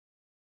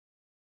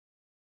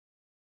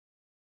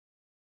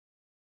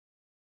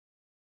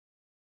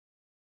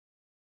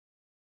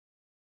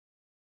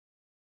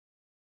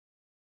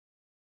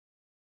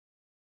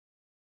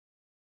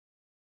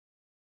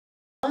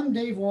I'm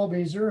Dave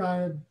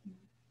Walbeser.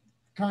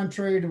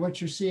 Contrary to what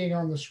you're seeing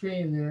on the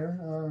screen there,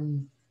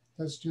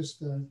 that's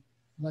just the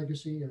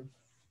legacy of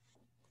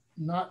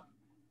not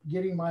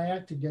getting my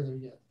act together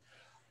yet.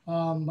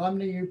 I'm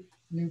the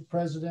new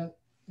president,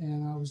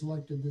 and I was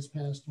elected this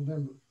past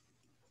November.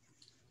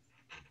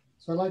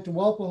 So I'd like to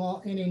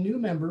welcome any new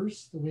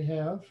members that we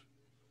have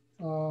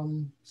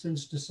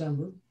since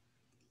December.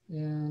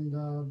 And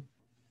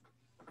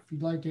if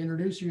you'd like to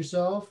introduce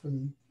yourself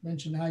and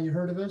mention how you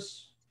heard of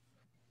us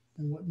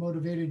and what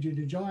motivated you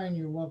to join,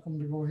 you're welcome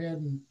to go ahead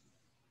and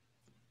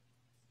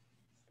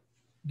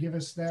give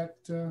us that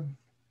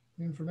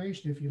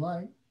information if you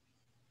like.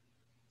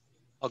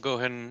 I'll go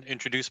ahead and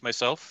introduce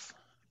myself.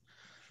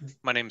 Sure.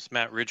 My name's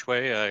Matt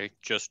Ridgway. I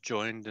just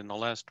joined in the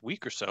last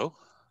week or so.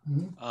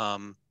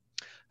 Mm-hmm.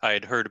 I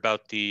had heard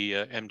about the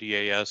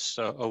MDAS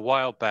a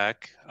while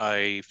back.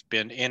 I've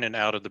been in and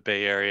out of the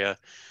Bay Area,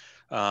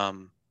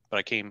 but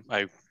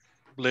I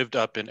lived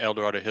up in El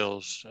Dorado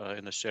Hills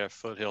in the Sierra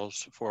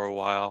Foothills for a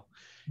while,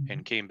 mm-hmm.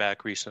 and came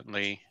back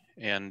recently.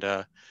 And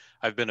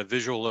I've been a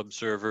visual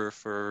observer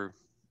for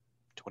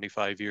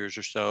 25 years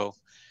or so,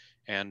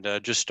 and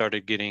just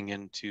started getting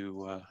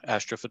into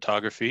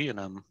astrophotography, and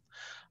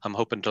I'm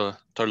hoping to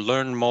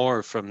learn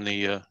more from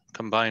the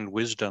combined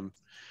wisdom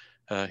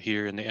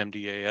here in the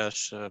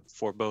MDAS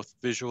for both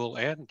visual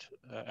and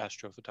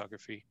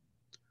astrophotography.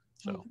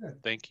 So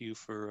thank you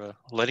for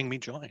letting me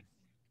join.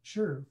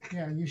 Sure.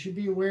 Yeah, you should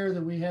be aware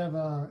that we have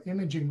an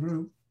imaging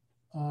group.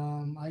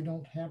 I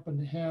don't happen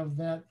to have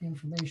that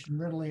information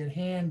readily at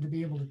hand to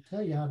be able to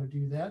tell you how to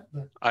do that,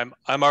 but I'm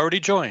already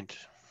joined.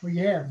 Well,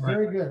 yeah,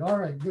 very good. All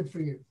right, good for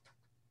you.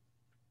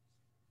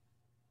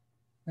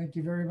 Thank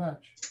you very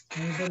much.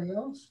 Anybody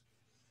else?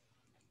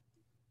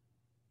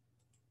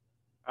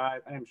 My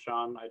name's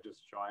Sean. I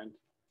just joined.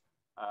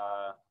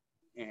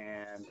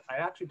 And I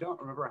actually don't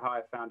remember how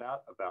I found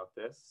out about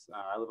this.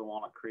 I live in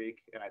Walnut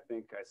Creek, and I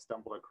think I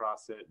stumbled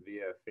across it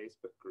via a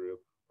Facebook group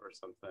or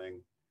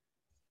something.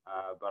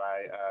 But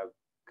I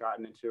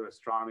gotten into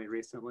astronomy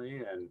recently,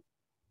 and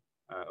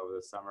over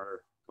the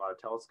summer, a lot of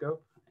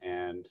telescope.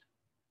 And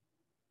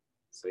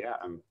so, yeah,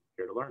 I'm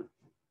here to learn.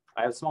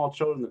 I have small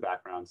children in the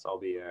background, so I'll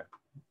be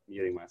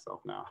muting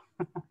myself now.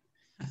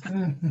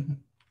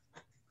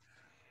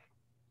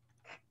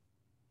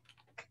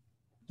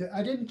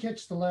 I didn't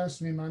catch the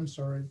last name. I'm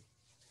sorry.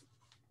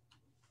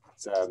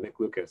 It's Mick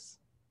Lucas.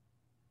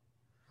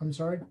 I'm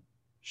sorry?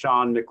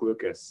 Sean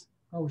McLucas.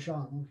 Oh,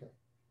 Sean. Okay.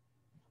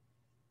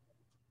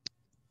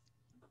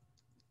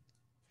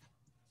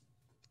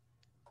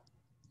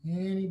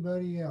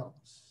 Anybody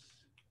else?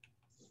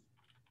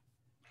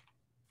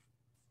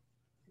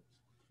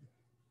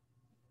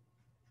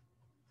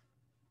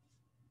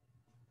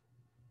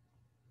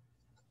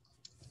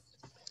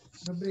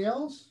 Nobody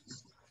else?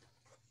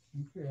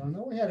 Okay, I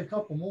know we had a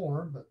couple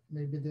more, but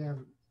maybe they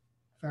haven't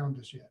found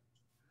us yet.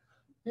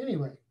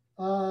 Anyway,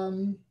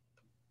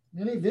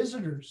 any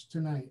visitors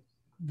tonight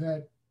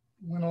that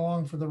went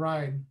along for the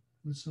ride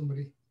with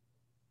somebody?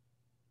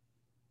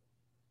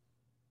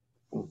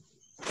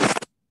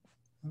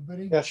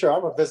 Nobody? Yeah, sure.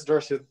 I'm a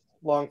visitor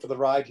along for the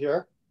ride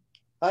here.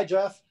 Hi,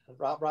 Jeff.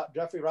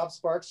 Rob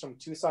Sparks from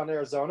Tucson,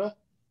 Arizona.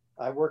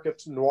 I work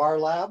at Noir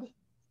Lab,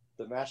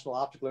 the National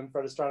Optical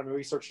Infrared Astronomy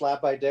Research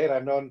Lab by day, and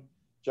I've known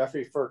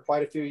Jeffrey for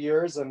quite a few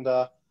years, and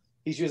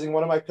he's using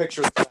one of my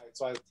pictures tonight,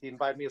 so he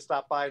invited me to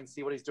stop by and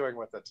see what he's doing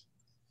with it.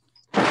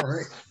 All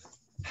right.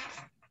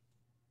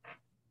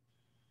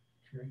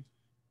 Okay.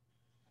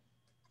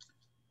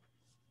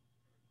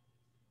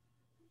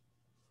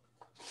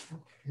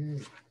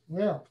 Okay.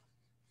 Well,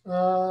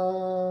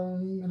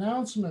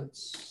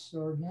 announcements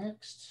are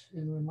next,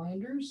 and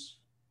reminders.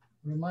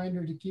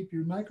 Reminder to keep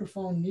your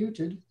microphone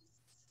muted,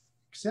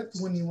 except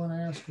when you want to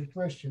ask a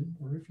question,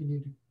 or if you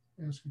need to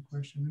ask a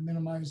question, to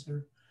minimize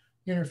their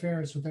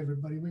interference with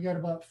everybody. We got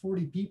about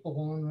 40 people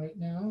on right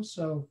now,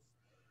 so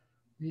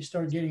if you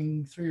start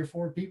getting 3 or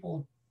 4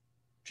 people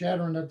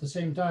chattering at the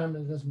same time,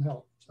 it doesn't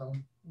help. So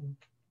we'll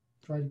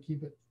try to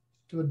keep it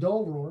to a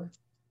dull roar.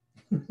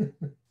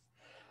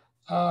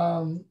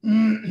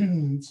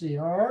 Let's see,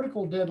 our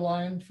article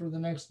deadline for the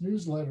next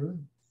newsletter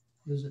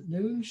is at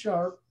noon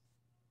sharp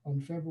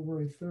on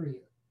February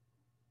 30th.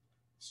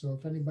 So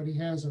if anybody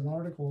has an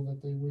article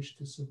that they wish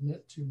to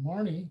submit to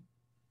Marnie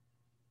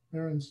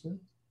Berenston,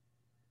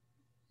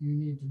 you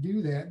need to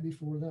do that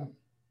before then.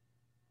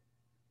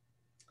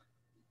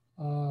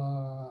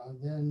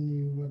 Then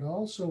you would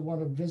also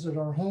want to visit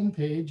our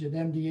homepage at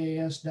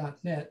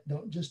mdas.net.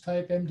 Don't just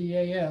type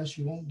MDAS,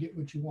 you won't get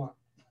what you want.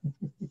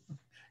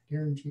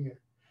 Guarantee you.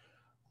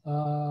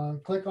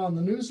 Click on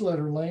the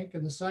newsletter link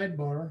in the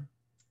sidebar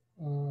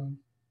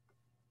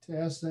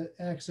to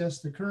access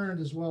the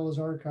current as well as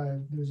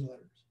archived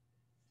newsletters.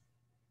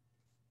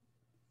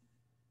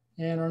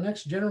 And our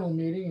next general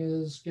meeting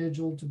is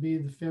scheduled to be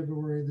the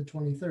February the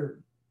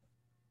 23rd.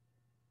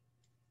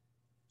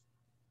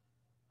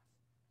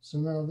 So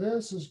now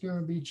this is going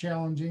to be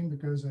challenging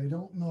because I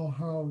don't know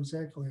how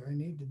exactly I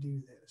need to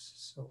do this.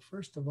 So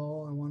first of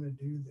all, I want to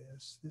do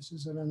this. This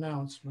is an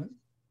announcement.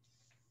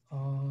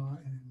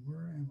 And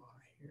where am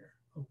I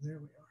Oh, there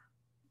we are.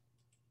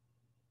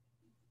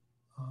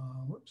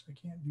 Whoops, I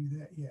can't do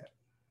that yet.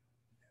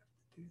 I have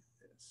to do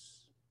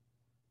this.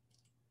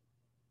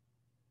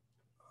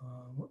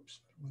 Whoops,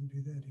 I don't want to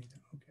do that either.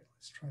 Okay,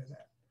 let's try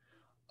that.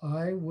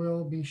 I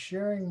will be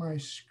sharing my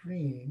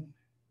screen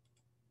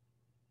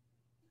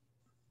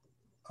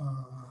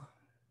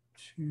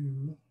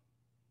to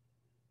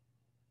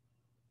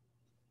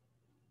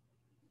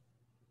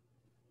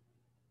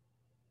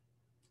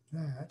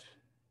that,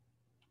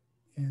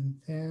 and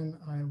then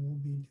I will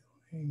be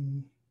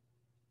doing,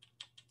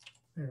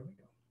 there we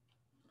go.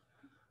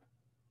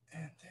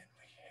 And then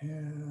we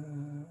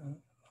have,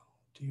 oh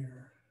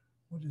dear,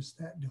 what is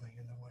that doing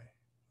in the way?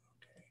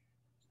 Okay.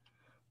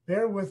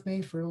 Bear with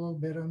me for a little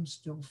bit. I'm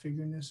still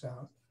figuring this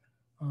out.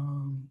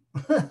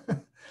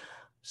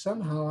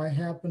 Somehow I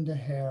happen to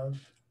have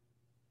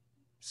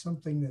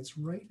something that's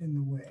right in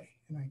the way,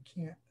 and I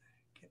can't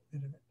get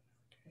rid of it.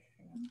 Okay,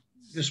 hang on.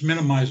 Just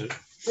minimize it.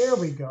 There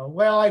we go.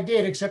 Well, I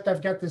did, except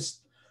I've got this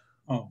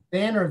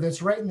banner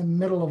that's right in the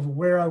middle of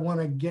where I want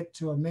to get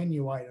to a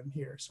menu item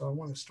here. So I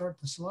want to start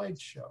the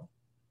slideshow.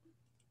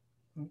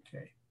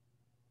 Okay.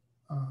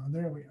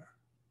 There we are.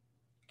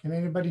 Can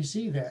anybody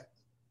see that?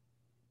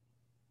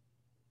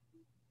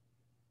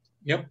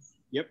 Yep.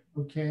 Yep.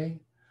 Okay.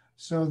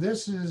 So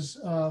this is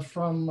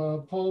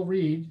from Paul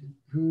Reed,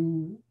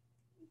 who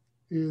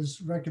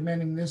is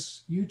recommending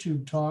this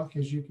YouTube talk,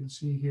 as you can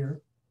see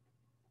here.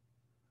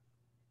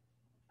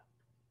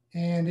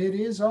 And it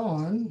is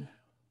on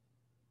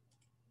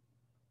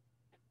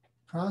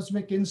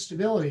cosmic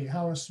instability,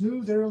 how a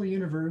smooth early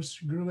universe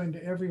grew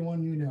into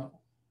everyone you know.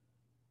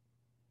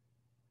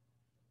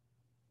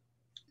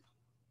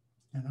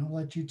 And I'll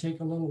let you take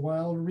a little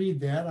while to read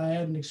that. I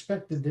hadn't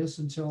expected this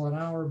until an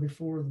hour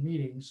before the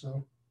meeting.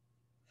 So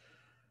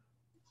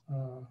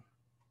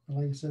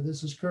like I said,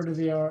 this is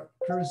courtesy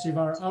of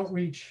our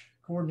outreach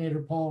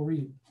coordinator, Paul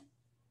Reed.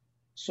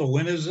 So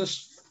when is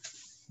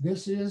this?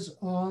 This is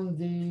on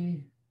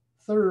the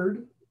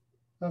 3rd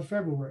of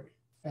February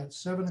at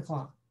 7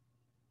 o'clock.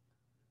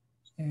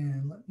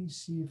 And let me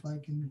see if I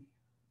can,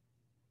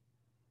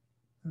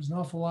 there's an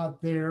awful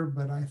lot there,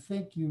 but I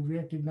think you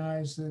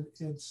recognize that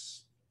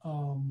it's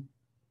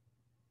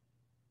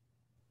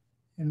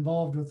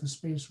involved with the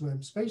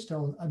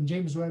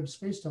James Webb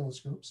Space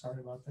Telescope. Sorry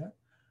about that.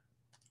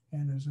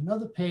 And there's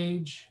another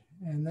page,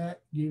 and that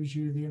gives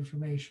you the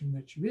information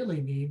that you really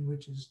need,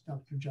 which is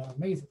Dr. John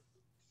Mather.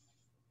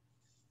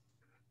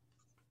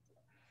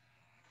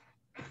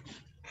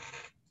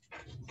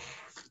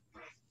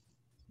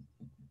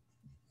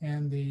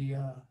 And the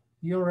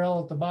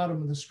URL at the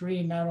bottom of the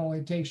screen not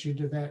only takes you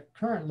to that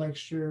current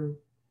lecture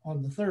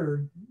on the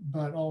 3rd,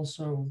 but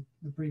also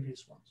the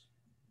previous ones.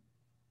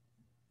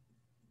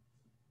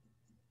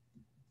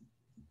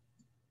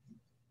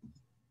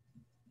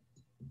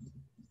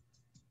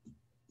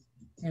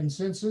 And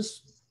since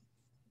this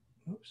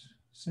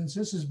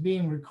is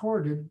being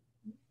recorded,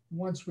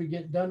 once we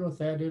get done with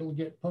that, it'll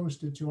get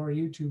posted to our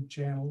YouTube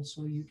channel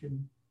so you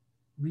can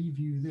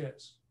review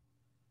this.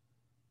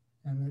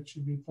 And that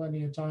should be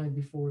plenty of time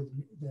before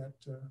that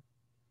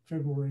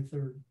February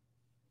 3rd.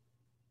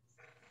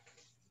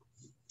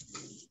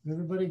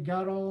 Everybody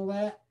got all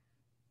that?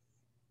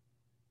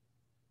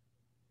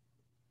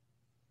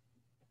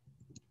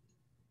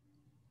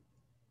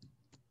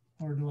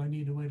 Or do I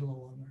need to wait a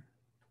little longer?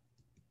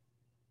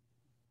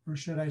 Or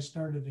should I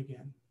start it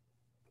again?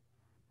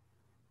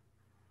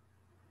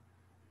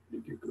 I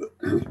think you're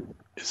good.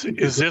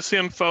 Is this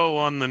info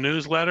on the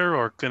newsletter,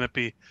 or can it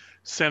be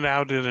sent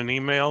out in an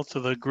email to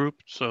the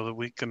group so that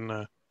we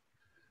can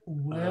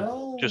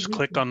just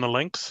click on the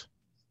links?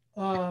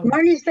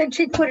 Marty said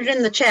she'd put it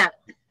in the chat.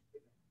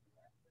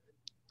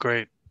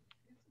 Great.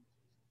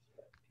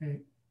 Okay.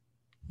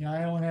 Yeah, I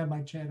don't have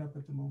my chat up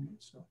at the moment,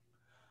 so.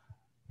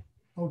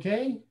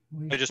 Okay.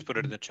 I just put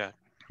it in the chat.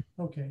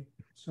 Okay,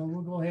 so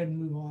we'll go ahead and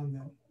move on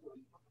then.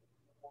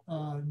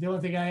 The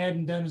only thing I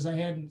hadn't done is I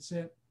hadn't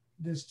sent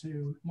this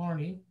to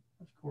Marnie,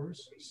 of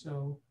course.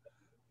 So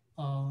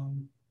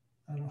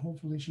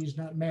hopefully she's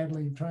not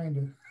madly trying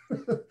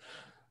to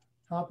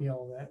copy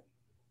all that.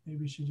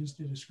 Maybe she just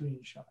did a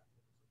screenshot.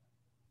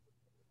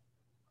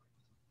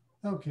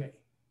 Okay.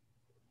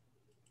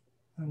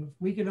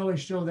 We can always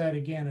show that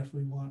again if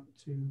we want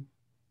to.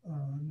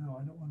 No,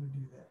 I don't want to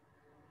do that.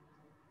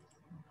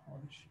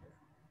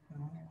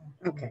 No,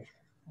 Okay.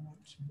 I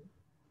want to.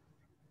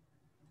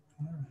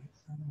 All right.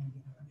 How do I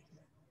get out of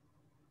here?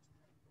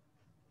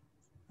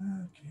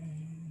 Okay.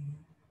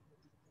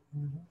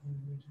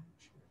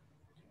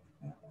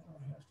 Now what do I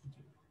have to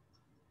do?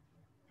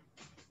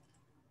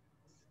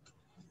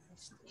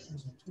 That's the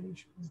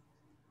presentation.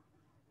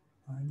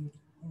 I need to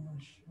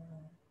push.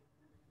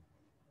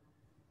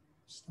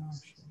 Stop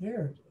share.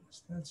 There it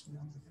is. That's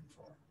what I'm looking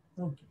for.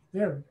 Okay,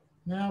 there we go.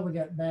 Now we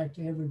got back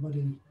to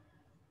everybody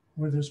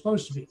where they're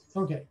supposed to be.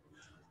 Okay.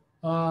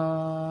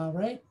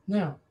 Right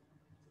now.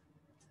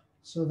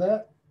 So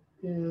that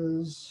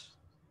is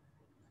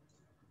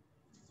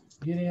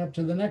getting up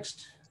to the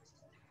next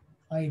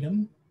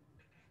item.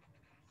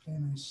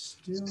 And I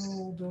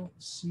still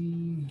don't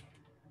see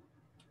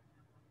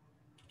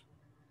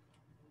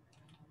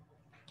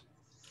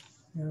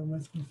Bear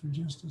with me for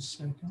just a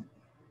second.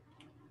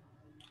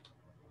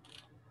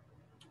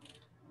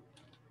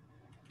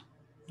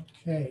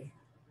 Okay.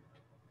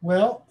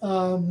 Well,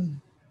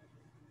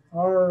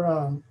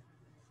 our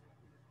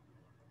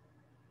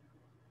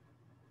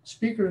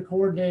speaker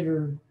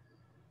coordinator,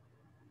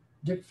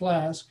 Dick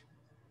Flask,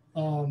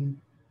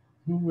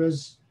 who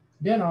has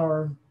been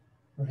or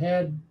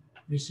had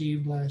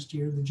received last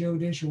year the Joe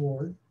Dish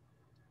Award,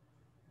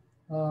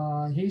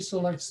 he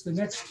selects the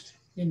next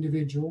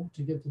individual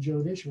to get the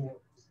Joe Dish Award.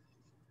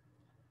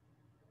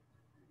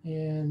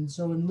 And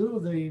so in lieu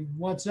of the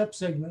What's Up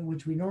segment,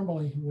 which we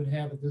normally would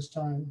have at this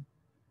time,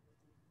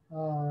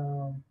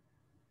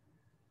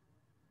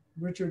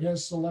 Richard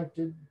has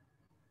selected,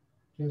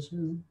 guess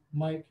who?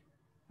 Mike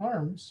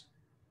Harms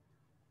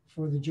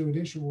for the Joe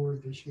Dish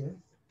Award this year.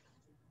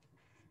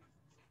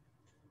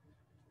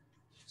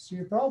 So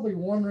you're probably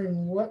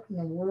wondering, what in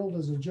the world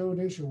is a Joe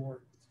Dish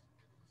Award?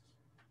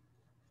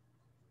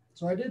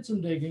 So I did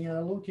some digging and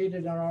I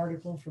located an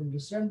article from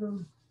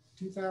December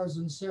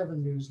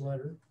 2007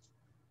 newsletter,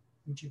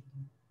 which you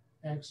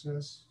can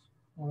access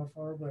off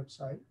our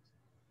website,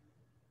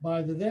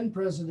 by the then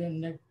president,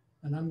 Nick,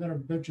 and I'm going to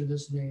butcher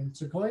this name,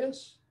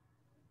 Sequoias.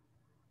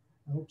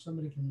 I hope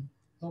somebody can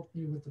help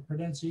me with the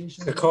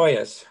pronunciation.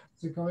 Sequoias.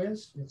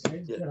 Sequoias.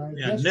 Okay.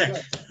 Yeah,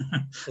 Nick.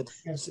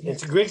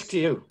 It's Greek to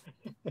you.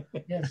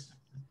 Yes.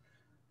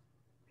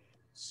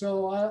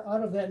 So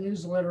out of that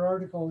newsletter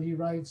article, he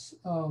writes,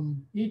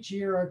 each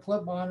year our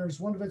club honors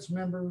one of its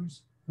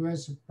members who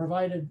has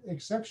provided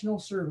exceptional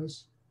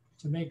service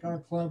to make our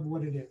club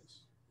what it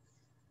is.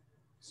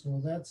 So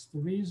that's the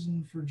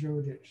reason for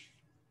Joe Dish.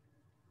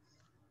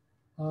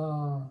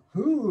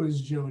 Who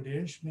is Joe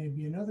Dish?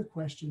 Maybe another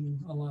question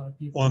a lot of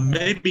people Well,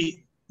 have.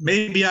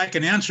 maybe I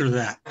can answer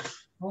that.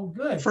 Oh,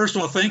 good. First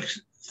of all,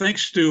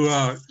 thanks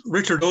to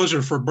Richard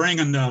Ozer for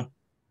bringing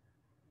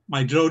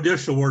my Joe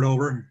Dish Award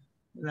over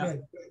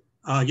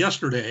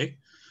yesterday.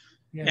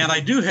 Yeah. And I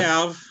do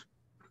have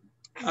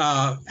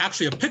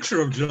actually a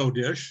picture of Joe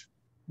Dish.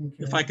 Okay.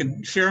 If I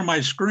can share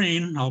my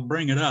screen, I'll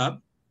bring it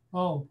up.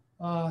 Oh,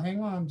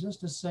 hang on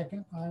just a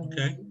second. I will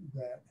Okay. do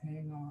that.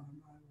 Hang on.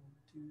 I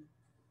will do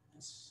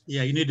this.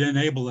 Yeah, you need to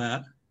enable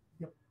that.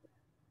 Yep.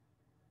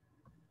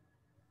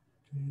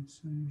 Okay,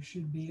 so you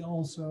should be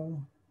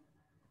also,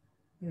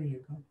 there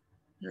you go.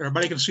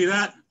 Everybody can see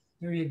that?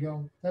 There you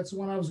go. That's the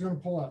one I was going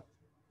to pull up.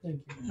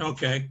 Thank you.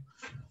 Okay.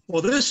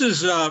 Well, this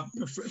is,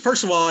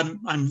 first of all,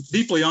 I'm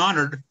deeply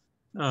honored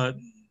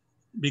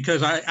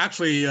because I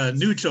actually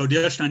knew Joe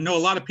Dish, and I know a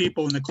lot of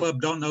people in the club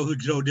don't know who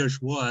Joe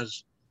Dish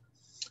was.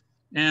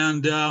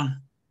 And,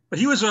 but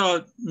he was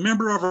a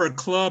member of our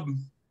club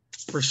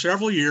for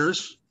several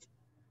years,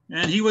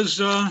 and he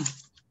was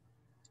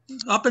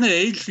up in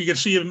age. You can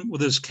see him with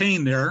his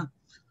cane there,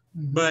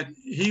 but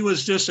he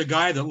was just a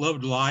guy that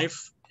loved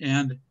life,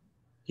 and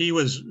he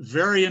was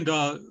very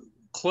into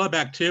club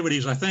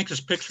activities. I think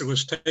this picture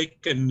was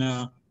taken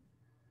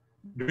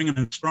during an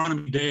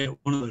astronomy day at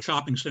one of the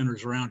shopping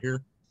centers around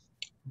here.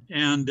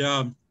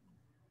 And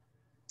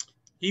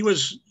he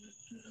was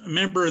a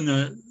member in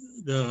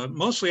the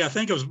mostly, I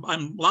think it was,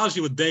 I'm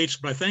lousy with dates,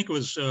 but I think it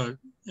was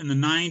in the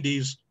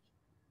 90s.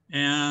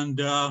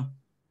 And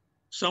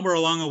somewhere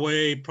along the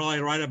way, probably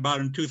right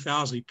about in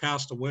 2000, he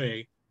passed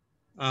away.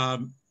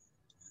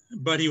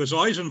 But he was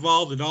always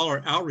involved in all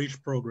our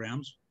outreach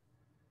programs.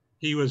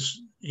 He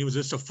was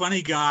just a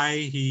funny guy.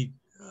 He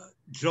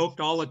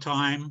joked all the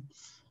time.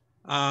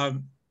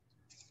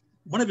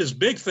 One of his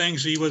big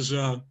things, he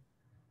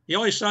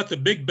always thought the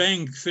Big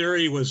Bang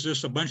Theory was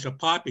just a bunch of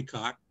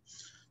poppycock.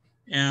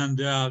 And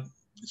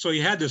so he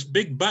had this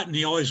big button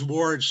he always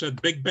wore. It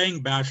said Big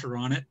Bang Basher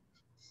on it.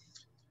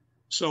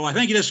 So I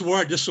think he just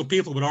wore it just so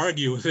people would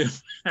argue with him.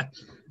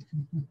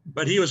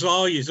 But he's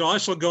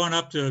also going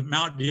up to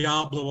Mount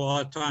Diablo all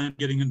the time,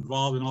 getting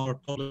involved in all our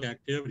public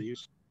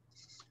activities.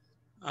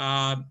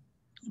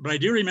 But I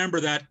do remember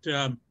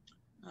that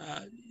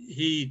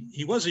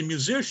he was a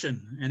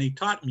musician and he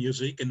taught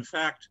music. In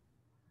fact,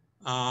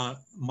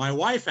 my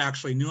wife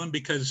actually knew him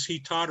because he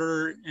taught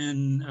her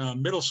in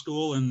middle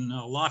school in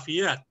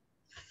Lafayette.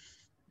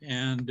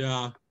 And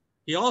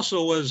he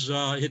also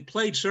had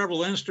played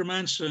several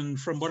instruments. And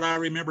from what I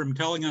remember him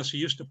telling us, he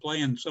used to play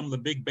in some of the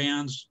big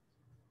bands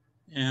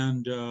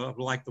and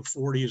like the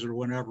 40s or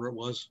whenever it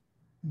was.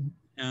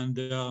 And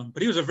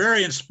but he was a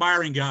very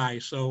inspiring guy.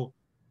 So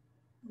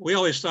we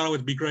always thought it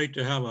would be great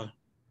to have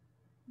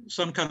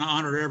some kind of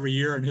honor every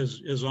year in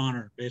his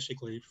honor,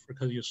 basically,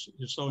 because he's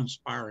so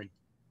inspiring.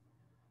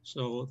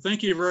 So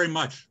thank you very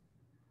much.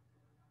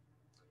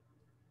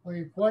 Well,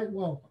 you're quite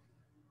welcome.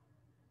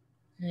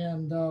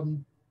 And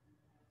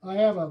I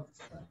have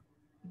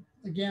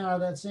again, out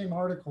of that same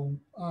article,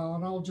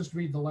 and I'll just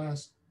read the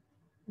last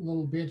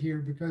little bit here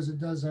because it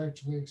does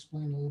actually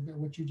explain a little bit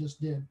what you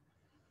just did.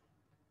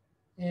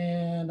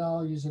 And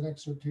I'll use an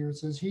excerpt here. It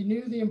says, he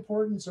knew the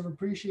importance of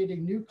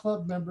appreciating new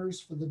club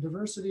members for the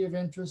diversity of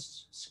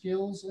interests,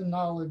 skills, and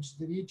knowledge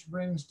that each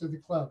brings to the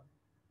club.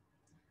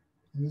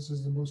 And this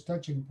is the most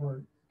touching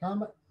part.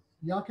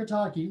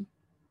 Yakataki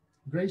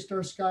Gray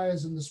Star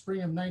Skies in the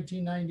spring of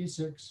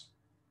 1996.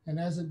 And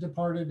as it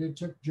departed, it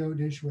took Joe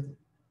Dish with it.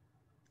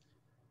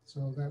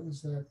 So that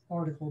was that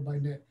article by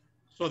Nick.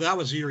 So that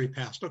was the year he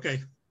passed.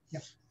 Okay. Yeah.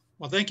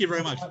 Well, thank you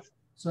very much.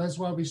 So that's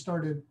why we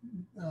started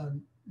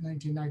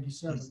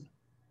 1997.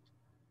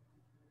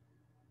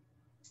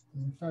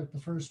 In fact, the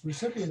first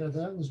recipient of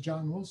that was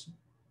John Wilson.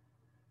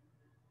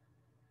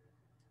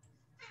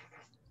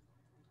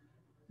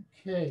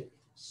 Okay,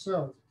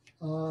 so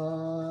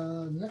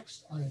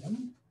next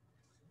item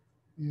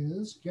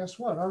is, guess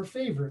what? Our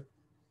favorite,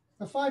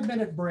 a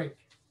 5-minute break.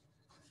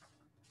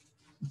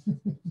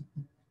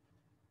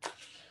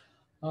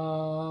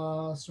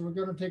 So we're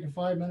going to take a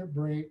 5-minute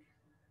break.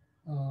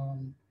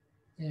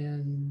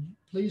 And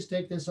please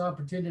take this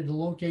opportunity to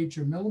locate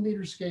your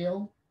millimeter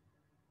scale,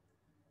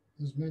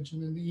 as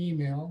mentioned in the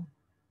email.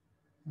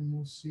 And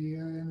we'll see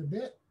you in a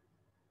bit.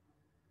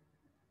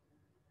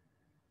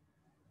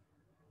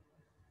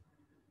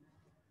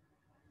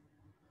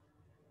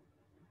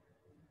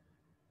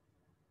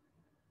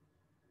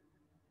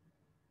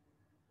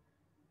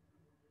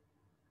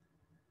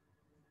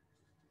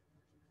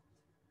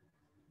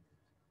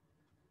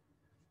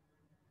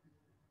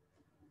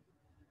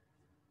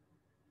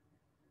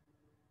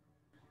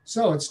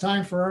 So it's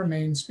time for our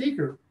main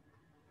speaker,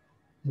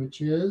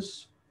 which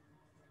is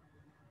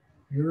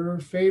your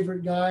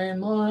favorite guy and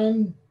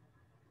mine,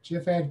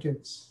 Jeff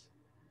Adkins.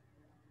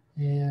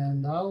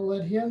 And I'll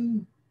let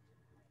him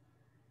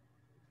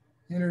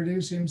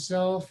introduce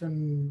himself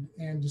and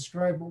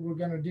describe what we're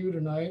going to do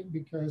tonight,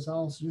 because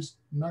I'll just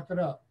knock it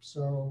up.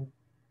 So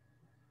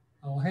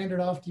I'll hand it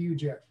off to you,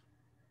 Jeff.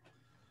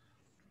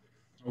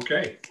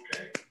 Okay,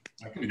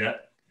 I can do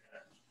that.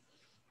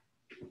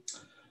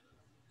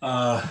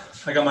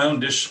 I got my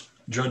own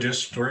Joe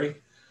Dish story.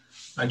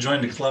 I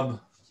joined the club.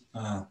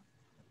 I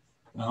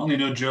only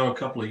know Joe a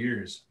couple of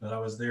years, but I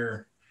was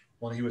there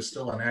when he was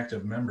still an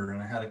active member, and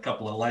I had a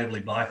couple of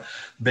lively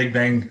Big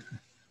Bang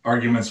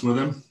arguments with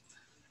him.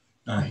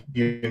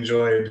 He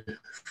enjoyed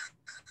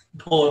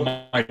pulling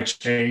my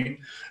chain,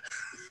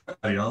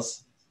 everybody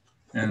else.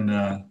 And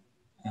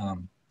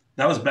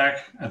that was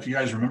back, if you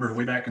guys remember,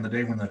 way back in the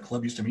day when the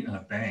club used to meet in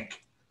a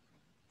bank.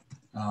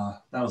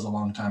 That was a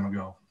long time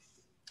ago.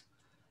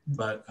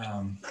 But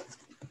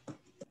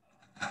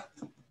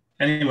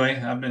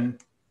anyway, I've been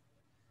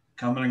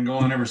coming and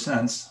going ever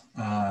since.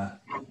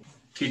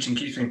 Teaching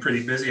keeps me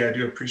pretty busy. I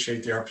do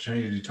appreciate the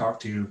opportunity to talk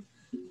to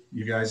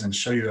you guys and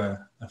show you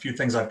a few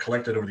things I've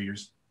collected over the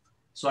years.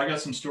 So I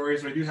got some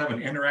stories. We do have an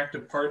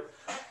interactive part.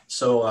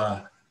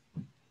 So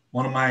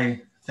one of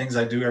my things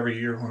I do every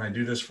year when I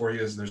do this for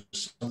you is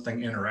there's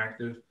something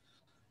interactive.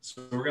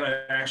 So we're going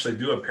to actually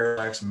do a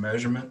parallax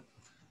measurement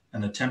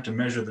and attempt to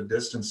measure the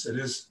distance. It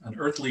is an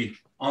earthly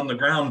on the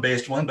ground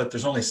based one, but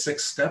there's only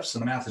 6 steps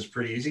and the math is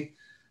pretty easy.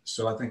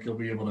 So I think you'll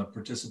be able to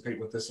participate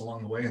with this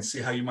along the way and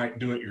see how you might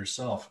do it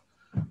yourself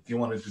if you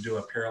wanted to do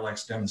a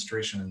parallax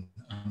demonstration and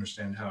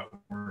understand how it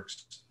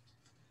works.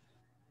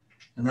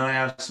 And then I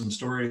have some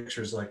story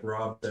pictures like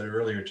Rob said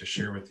earlier to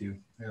share with you.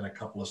 I had a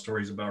couple of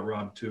stories about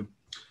Rob too.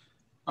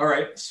 All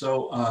right,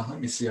 so let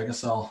me see, I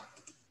guess I'll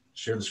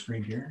share the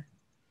screen here.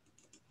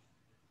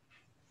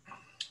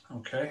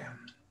 Okay.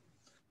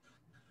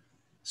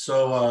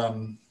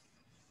 So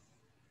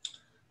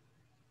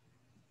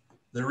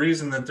the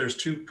reason that there's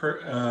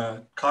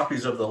 2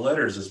 copies of the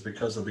letters is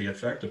because of the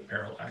effect of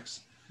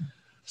parallax.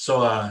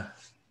 So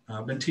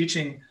I've been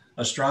teaching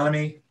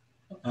astronomy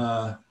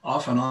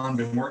off and on,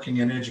 been working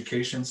in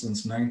education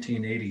since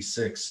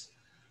 1986.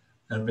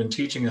 And I've been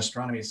teaching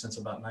astronomy since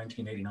about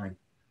 1989,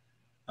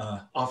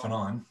 off and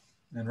on.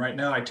 And right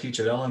now I teach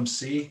at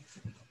LMC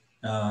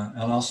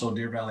and also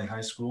Deer Valley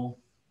High School.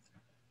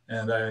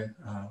 And I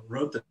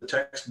wrote the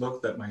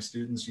textbook that my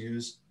students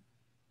use.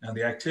 And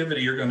the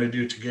activity you're going to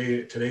do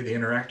today, the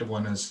interactive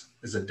one,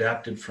 is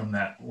adapted from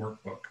that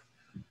workbook.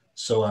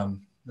 So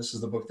this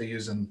is the book they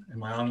use in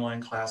my online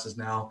classes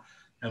now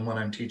and when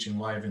I'm teaching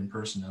live in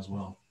person as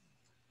well.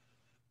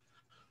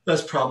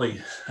 That's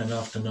probably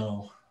enough to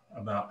know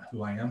about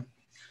who I am.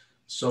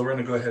 So we're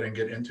going to go ahead and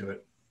get into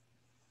it.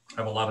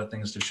 I have a lot of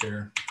things to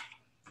share.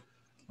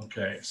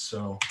 Okay,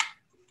 so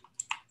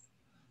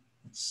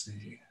let's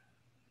see.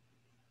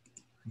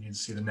 I need to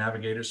see the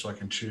navigator so I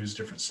can choose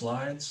different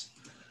slides.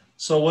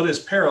 So what is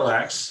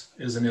parallax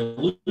is an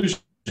illusion,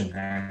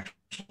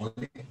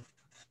 actually.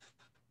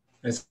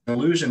 It's an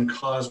illusion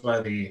caused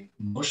by the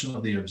motion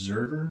of the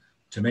observer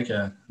to make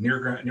a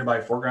nearby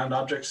foreground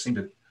object seem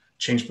to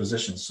change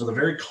positions. So the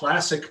very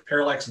classic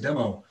parallax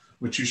demo,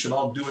 which you should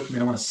all do with me,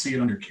 I want to see it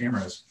on your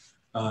cameras,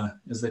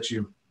 is that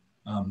you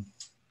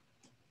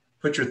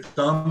put your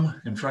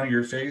thumb in front of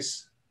your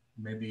face,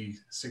 maybe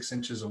 6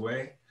 inches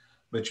away,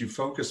 but you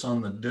focus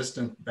on the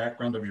distant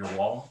background of your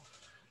wall.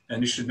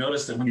 And you should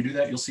notice that when you do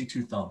that, you'll see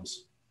 2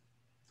 thumbs.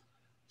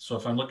 So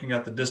if I'm looking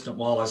at the distant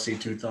wall, I see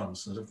 2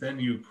 thumbs. So if then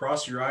you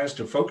cross your eyes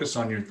to focus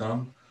on your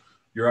thumb,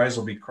 your eyes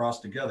will be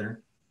crossed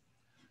together.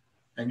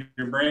 And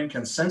your brain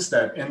can sense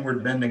that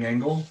inward bending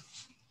angle.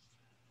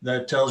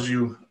 That tells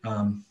you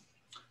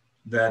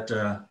that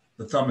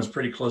the thumb is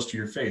pretty close to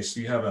your face. So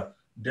you have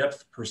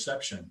depth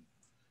perception.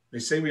 They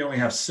say we only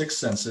have 6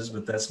 senses,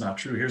 but that's not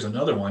true. Here's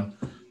another one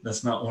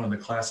that's not one of the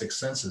classic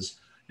senses.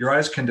 Your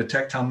eyes can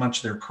detect how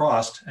much they're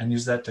crossed and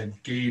use that to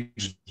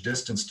gauge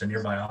distance to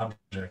nearby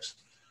objects.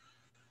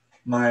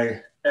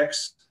 My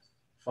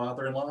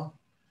ex-father-in-law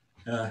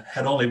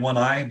had only one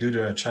eye due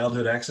to a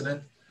childhood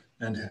accident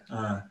and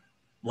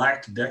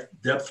lacked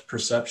depth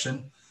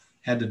perception,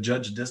 had to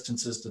judge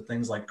distances to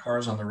things like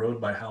cars on the road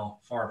by how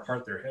far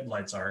apart their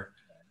headlights are.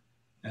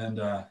 And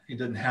he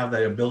didn't have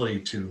the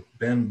ability to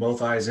bend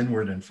both eyes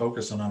inward and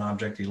focus on an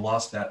object. He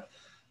lost that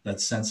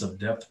sense of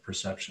depth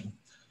perception.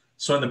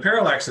 So in the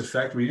parallax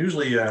effect, we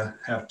usually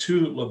have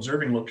 2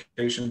 observing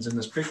locations in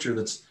this picture.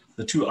 That's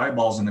the 2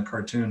 eyeballs in the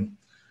cartoon.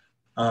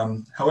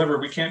 However,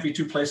 we can't be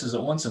 2 places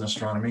at once in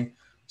astronomy.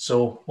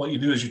 So what you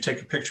do is you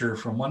take a picture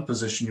from one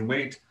position, you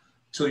wait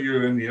till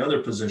you're in the other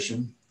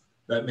position.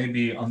 That may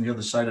be on the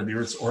other side of the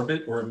Earth's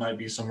orbit, or it might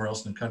be somewhere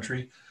else in the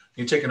country.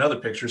 You take another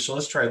picture. So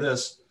let's try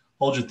this.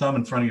 Hold your thumb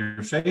in front of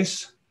your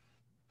face,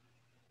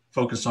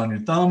 focus on your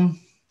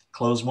thumb,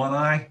 close one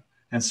eye,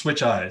 and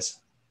switch eyes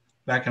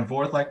back and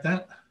forth like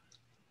that.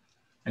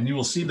 And you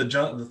will see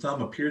the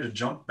thumb appear to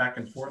jump back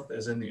and forth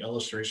as in the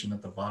illustration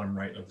at the bottom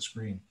right of the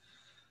screen.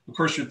 Of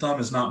course, your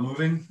thumb is not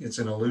moving. It's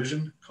an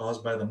illusion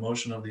caused by the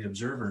motion of the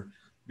observer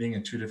being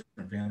at 2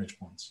 different vantage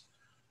points.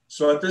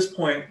 So at this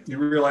point, you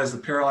realize the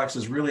parallax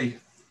is really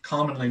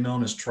commonly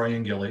known as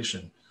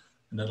triangulation,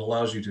 and it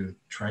allows you to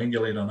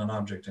triangulate on an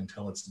object and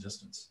tell its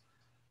distance.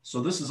 So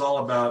this is all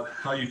about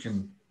how you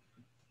can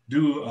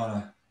do,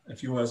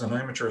 if you as an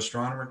amateur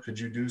astronomer, could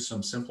you do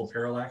some simple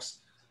parallax?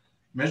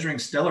 Measuring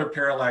stellar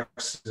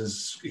parallax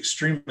is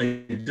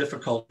extremely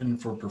difficult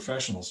for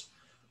professionals,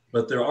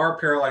 but there are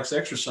parallax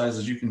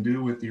exercises you can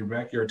do with your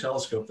backyard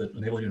telescope that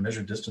enable you to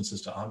measure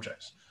distances to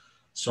objects.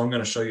 So I'm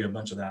going to show you a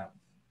bunch of that.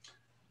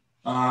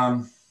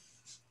 I'm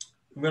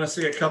going to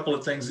say a couple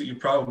of things that you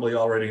probably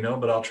already know,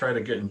 but I'll try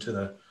to get into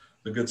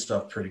the good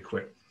stuff pretty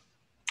quick.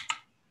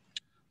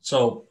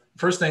 So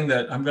first thing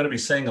that I'm going to be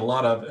saying a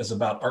lot of is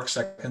about arc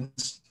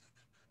seconds.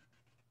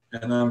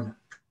 And I'm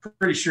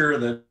pretty sure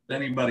that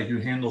anybody who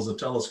handles a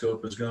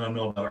telescope is going to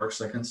know about arc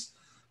seconds.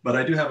 But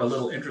I do have a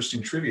little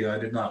interesting trivia I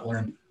did not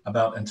learn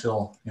about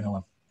until,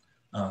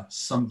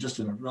 just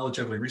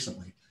relatively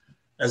recently.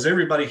 As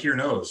everybody here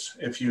knows,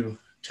 if you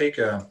take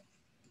a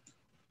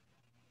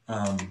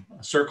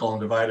circle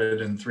and divide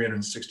it in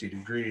 360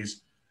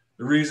 degrees,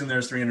 the reason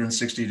there's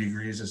 360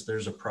 degrees is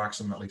there's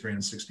approximately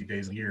 360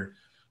 days a year.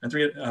 And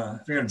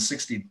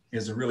 360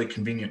 is a really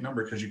convenient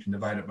number because you can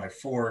divide it by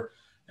 4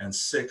 and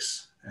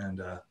 6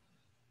 and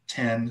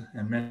 10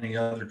 and many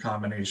other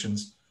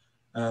combinations.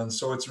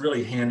 So it's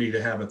really handy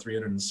to have a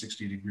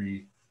 360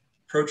 degree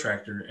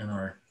protractor in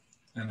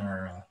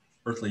our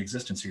earthly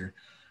existence here.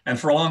 And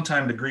for a long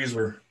time, degrees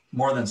were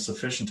more than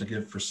sufficient to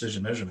give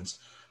precision measurements.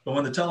 But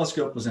when the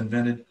telescope was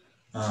invented,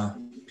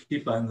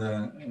 people in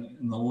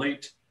the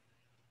late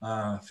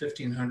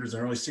 1500s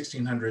and early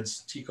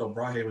 1600s, Tycho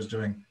Brahe was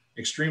doing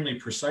extremely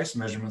precise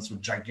measurements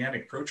with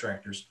gigantic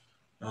protractors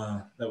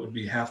that would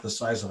be half the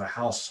size of a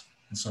house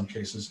in some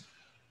cases.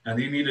 And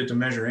he needed to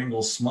measure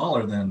angles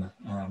smaller than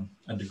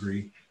a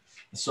degree.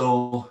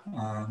 So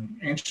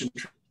ancient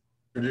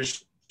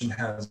tradition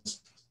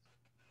has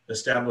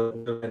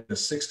established the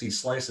 60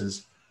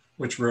 slices,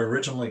 which were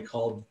originally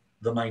called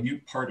the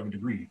minute part of a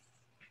degree,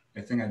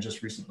 a thing I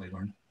just recently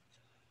learned.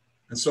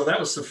 And so that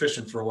was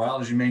sufficient for a while.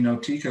 As you may know,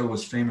 Tycho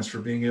was famous for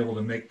being able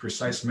to make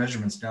precise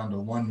measurements down to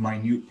one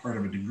minute part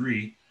of a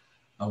degree,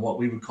 what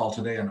we would call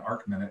today an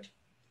arc minute.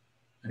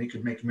 And he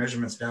could make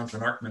measurements down to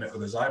an arc minute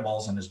with his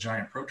eyeballs and his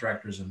giant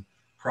protractors and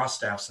cross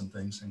staffs and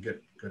things and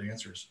get good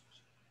answers.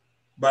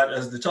 But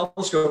as the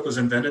telescope was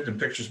invented and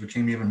pictures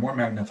became even more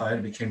magnified,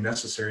 it became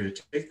necessary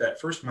to take that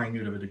first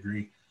minute of a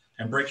degree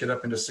and break it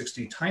up into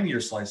 60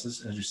 tinier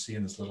slices, as you see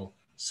in this little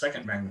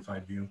second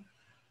magnified view,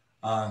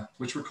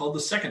 which were called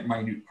the second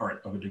minute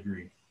part of a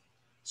degree.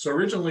 So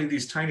originally,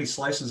 these tiny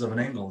slices of an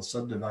angle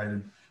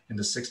subdivided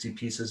into 60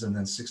 pieces and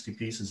then 60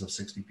 pieces of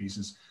 60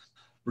 pieces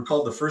were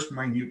called the first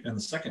minute and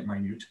the second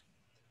minute.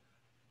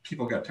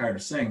 People got tired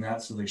of saying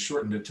that, so they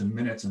shortened it to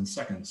minutes and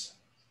seconds.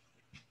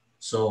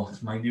 So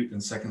minute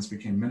and seconds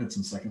became minutes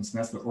and seconds, and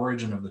that's the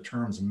origin of the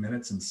terms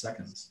minutes and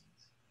seconds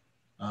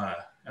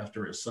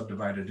after it was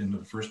subdivided into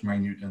the first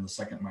minute and the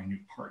second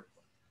minute part.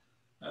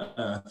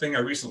 Thing I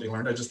recently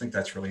learned, I just think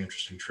that's really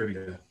interesting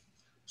trivia.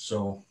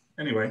 So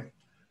anyway,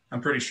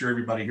 I'm pretty sure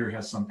everybody here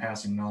has some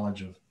passing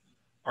knowledge of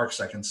arc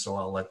seconds, so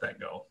I'll let that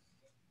go.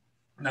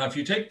 Now, if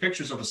you take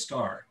pictures of a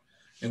star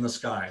in the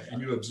sky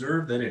and you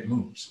observe that it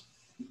moves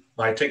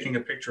by taking a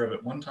picture of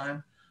it one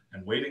time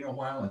and waiting a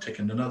while and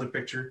taking another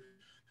picture,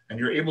 and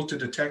you're able to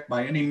detect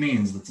by any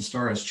means that the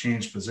star has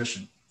changed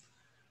position,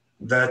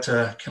 that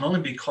can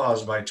only be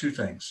caused by two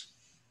things.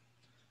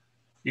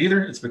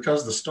 Either it's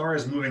because the star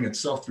is moving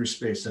itself through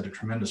space at a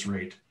tremendous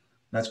rate.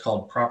 That's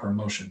called proper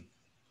motion.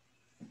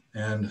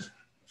 And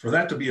for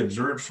that to be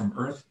observed from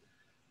Earth,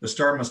 the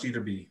star must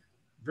either be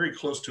very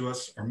close to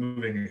us or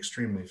moving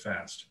extremely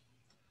fast.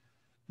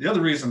 The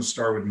other reason the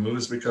star would move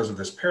is because of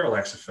this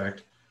parallax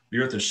effect, the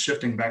Earth is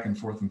shifting back and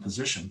forth in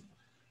position,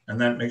 and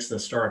that makes the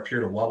star appear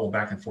to wobble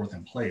back and forth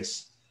in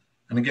place.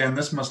 And again,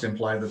 this must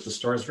imply that the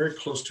star is very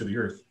close to the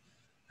Earth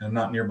and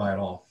not nearby at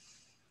all.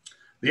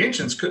 The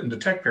ancients couldn't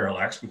detect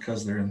parallax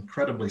because they're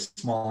incredibly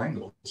small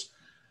angles.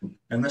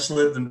 And this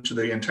led them to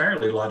the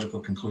entirely logical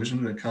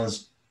conclusion that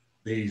because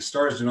the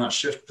stars do not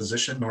shift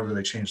position, nor do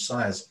they change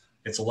size,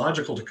 it's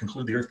logical to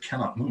conclude the Earth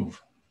cannot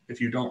move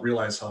if you don't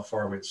realize how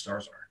far away the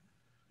stars are.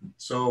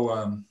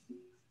 So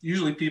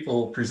usually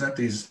people present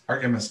these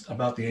arguments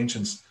about the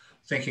ancients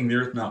thinking the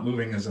Earth not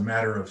moving is a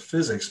matter of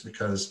physics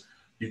because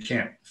you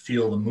can't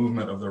feel the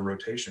movement of their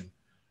rotation.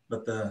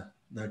 But the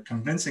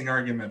convincing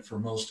argument for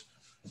most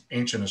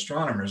ancient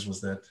astronomers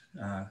was that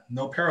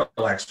no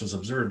parallax was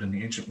observed in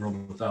the ancient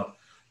world without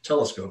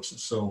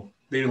telescopes. So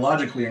they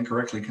logically and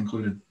correctly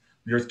concluded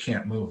the Earth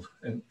can't move.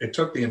 And it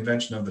took the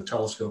invention of the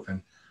telescope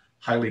and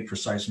highly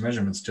precise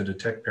measurements to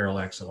detect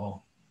parallax at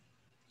all.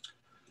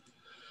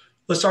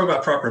 Let's talk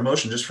about proper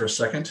motion just for a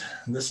second.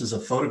 This is a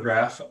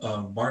photograph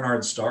of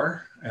Barnard's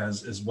star,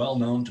 as is well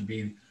known to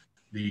be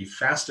the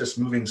fastest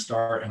moving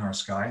star in our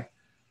sky.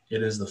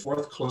 It is the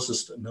fourth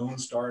closest known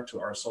star to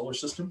our solar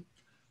system.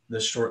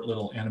 This short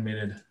little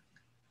animated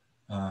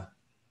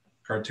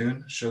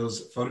cartoon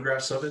shows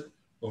photographs of it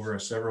over a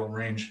several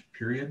range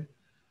period.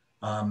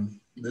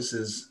 This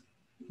is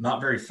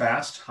not very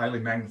fast, highly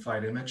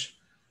magnified image.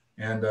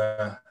 And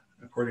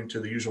according to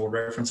the usual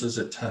references,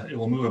 it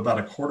will move about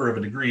 1/4 of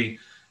a degree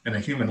in a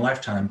human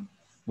lifetime,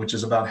 which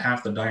is about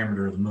half the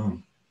diameter of the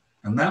moon.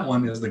 And that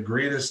one is the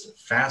greatest,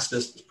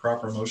 fastest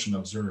proper motion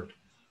observed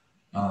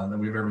that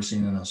we've ever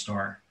seen in a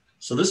star.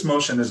 So this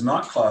motion is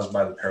not caused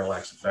by the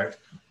parallax effect.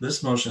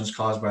 This motion is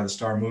caused by the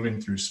star moving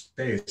through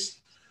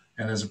space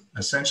and is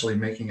essentially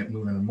making it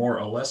move in a more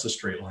or less a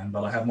straight line.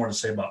 But I'll have more to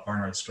say about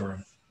Barnard's star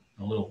in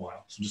a little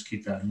while. So just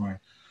keep that in mind.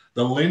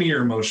 The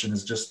linear motion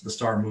is just the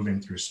star moving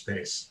through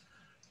space.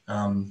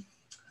 And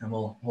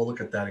we'll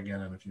look at that again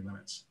in a few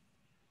minutes.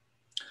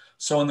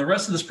 So in the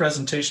rest of this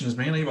presentation is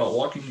mainly about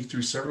walking you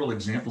through several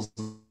examples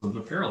of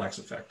the parallax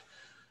effect.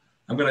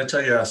 I'm going to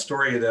tell you a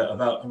story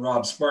about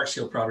Rob Sparks.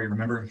 He'll probably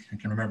remember. I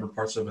can remember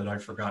parts of it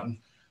I've forgotten.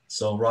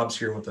 So Rob's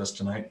here with us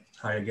tonight.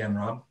 Hi again,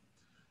 Rob.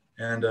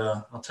 And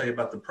I'll tell you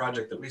about the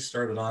project that we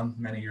started on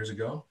many years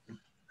ago.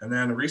 And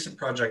then a recent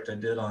project I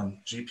did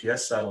on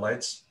GPS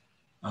satellites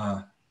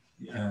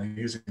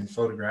using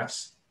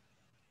photographs.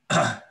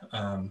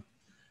 And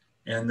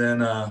then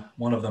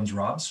one of them's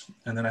Rob's.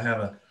 And then I have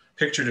a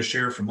picture to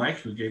share from Mike,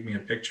 who gave me a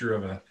picture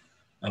of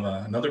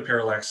another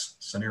parallax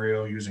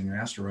scenario using an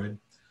asteroid.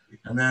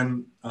 And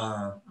then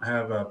I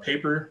have a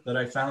paper that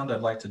I found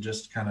I'd like to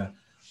just kind of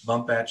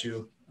bump at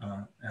you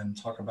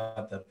and talk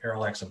about the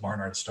parallax of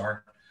Barnard's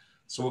star.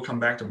 So we'll come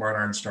back to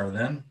Barnard's star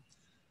then.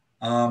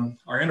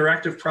 Our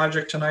interactive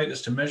project tonight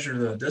is to measure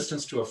the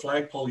distance to a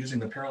flagpole using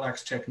the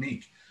parallax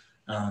technique.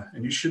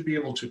 And you should be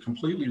able to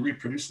completely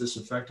reproduce this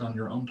effect on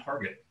your own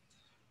target.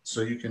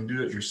 So you can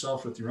do it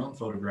yourself with your own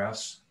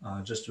photographs,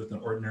 just with an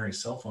ordinary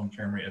cell phone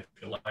camera if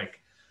you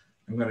like.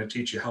 I'm going to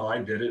teach you how I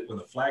did it with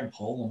a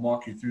flagpole and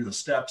walk you through the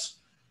steps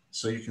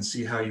so you can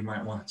see how you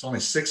might want. It's only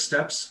 6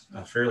 steps,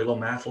 a fairly low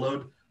math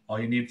load. All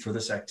you need for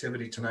this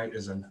activity tonight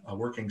is a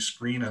working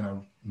screen and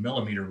a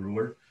millimeter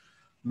ruler.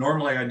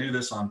 Normally I do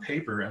this on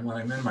paper, and when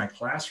I'm in my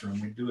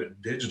classroom, we do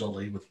it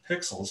digitally with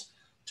pixels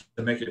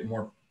to make it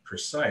more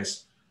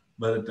precise.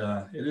 But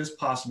it is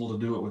possible to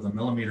do it with a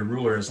millimeter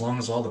ruler as long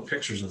as all the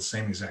pictures are the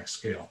same exact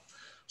scale.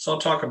 So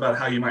I'll talk about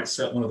how you might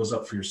set one of those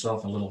up for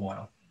yourself in a little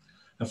while.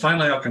 And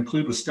finally, I'll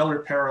conclude with stellar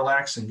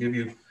parallax and give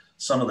you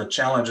some of the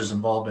challenges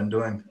involved in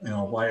doing,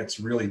 why it's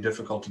really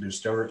difficult to do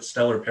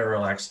stellar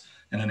parallax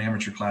in an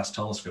amateur class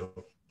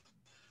telescope.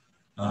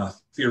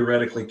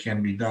 Theoretically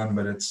can be done,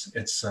 but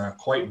it's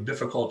quite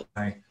difficult.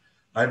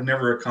 I've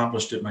never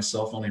accomplished it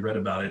myself, only read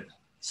about it.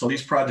 So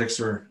these projects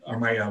are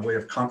my way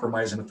of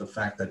compromising with the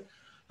fact that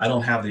I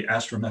don't have the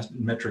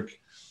astrometric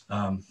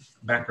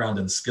background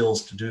and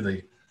skills to do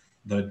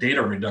the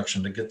data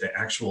reduction to get the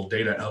actual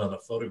data out of the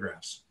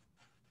photographs.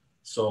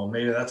 So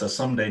maybe that's a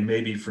someday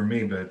maybe for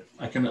me, but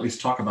I can at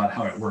least talk about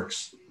how it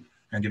works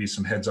and give you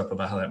some heads up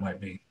about how that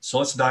might be. So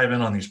let's dive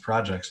in on these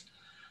projects.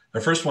 The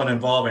first one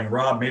involving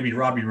Rob. Maybe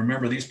Rob, you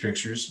remember these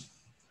pictures.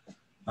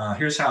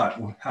 Here's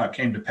how it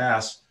came to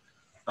pass.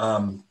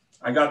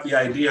 I got the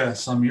idea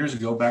some years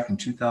ago, back in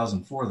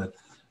 2004, that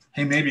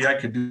hey, maybe I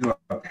could do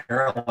a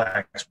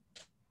parallax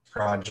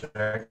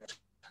project,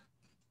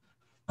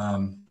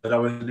 but I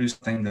would do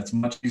something that's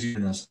much easier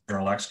than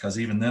parallax, because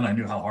even then I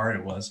knew how hard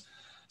it was.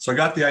 So I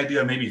got the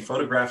idea of maybe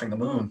photographing the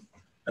moon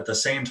at the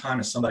same time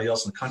as somebody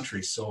else in the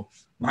country. So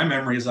my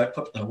memory is I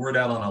put the word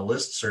out on a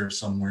listserv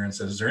somewhere and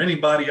said, is there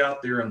anybody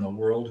out there in the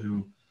world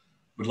who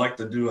would like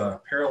to do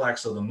a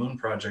parallax of the moon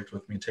project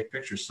with me and take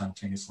pictures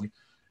simultaneously?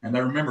 And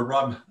I remember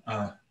Rob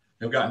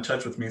got in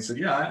touch with me and said,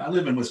 yeah, I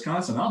live in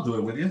Wisconsin. I'll do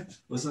it with you.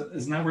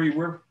 Isn't that where you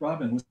were,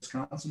 Rob, in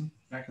Wisconsin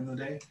back in the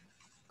day?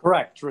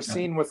 Correct.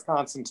 Racine,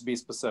 Wisconsin, to be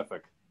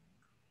specific.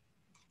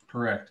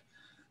 Correct.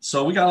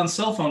 So we got on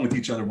cell phone with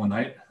each other one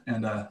night,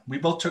 and we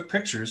both took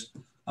pictures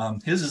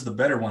His is the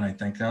better one, I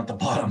think, down at the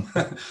bottom.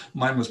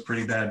 Mine was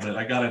pretty bad, but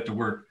I got it to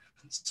work.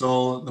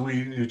 So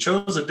we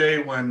chose a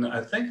day when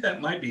I think that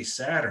might be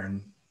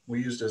Saturn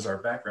we used as our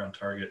background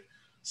target.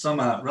 Some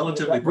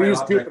relatively bright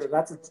object.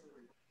 Jupiter.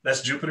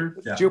 That's Jupiter?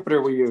 Yeah.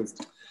 Jupiter we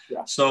used.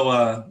 Yeah.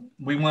 So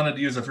we wanted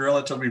to use a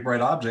relatively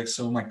bright object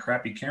so my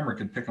crappy camera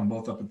could pick them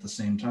both up at the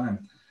same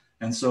time.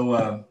 And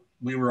so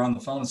we were on the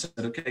phone and said,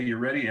 okay, you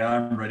ready? Yeah,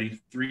 I'm ready.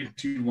 3,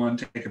 2, 1,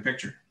 take a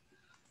picture.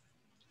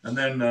 And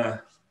then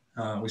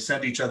we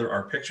sent each other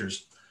our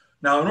pictures.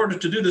 Now, in order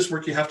to do this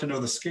work, you have to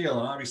know the scale,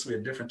 and obviously we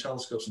have different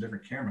telescopes and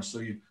different cameras.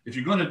 So if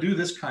you're going to do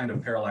this kind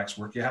of parallax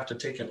work, you have to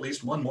take at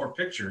least one more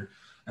picture,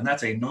 and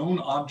that's a known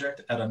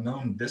object at a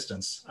known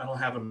distance. I don't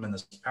have them in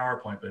this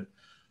PowerPoint,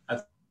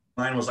 but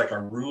mine was like a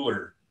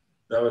ruler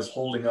that was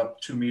holding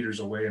up 2 meters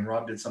away, and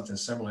Rob did something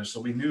similar.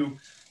 So we knew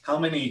how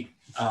many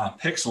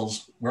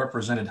pixels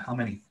represented how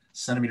many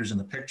centimeters in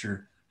the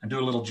picture, and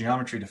do a little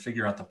geometry to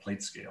figure out the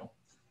plate scale.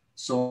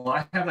 So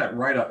I have that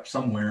right up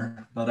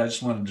somewhere, but I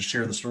just wanted to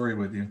share the story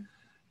with you.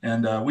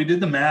 And we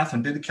did the math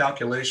and did the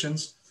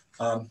calculations.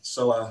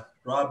 So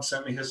Rob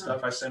sent me his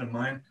stuff, I sent him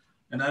mine,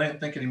 and I didn't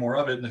think any more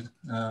of it.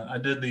 I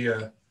did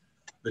the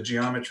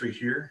geometry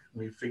here.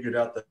 We figured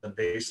out the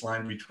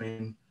baseline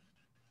between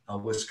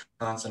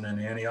Wisconsin and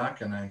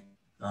Antioch, and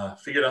I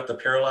figured out the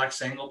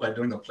parallax angle by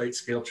doing the plate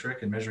scale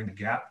trick and measuring the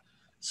gap.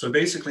 So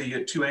basically you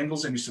get 2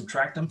 angles and you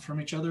subtract them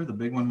from each other, the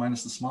big one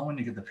minus the small one,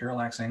 you get the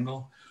parallax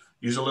angle.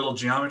 Use a little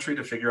geometry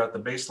to figure out the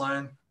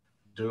baseline,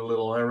 do a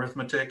little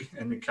arithmetic,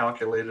 and we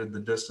calculated the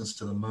distance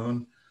to the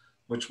moon,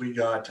 which we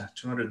got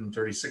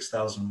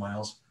 236,000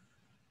 miles,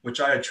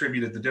 which I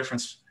attributed the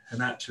difference in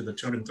that to the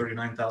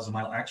 239,000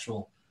 mile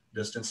actual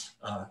distance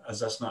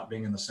as us not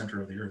being in the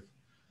center of the Earth.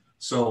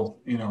 So,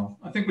 you know,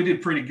 I think we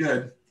did pretty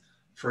good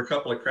for a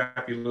couple of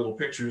crappy little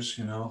pictures.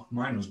 You know,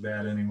 mine was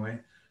bad anyway.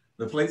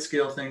 The plate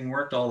scale thing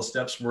worked, all the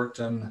steps worked,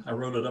 and I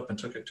wrote it up and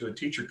took it to a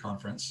teacher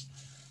conference.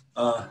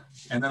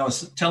 And then I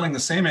was telling the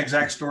same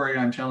exact story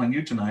I'm telling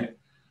you tonight.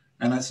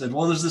 And I said,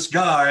 well, there's this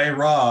guy,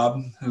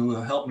 Rob, who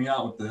helped me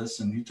out with this,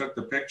 and he took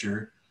the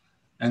picture.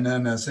 And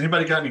then has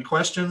anybody got any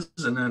questions?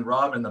 And then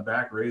Rob in the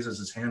back raises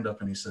his hand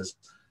up and he says,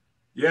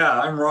 yeah,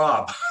 I'm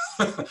Rob.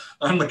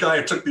 I'm the guy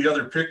who took the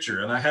other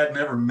picture, and I had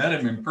never met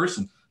him in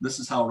person. This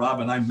is how Rob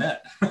and I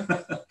met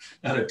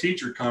at a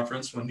teacher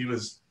conference when he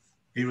was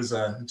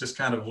just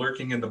kind of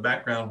lurking in the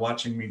background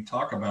watching me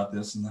talk about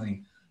this, and then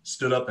he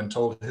stood up and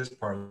told his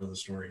part of the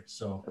story.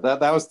 So that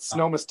was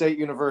Sonoma State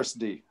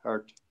University,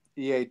 our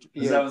EA.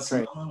 Is that was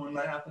Sonoma when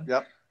that happened?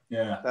 Yep.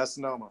 Yeah. That's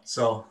Sonoma.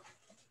 So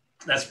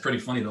that's pretty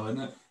funny though,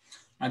 isn't it?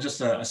 I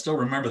just I still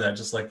remember that.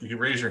 Just like you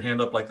raise your hand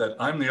up like that.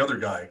 I'm the other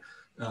guy.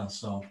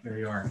 So there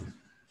you are.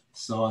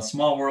 So a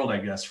small world, I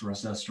guess, for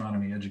us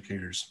astronomy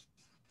educators.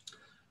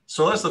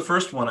 So that's the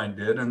first one I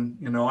did, and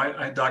you know,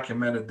 I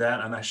documented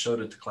that and I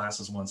showed it to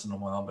classes once in a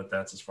while, but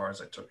that's as far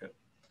as I took it.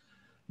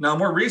 Now,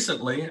 more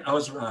recently, I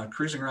was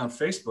cruising around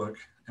Facebook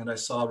and I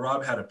saw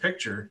Rob had a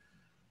picture,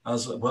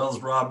 as well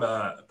as Rob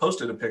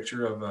posted a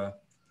picture of,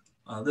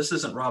 this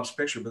isn't Rob's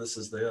picture, but this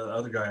is the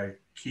other guy,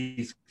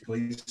 Keith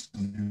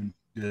Gleason,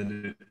 who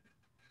did it,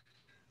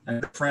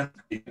 and a friend.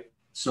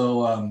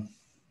 So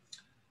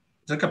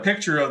took a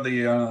picture of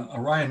the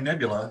Orion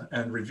Nebula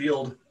and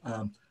revealed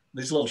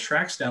these little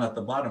tracks down at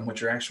the bottom,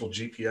 which are actual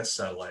GPS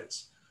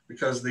satellites,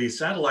 because the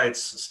satellites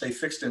stay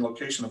fixed in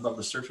location above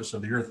the surface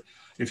of the Earth.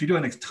 If you do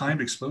a timed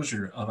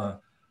exposure of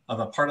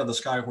a part of the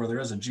sky where there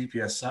is a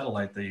GPS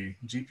satellite, the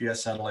GPS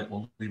satellite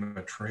will leave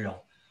a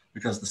trail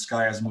because the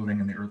sky is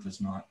moving and the Earth is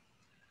not.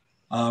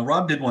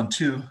 Rob did one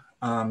too,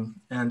 and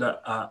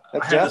I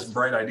had this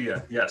bright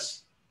idea.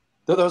 Yes.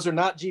 Those are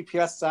not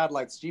GPS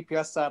satellites.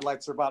 GPS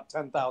satellites are about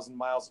 10,000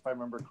 miles, if I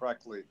remember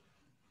correctly.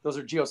 Those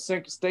are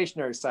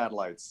geostationary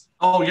satellites.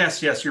 Oh,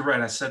 yes, you're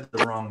right. I said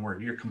the wrong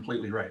word. You're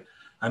completely right.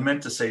 I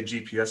meant to say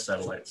GPS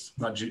satellites,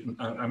 not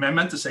I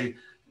meant to say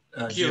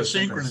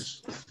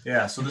geosynchronous.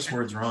 Yeah, so this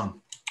word's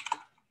wrong.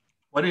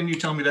 Why didn't you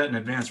tell me that in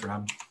advance,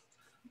 Rob?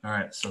 All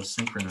right, so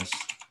synchronous.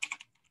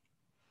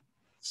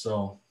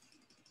 So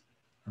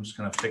I'm just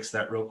going to fix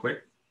that real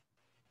quick.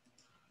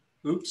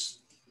 Oops.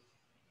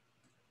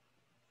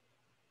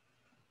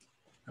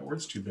 That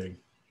word's too big.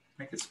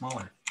 Make it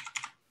smaller.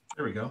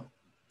 There we go.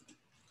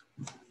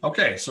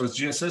 Okay, so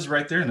it says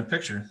right there in the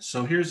picture.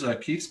 So here's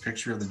Keith's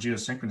picture of the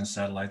geosynchronous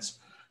satellites.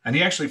 And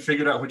he actually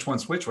figured out which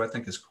one's which I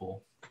think is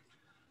cool.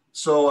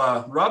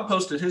 So Rob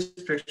posted his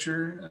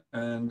picture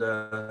and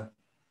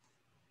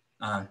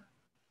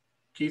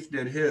Keith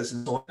did his.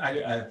 And so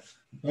I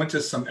went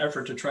to some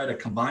effort to try to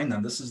combine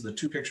them. This is the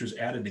two pictures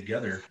added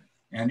together.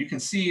 And you can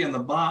see in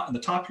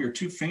the top here,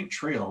 2 faint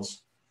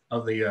trails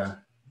of the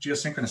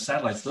geosynchronous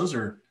satellites. Those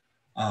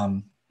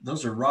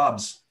are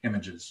Rob's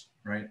images,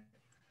 right?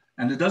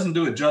 And it doesn't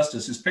do it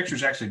justice. His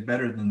picture's actually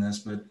better than this,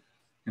 but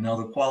you know,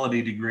 the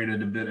quality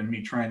degraded a bit in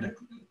me trying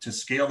to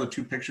scale the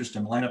 2 pictures to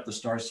line up the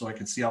stars so I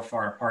could see how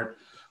far apart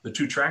the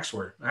 2 tracks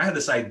were. I had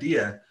this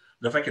idea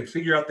that if I could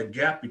figure out the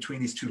gap between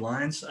these 2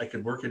 lines, I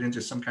could work it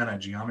into some kind of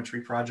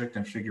geometry project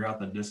and figure out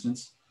the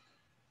distance.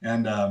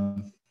 And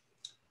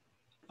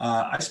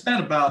I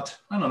spent about,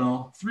 I don't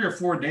know, 3 or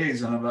 4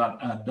 days on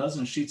about a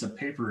dozen sheets of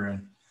paper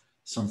and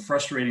some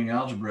frustrating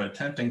algebra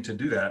attempting to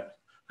do that.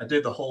 I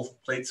did the whole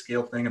plate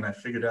scale thing, and I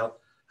figured out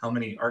how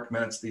many arc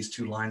minutes these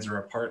two lines are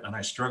apart, and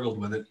I struggled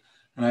with it.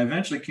 And I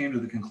eventually came to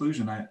the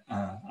conclusion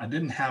I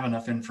didn't have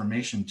enough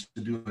information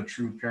to do a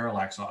true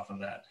parallax off of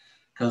that,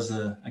 because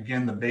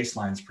again, the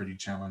baseline is pretty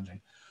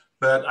challenging.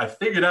 But I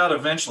figured out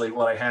eventually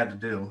what I had to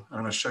do. I'm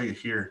going to show you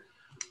here.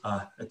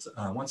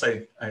 Once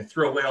I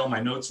threw away all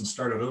my notes and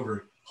started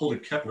over Holy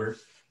Kepler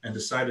and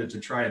decided to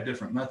try a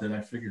different method,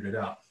 I figured it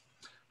out.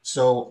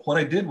 So what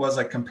I did was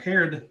I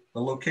compared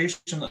the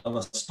location of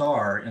a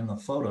star in the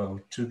photo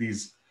to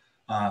these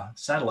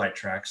satellite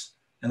tracks.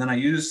 And then I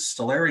used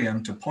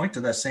stellarium to point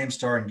to that same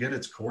star and get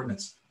its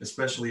coordinates,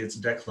 especially its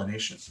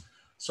declination.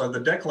 So the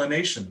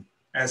declination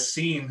as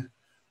seen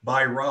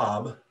by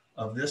Rob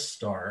of this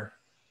star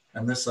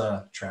and this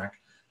track,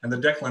 and the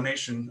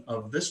declination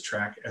of this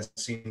track as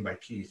seen by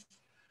Keith,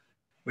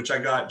 which I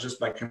got just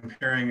by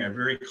comparing a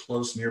very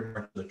close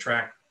nearby the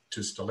track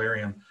to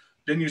stellarium.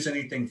 Didn't use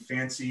anything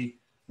fancy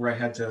where I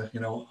had to,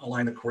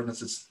 align the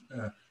coordinates.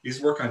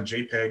 These work on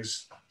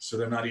JPEGs, so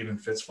they're not even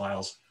FITS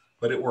files,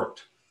 but it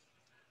worked.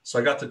 So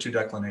I got the two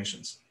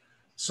declinations.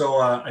 So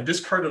I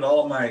discarded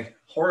all of my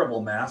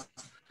horrible math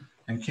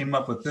and came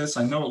up with this.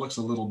 I know it looks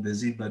a little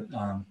busy, but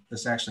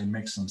this actually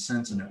makes some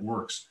sense and it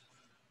works.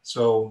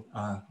 So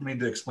let me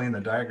explain the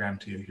diagram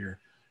to you here.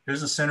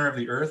 Here's the center of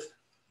the Earth,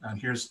 and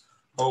here's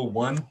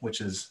O1,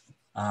 which is,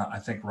 I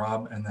think,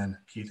 Rob, and then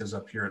Keith is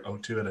up here at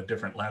O2 at a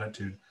different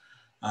latitude.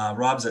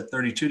 Rob's at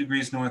 32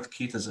 degrees north,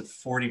 Keith is at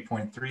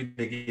 40.3.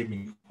 They gave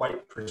me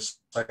quite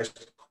precise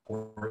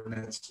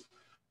coordinates.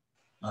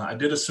 I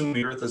did assume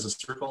the Earth is a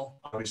circle.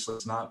 Obviously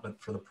it's not,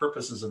 but for the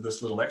purposes of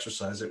this little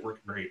exercise, it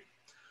worked great.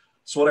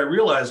 So what I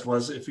realized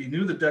was if you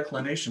knew the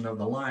declination of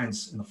the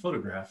lines in the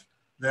photograph,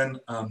 then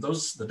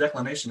the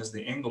declination is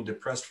the angle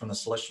depressed from the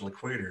celestial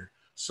equator.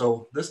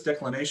 So this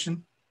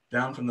declination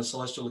down from the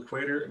celestial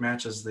equator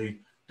matches the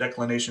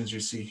declinations you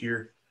see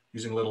here.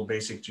 Using a little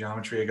basic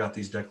geometry, I got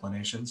these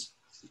declinations.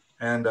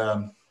 And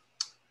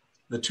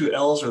the two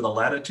L's are the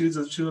latitudes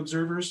of the two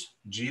observers.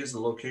 G is the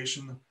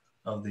location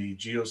of the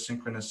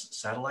geosynchronous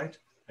satellite.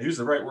 I use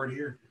the right word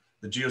here.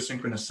 The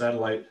geosynchronous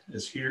satellite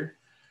is here.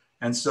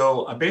 And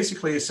so I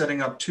basically is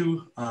setting up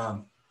two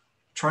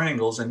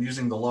triangles and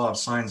using the law of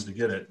sines to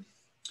get it.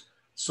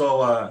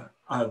 So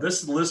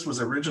this list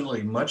was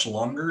originally much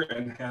longer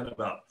and had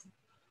about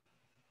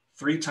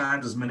 3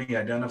 times as many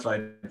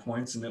identified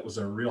points, and it was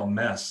a real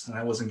mess, and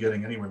I wasn't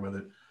getting anywhere with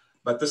it.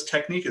 But this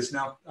technique is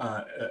now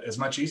is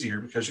much easier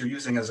because you're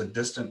using as a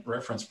distant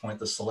reference point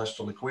the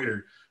celestial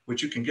equator,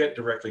 which you can get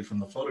directly from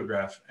the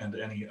photograph and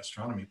any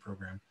astronomy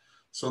program.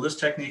 So this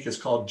technique is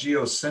called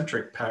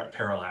geocentric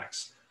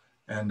parallax.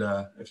 And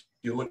if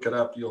you look it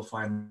up, you'll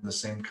find the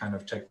same kind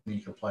of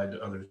technique applied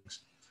to other things.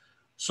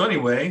 So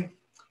anyway,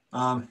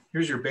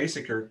 here's your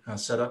basic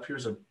setup.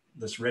 Here's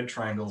this red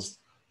triangle's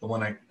the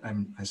one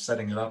I'm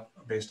setting it up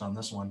based on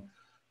this one.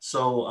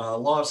 So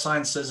law of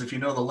sines says if you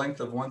know the length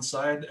of one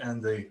side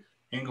and the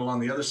angle on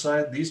the other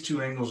side, these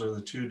two angles are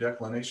the two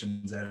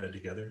declinations added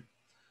together.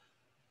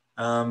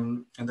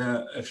 And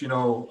then if you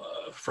know,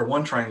 for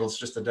one triangle, it's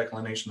just the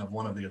declination of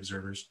one of the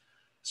observers.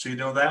 So you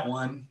know that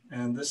one,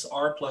 and this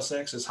R plus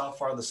X is how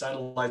far the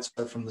satellites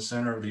are from the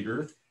center of the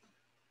Earth.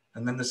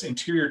 And then this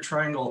interior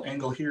triangle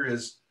angle here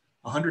is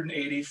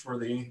 180 for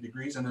the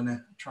degrees in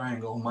a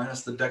triangle,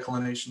 minus the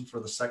declination for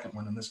the second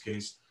one in this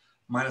case,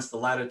 minus the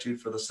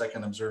latitude for the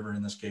second observer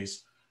in this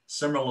case.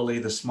 Similarly,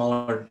 the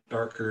smaller,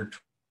 darker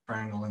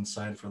triangle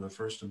inside for the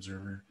first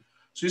observer.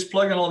 So just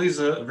plug in all these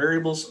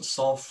variables,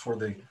 solve for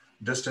the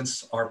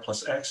distance R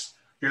plus X.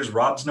 Here's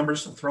Rob's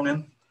numbers thrown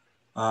in.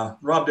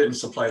 Rob didn't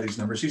supply these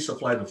numbers. He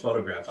supplied the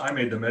photograph. I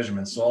made the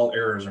measurements, so all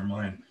errors are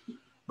mine.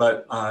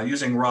 But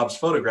using Rob's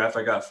photograph,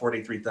 I got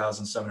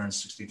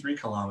 43,763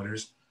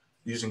 kilometers.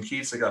 Using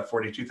Keith's, I got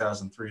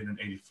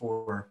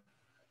 42,384.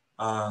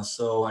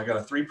 So I got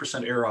a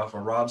 3% error off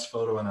of Rob's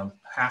photo and a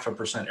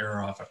 0.5%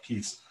 error off of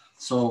Keith's.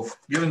 So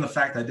given the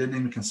fact I didn't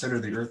even consider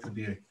the Earth to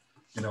be,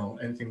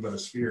 anything but a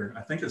sphere,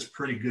 I think it's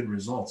pretty good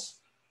results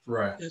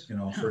for a,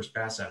 first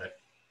pass at it.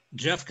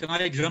 Jeff, can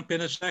I jump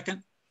in a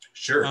second?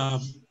 Sure.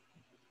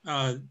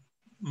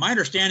 My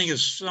understanding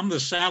is some of the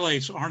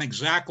satellites aren't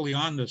exactly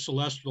on the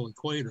celestial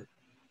equator.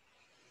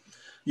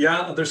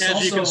 Yeah, there's as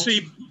also, you can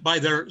see by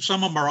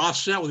some of them are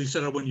offset with each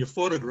other when you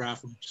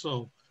photograph them.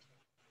 So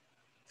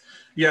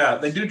yeah,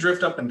 they do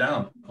drift up and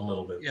down a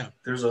little bit. Yeah.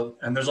 There's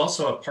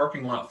also a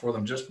parking lot for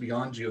them just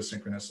beyond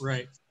geosynchronous.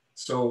 Right.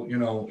 So,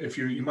 if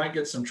you might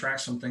get some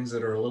tracks from things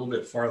that are a little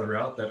bit farther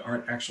out that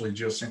aren't actually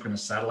geosynchronous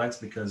satellites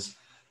because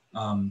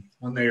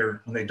when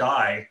they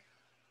die,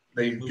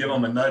 they give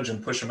them a nudge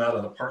and push them out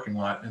of the parking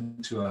lot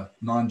into a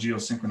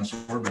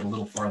non-geosynchronous orbit a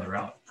little farther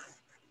out.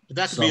 But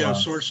that could be a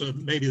source of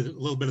maybe a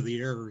little bit of the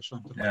error or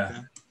something like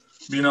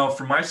that.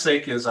 For my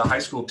sake as a high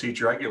school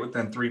teacher, I get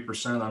within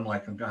 3%. I'm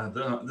like, God,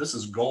 this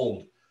is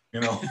gold.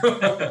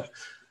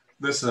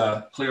 This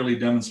clearly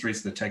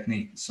demonstrates the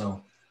technique.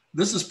 So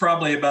this is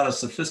probably about as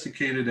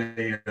sophisticated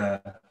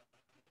a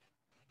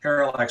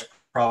parallax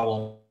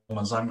problem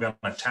as I'm going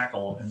to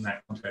tackle in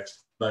that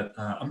context. But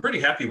I'm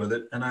pretty happy with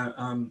it, and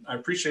I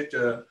appreciate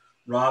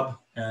Rob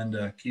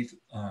and Keith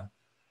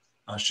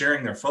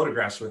sharing their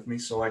photographs with me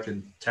so I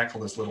could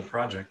tackle this little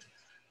project,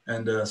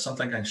 and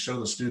something I can show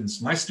the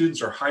students. My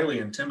students are highly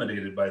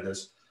intimidated by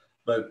this,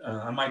 but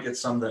I might get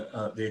some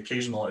that the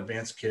occasional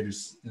advanced kid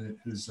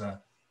who's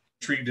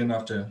intrigued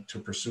enough to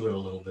pursue it a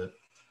little bit.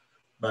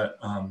 But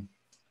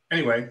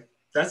anyway,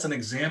 that's an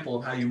example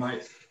of how you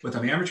might, with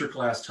an amateur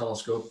class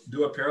telescope,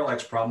 do a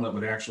parallax problem that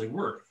would actually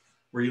work,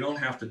 where you don't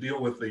have to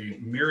deal with the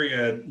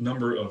myriad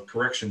number of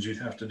corrections you'd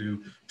have to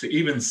do to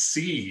even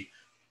see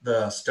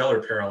the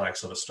stellar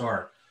parallax of a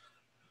star.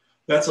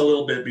 That's a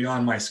little bit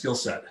beyond my skill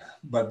set,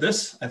 but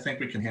this I think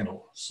we can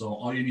handle. So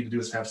all you need to do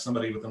is have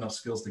somebody with enough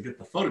skills to get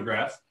the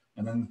photograph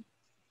and then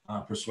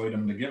persuade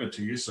them to give it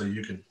to you so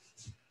you can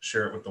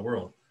share it with the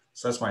world.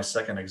 So that's my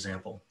second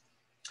example.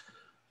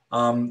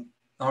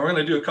 Now we're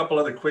going to do a couple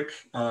other quick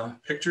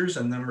pictures,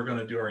 and then we're going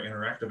to do our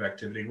interactive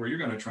activity where you're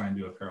going to try and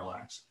do a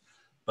parallax.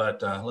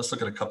 But let's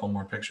look at a couple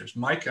more pictures.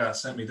 Mike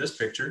sent me this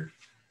picture.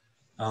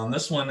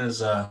 This one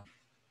is an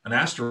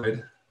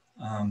asteroid.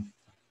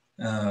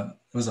 It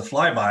was a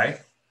flyby.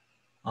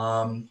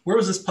 Where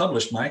was this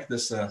published, Mike,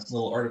 this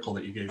little article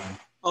that you gave me?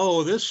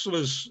 Oh, this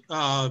was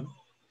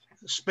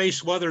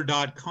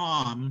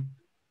spaceweather.com.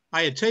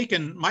 I had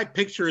taken, my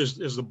picture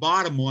is the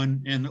bottom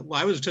one, and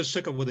I was just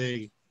took it with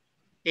a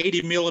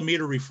 80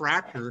 millimeter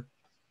refractor,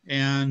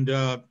 and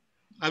I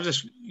was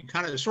just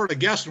kind of sort of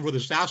guessing where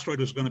this asteroid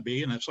was going to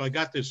be, and so I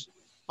got this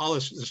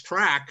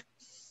track,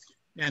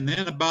 and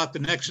then about the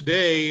next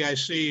day I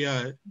see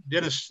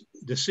Dennis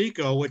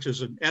DeSico, which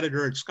is an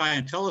editor at Sky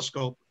and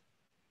Telescope,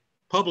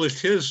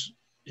 published his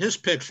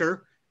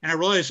picture, and I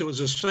realized it was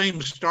the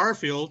same star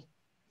field,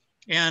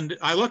 and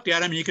I looked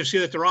at him, and you can see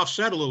that they're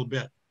offset a little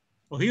bit.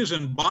 Well, he was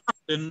in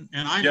Boston,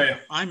 and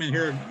I'm in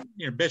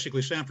here,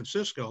 basically San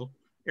Francisco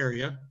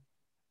area.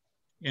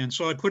 And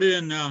so I put it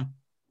in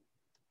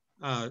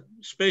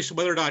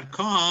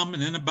spaceweather.com,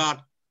 and then about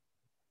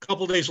a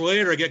couple of days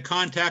later, I get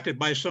contacted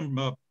by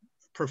some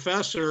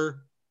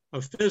professor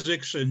of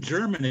physics in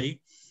Germany,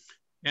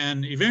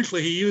 and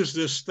eventually he used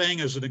this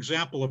thing as an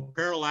example of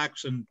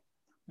parallax in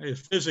a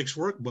physics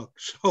workbook.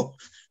 So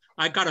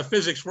I got a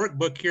physics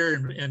workbook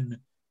here in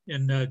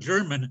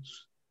German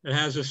that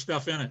has this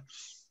stuff in it.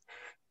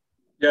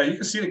 Yeah, you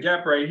can see the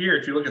gap right here.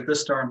 If you look at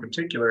this star in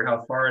particular,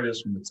 how far it is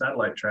from the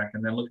satellite track,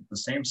 and then look at the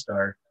same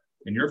star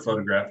in your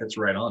photograph, it's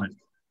right on it.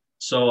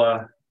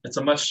 So it's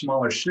a much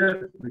smaller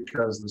shift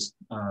because this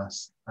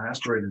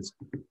asteroid is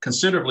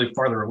considerably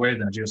farther away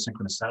than a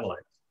geosynchronous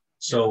satellite.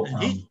 So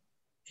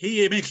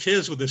he imaged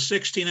his with a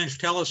 16-inch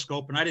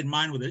telescope, and I didn't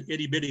mind with an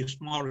itty-bitty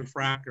small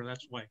refractor.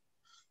 That's why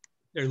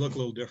they look a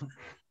little different.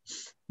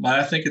 But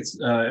I think it's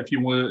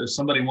if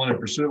somebody wanted to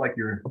pursue it like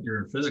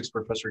your physics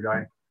professor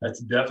guy,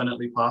 that's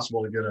definitely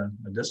possible to get a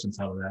distance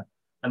out of that.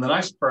 And the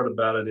nice part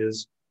about it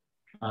is,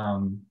 I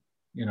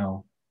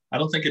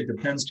don't think it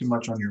depends too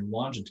much on your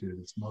longitude.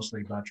 It's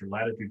mostly about your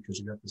latitude because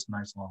you got this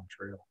nice long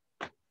trail.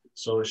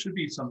 So it should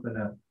be something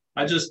that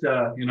I just,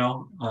 I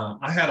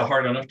had a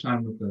hard enough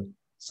time with the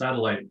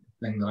satellite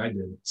thing that I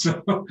did.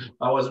 So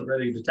I wasn't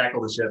ready to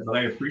tackle this yet, but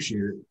I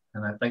appreciate it.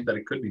 And I think that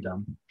it could be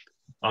done.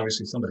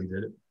 Obviously somebody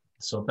did it.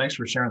 So thanks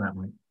for sharing that,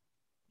 Mike.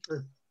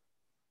 Sure.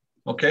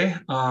 Okay.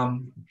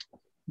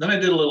 Then I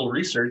did a little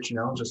research,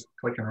 just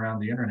clicking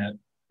around the internet,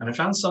 and I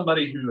found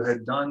somebody who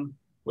had done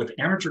with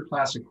amateur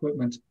class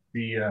equipment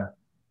the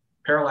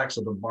parallax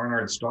of the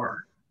Barnard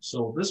star.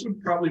 So this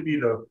would probably be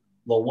the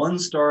one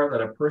star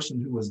that a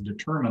person who was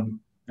determined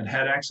and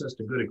had access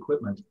to good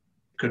equipment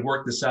could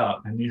work this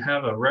out. And you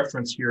have a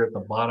reference here at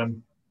the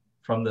bottom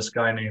from this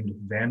guy named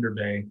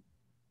Vanderbay.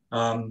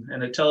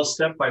 And it tells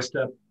step by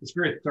step. It's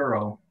very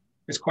thorough.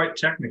 It's quite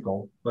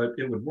technical, but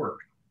it would work.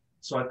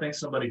 So I think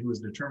somebody who was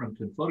determined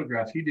could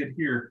photograph. He did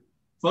here,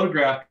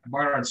 photographed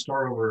Barnard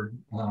star over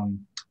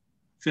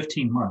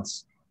 15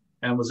 months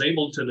and was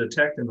able to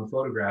detect in the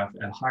photograph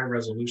at high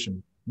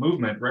resolution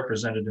movement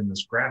represented in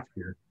this graph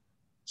here.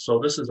 So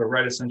this is a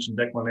right ascension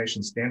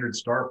declination standard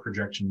star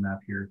projection map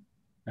here.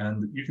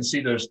 And you can see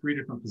there's 3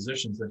 different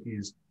positions that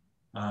he's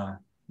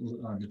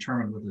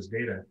determined with his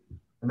data.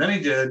 And then he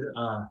did,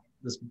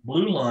 this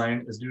blue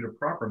line is due to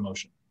proper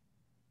motion.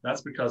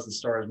 That's because the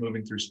star is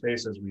moving through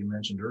space, as we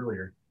mentioned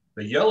earlier.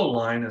 The yellow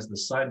line is the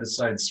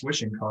side-to-side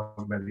swishing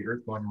caused by the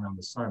Earth going around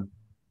the sun,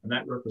 and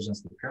that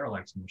represents the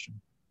parallax motion.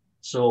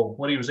 So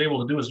what he was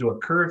able to do is do a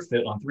curve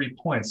fit on 3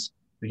 points.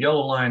 The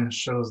yellow line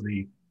shows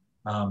the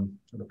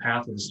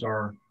path of the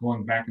star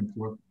going back and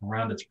forth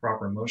around its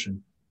proper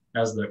motion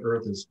as the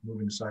Earth is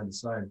moving side to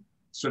side.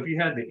 So if you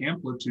had the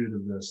amplitude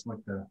of this,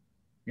 like the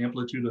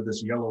amplitude of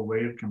this yellow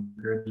wave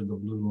compared to the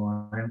blue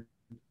line,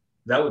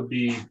 that would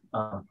be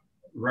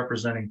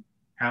representing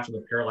half of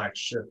the parallax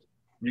shift.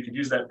 You could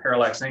use that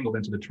parallax angle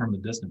then to determine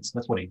the distance.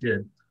 That's what he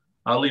did.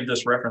 I'll leave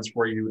this reference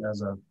for you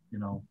as a, you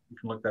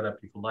can look that up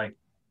if you like.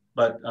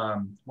 But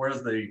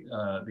whereas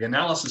the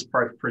analysis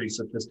part is pretty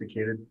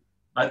sophisticated,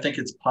 I think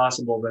it's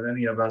possible that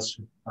any of us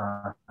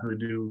who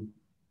do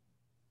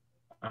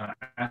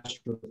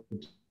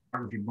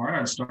astrophotography,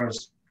 Barnard star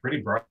is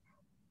pretty bright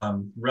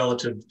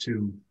relative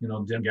to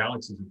dim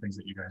galaxies and things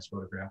that you guys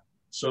photograph.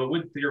 So it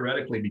would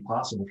theoretically be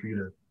possible for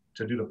you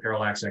to do the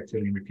parallax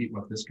activity and repeat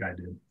what this guy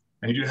did.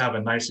 And you do have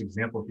a nice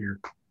example here.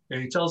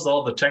 And he tells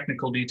all the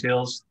technical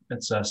details.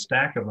 It's a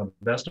stack of a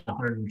best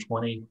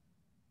 120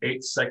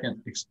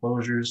 8-second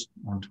exposures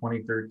on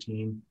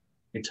 2013.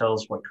 He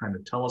tells what kind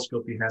of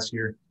telescope he has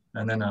here,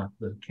 and then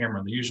the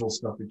camera, the usual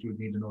stuff that you would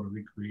need to know to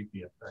recreate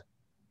the effect.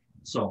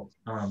 So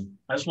I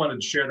just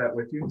wanted to share that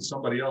with you.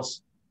 Somebody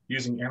else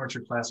using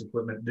amateur class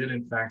equipment did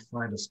in fact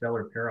find a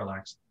stellar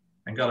parallax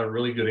and got a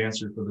really good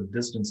answer for the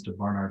distance to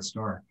Barnard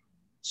star.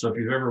 So if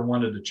you've ever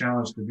wanted a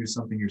challenge to do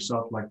something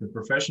yourself like the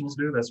professionals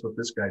do, that's what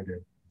this guy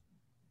did.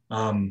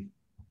 All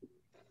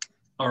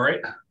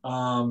right.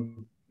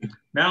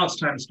 Now it's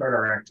time to start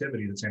our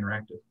activity that's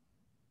interactive.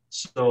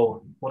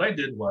 So what I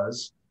did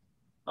was,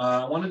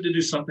 I wanted to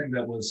do something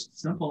that was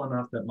simple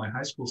enough that my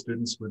high school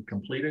students would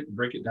complete it,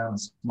 break it down in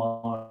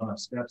small enough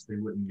steps, they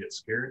wouldn't get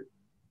scared.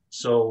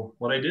 So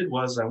what I did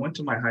was I went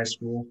to my high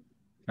school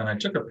and I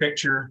took a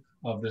picture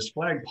of this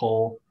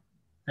flagpole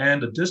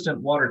and a distant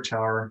water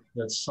tower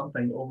that's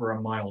something over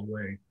a mile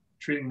away,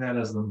 treating that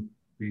as the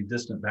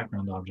distant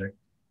background object.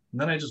 And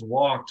then I just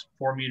walked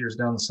 4 meters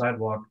down the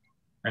sidewalk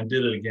and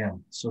did it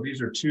again. So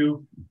these are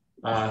two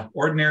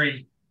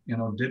ordinary,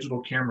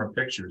 digital camera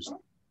pictures.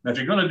 Now, if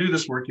you're going to do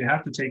this work, you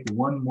have to take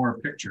one more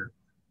picture.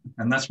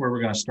 And that's where we're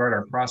going to start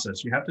our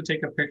process. You have to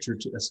take a picture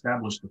to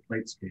establish the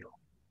plate scale.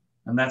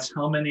 And that's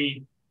how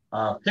many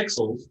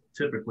pixels,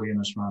 typically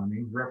in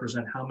astronomy,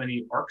 represent how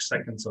many arc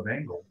seconds of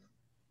angle.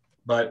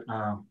 But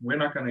we're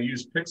not going to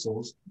use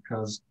pixels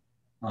because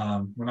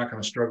we're not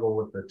going to struggle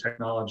with the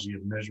technology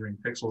of measuring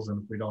pixels.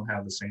 And if we don't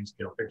have the same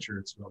scale picture,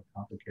 it's really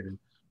complicated.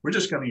 We're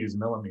just going to use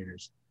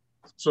millimeters.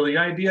 So the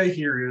idea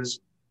here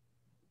is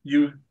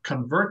you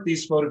convert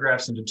these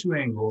photographs into two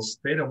angles,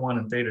 theta 1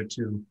 and theta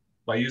 2,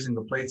 by using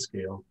the plate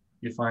scale.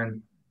 You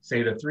find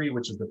theta 3,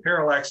 which is the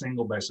parallax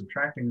angle, by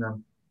subtracting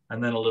them,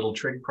 and then a little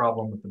trig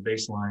problem with the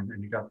baseline,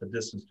 and you got the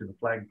distance to the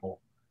flagpole.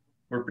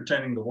 We're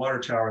pretending the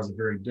water tower is a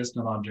very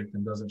distant object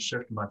and doesn't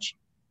shift much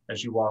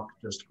as you walk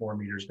just 4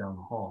 meters down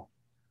the hall.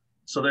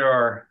 So there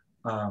are,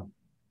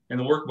 in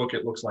the workbook,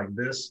 it looks like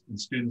this, and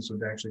students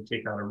would actually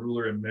take out a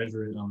ruler and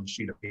measure it on a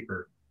sheet of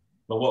paper.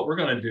 But what we're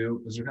going to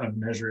do is we're going to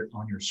measure it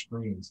on your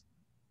screens.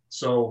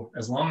 So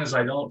as long as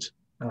I don't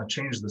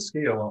change the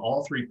scale,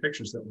 all three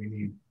pictures that we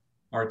need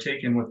are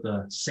taken with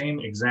the same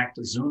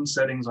exact zoom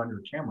settings on your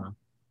camera.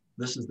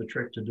 This is the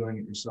trick to doing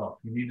it yourself.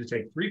 You need to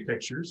take 3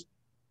 pictures,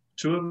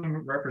 2 of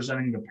them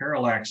representing the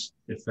parallax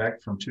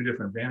effect from 2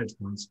 different vantage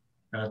points,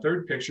 and a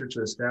 3rd picture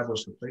to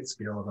establish the plate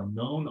scale of a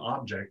known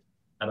object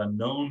at a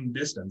known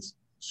distance,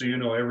 so you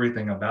know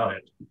everything about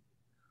it.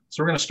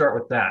 So we're going to start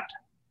with that.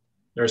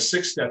 There are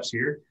 6 steps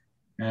here,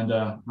 and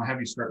I'll have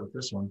you start with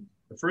this one.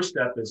 The first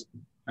step is,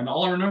 and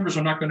all our numbers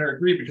are not going to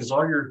agree because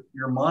all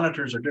your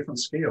monitors are different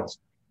scales,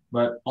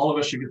 but all of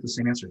us should get the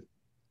same answer.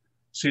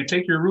 So you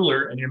take your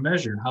ruler and you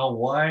measure how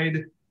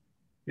wide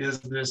is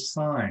this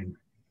sign.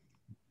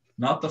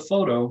 Not the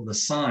photo, the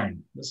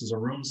sign. This is a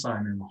room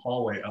sign in the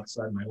hallway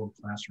outside my old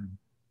classroom.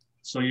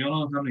 So you don't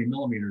know how many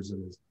millimeters it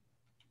is.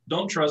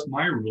 Don't trust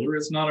my ruler,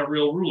 it's not a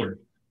real ruler.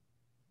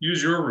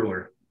 Use your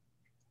ruler.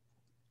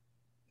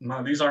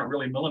 Now, these aren't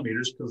really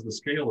millimeters because the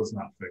scale is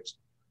not fixed.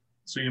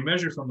 So you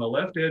measure from the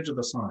left edge of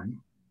the sign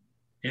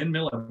in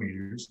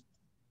millimeters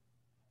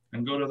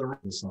and go to the right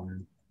of the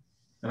sign.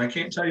 And I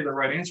can't tell you the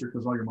right answer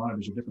because all your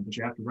monitors are different, but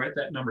you have to write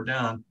that number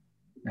down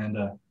and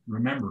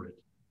remember it.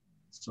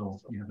 So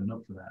you have a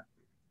note for that.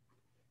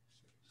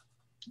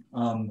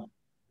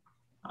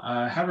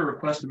 I have a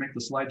request to make the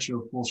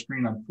slideshow full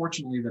screen.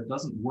 Unfortunately, that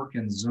doesn't work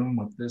in Zoom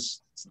with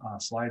this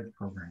slide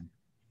program.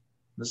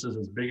 This is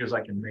as big as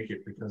I can make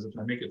it because if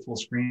I make it full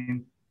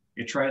screen,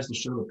 it tries to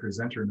show the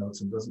presenter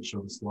notes and doesn't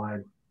show the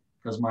slide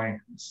because my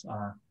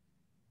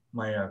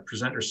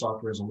presenter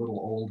software is a little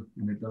old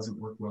and it doesn't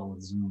work well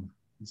with Zoom.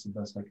 It's the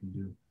best I can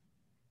do.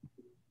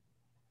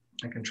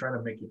 I can try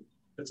to make it,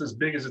 it's as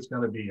big as it's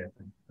going to be, I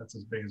think. That's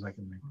as big as I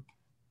can make it.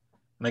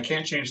 And I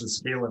can't change the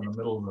scale in the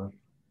middle of the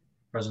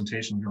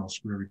presentation here. I'll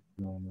screw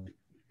everything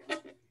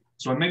up.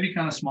 So it may be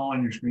kind of small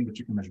on your screen, but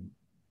you can measure it.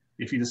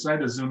 If you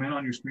decide to zoom in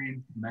on your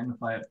screen,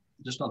 magnify it,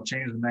 just don't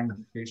change the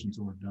magnification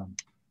until we're done.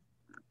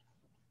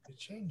 I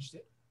changed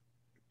it.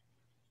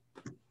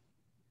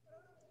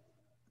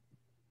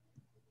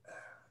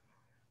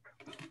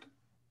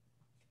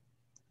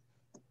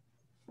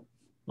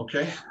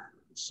 Okay,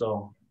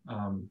 so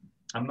I'm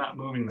not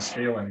moving the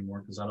scale anymore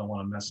because I don't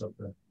want to mess up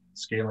the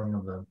scaling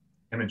of the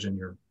image in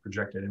your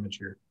projected image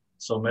here.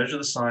 So measure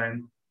the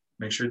sign,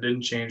 make sure it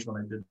didn't change when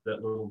I did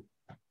that little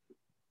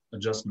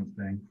adjustment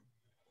thing,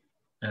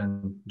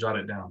 and jot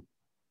it down.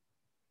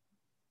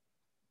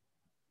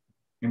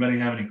 Anybody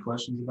have any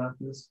questions about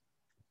this?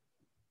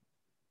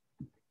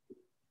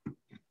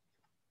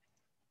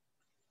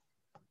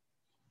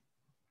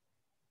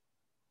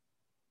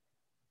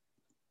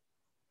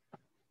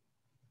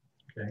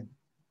 Okay.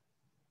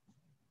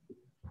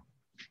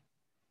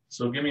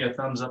 So give me a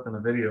thumbs up in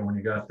the video when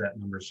you got that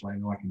number so I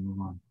know I can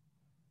move on.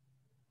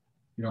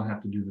 You don't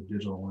have to do the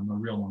digital one, the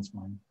real one's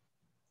fine.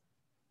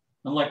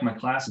 Unlike my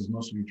classes,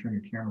 most of you turn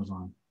your cameras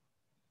on.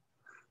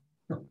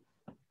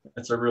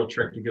 That's a real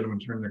trick to get them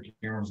to turn their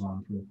cameras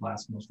on for the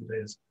class most of the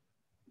days.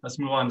 Let's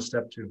move on to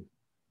step 2.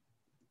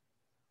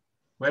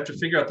 We have to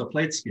figure out the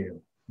plate scale.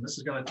 And this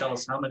is going to tell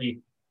us how many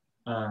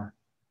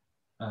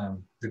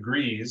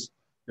degrees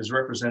is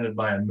represented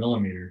by a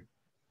millimeter.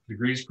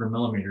 Degrees per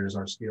millimeter is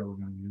our scale we're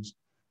going to use.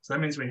 So that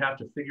means we have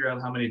to figure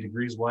out how many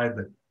degrees wide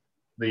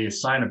the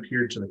sign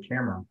appeared to the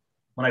camera.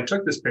 When I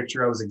took this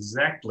picture, I was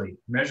exactly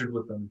measured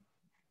with a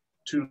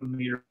 2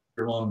 meter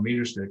long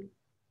meter stick.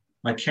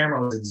 My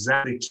camera was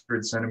exactly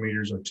 200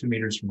 centimeters or 2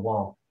 meters from the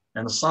wall.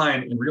 And the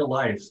sign in real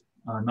life,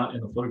 not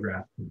in the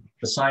photograph,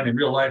 the sign in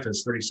real life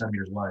is 30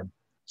 centimeters wide.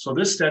 So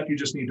this step you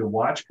just need to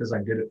watch because I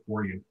did it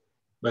for you.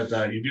 But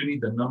you do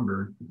need the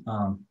number.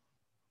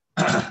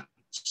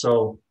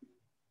 So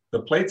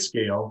the plate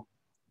scale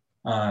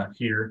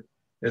here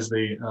is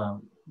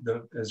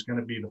is going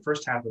to be the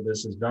first half of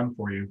this is done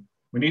for you.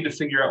 We need to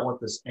figure out what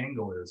this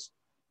angle is.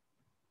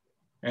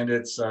 And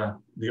it's the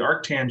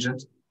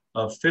arctangent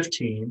of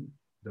 15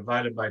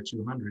 divided by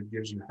 200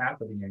 gives you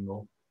half of the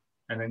angle.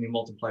 And then you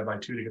multiply by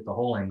 2 to get the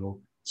whole angle.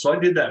 So I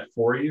did that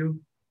for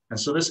you. And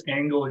so this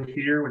angle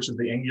here, which is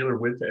the angular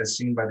width as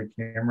seen by the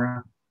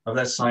camera of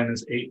that sign,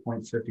 is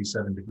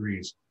 8.57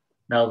 degrees.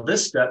 Now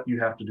this step you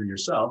have to do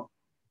yourself.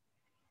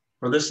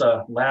 For this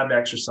lab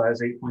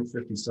exercise,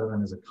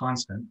 8.57 is a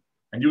constant.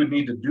 And you would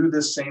need to do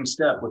this same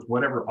step with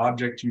whatever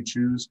object you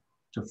choose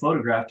to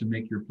photograph to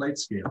make your plate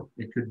scale.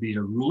 It could be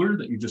a ruler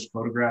that you just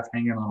photograph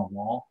hanging on a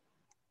wall.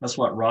 That's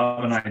what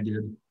Rob and I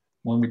did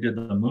when we did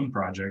the moon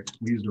project.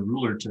 We used a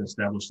ruler to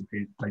establish the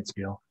plate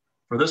scale.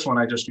 For this one,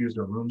 I just used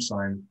a room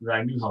sign that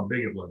I knew how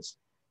big it was.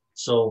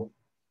 So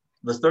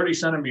the 30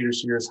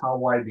 centimeters here is how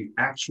wide the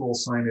actual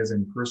sign is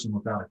in person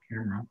without a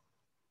camera.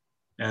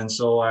 And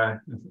so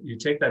you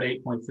take that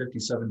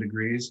 8.57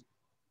 degrees,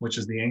 which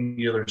is the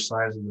angular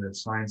size of the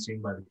sign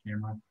seen by the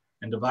camera,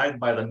 and divide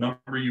by the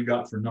number you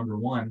got for number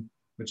 1,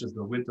 which is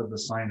the width of the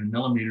sign in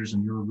millimeters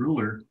in your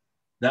ruler.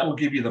 That will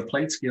give you the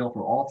plate scale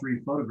for all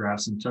 3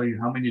 photographs and tell you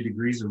how many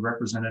degrees are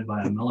represented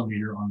by a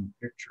millimeter on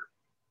the picture.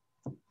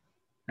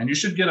 And you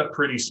should get a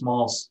pretty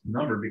small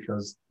number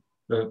because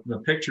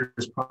the picture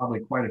is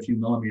probably quite a few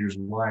millimeters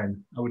wide.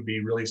 I would be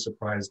really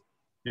surprised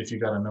if you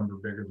got a number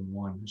bigger than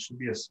 1. It should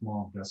be a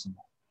small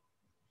decimal.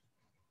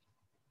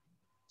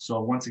 So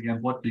once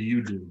again, what do?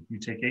 You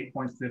take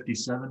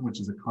 8.57, which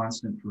is a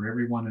constant for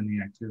everyone in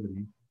the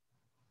activity.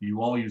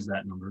 You all use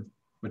that number,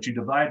 but you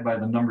divide by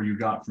the number you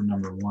got for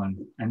number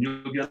 1, and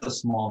you'll get a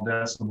small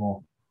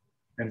decimal.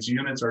 And its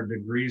units are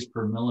degrees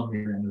per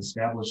millimeter, and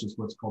establishes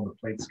what's called the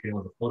plate scale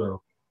of the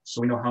photo.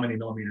 So we know how many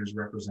millimeters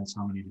represents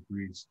how many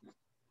degrees.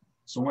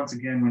 So once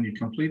again, when you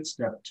complete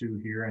step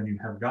 2 here and you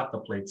have got the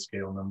plate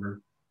scale number,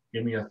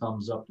 give me a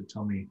thumbs up to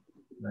tell me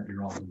that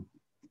you're all done.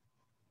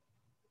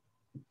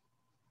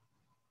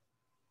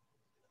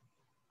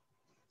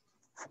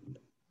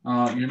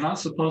 You're not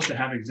supposed to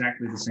have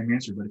exactly the same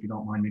answer, but if you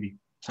don't mind maybe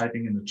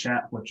typing in the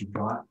chat what you've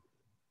got,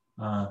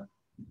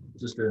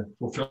 just to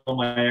fulfill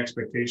my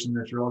expectation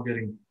that you're all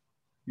getting,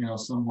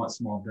 somewhat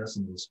small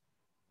decimals.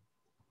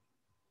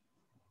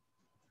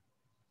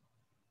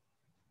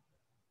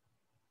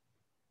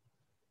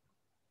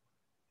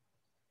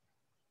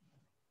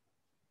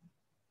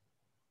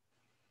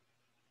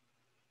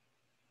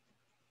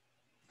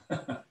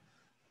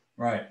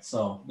 Right,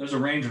 so there's a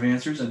range of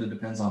answers and it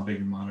depends on how big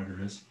your monitor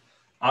is.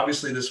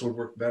 Obviously this would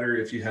work better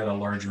if you had a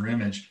larger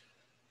image,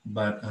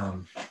 but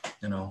I'm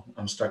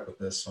stuck with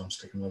this, so I'm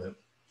sticking with it.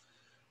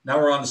 Now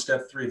we're on to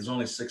step 3. There's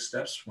only 6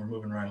 steps. We're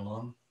moving right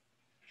along.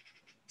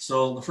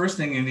 So the first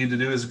thing you need to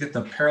do is get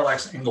the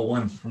parallax angle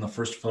 1 from the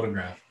first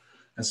photograph.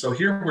 And so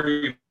here where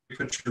you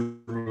put your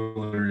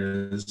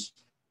ruler is,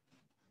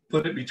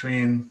 put it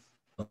between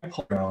the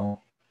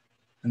pole,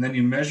 and then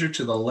you measure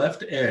to the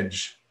left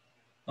edge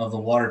of the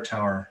water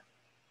tower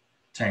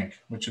tank,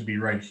 which would be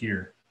right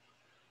here.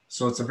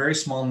 So it's a very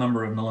small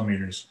number of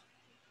millimeters.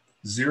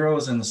 0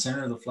 is in the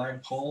center of the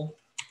flagpole.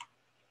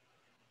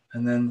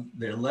 And then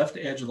the left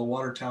edge of the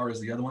water tower is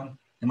the other one.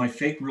 In my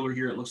fake ruler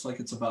here, it looks like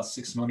it's about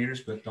 6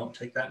 millimeters, but don't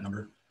take that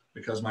number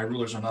because my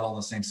rulers are not all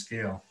the same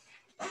scale.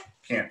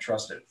 Can't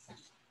trust it.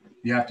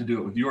 You have to do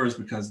it with yours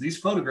because these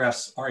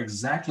photographs are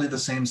exactly the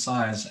same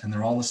size and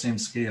they're all the same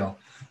scale.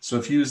 So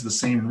if you use the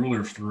same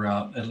ruler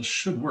throughout, it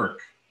should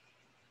work.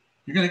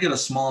 You're going to get a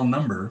small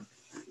number,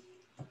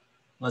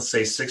 let's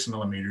say 6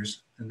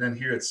 millimeters. And then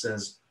here it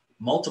says,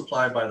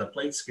 multiply by the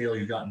plate scale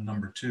you got in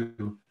number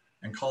 2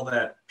 and call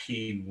that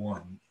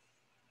P1.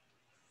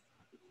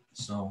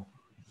 So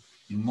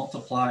you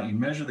multiply, you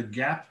measure the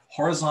gap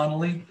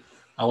horizontally.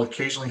 I'll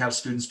occasionally have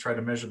students try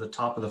to measure the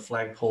top of the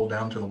flagpole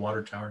down to the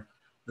water tower.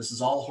 This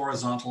is all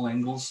horizontal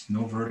angles,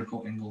 no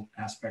vertical angle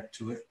aspect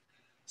to it.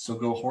 So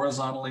go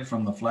horizontally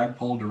from the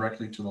flagpole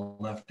directly to the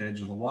left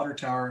edge of the water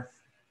tower,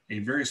 a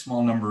very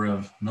small number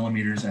of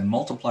millimeters, and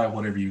multiply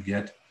whatever you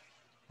get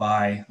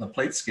by the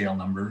plate scale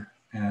number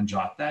and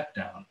jot that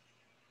down.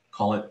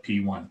 call it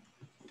P1.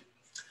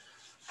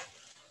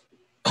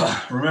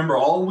 Remember,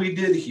 all we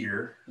did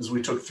here is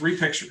we took 3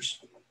 pictures.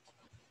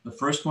 The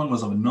first one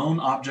was of a known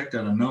object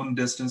at a known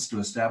distance to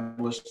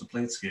establish the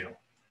plate scale.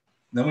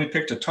 Then we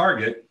picked a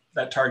target.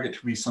 That target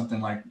could be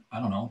something like, I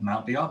don't know,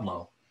 Mount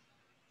Diablo.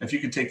 If you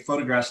could take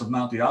photographs of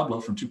Mount Diablo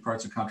from 2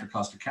 parts of Contra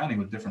Costa County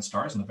with different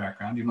stars in the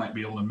background, you might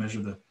be able to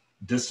measure the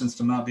distance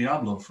to Mount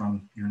Diablo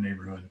from your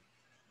neighborhood.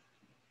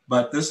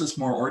 But this is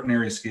more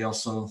ordinary scale,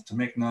 so to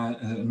make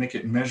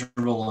it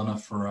measurable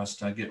enough for us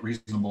to get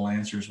reasonable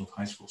answers with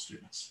high school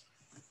students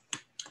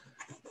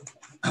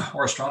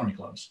or astronomy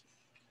clubs.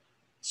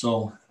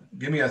 So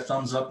give me a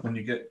thumbs up when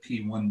you get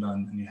P1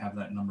 done and you have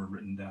that number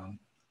written down.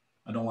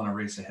 I don't want to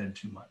race ahead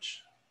too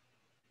much.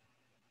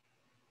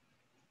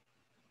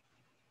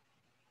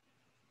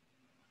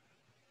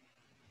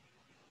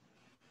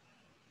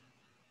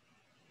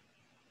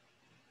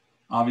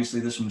 Obviously,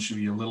 this one should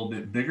be a little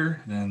bit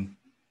bigger than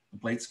the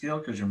plate scale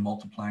because you're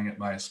multiplying it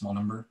by a small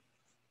number.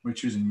 We're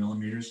choosing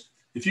millimeters.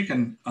 If you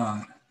can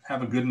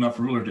have a good enough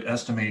ruler to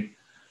estimate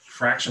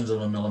fractions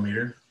of a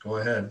millimeter, go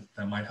ahead,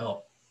 that might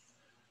help.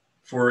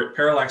 For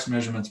parallax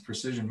measurements,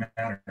 precision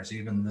matters,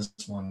 even this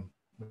one,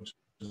 which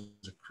is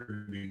a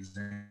crude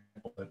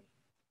example. But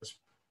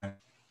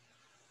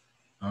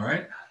all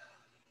right.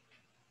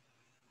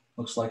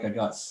 Looks like I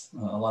got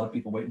a lot of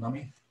people waiting on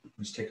me.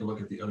 Let's take a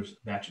look at the other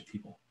batch of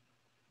people.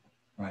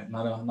 All right,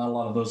 not a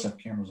lot of those have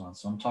cameras on.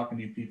 So I'm talking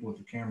to you people with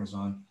your cameras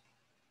on.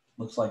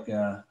 Looks like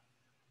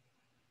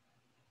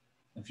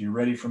if you're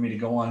ready for me to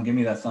go on, give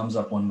me that thumbs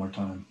up one more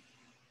time.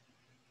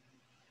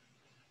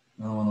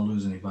 I don't want to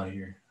lose anybody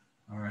here.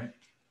 All right,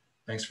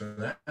 thanks for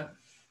that.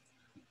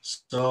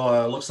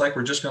 So looks like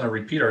we're just going to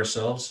repeat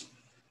ourselves,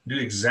 do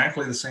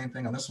exactly the same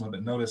thing on this one,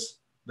 but notice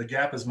the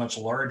gap is much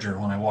larger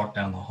when I walk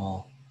down the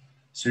hall.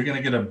 So you're going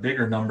to get a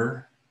bigger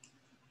number.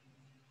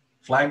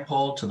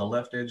 Flagpole to the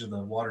left edge of the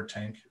water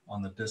tank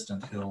on the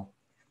distant hill,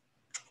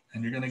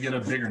 and you're going to get a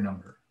bigger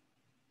number.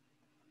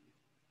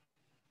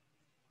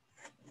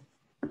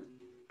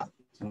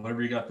 So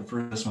whatever you got, the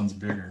first one's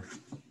bigger.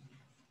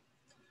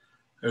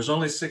 There's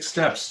only 6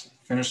 steps.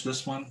 Finish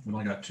this one. We've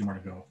only got 2 more to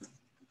go.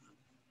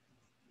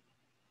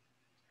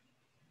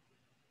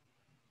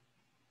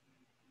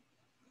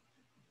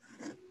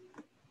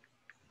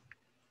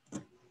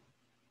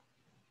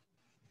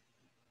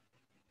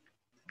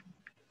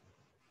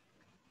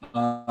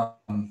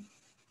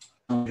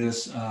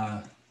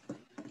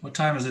 What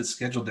time is it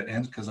scheduled to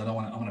end? Because I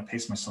want to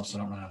pace myself so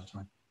I don't run out of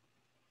time.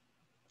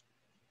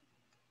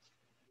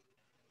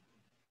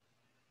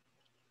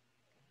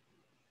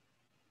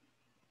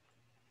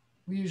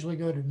 We usually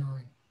go to 9.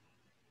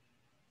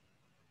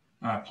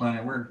 All right,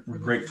 Planet, we're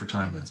great for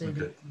time.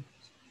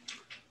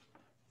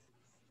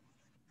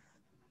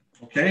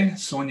 Okay,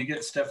 so when you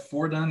get step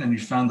 4 done and you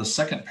found the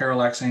second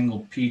parallax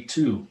angle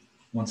P2,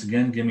 once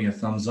again, give me a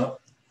thumbs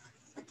up.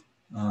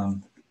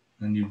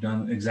 And you've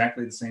done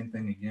exactly the same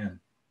thing again.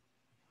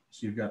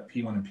 So you've got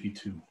P1 and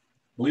P2.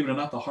 Believe it or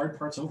not, the hard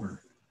part's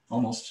over,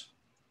 almost.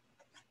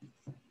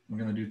 We're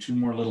going to do 2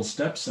 more little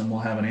steps and we'll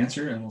have an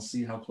answer and we'll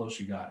see how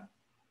close you got.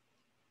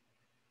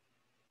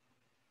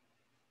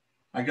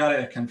 I got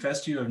to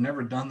confess to you, I've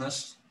never done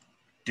this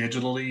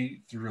digitally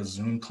through a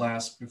Zoom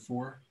class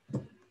before.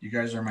 You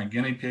guys are my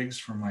guinea pigs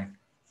for my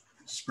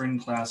spring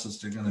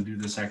classes. They're going to do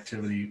this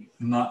activity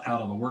not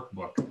out of a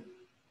workbook.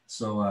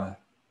 So,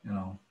 you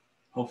know,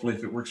 hopefully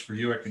if it works for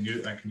you, I can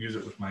use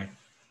it with my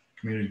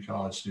community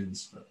college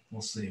students, but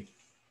we'll see.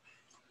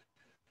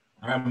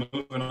 All right,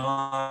 moving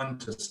on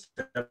to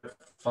step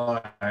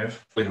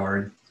 5, really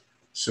hard.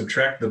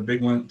 Subtract the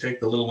big one, take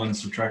the little one and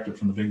subtract it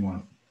from the big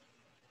one.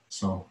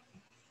 So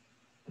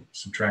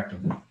subtract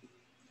them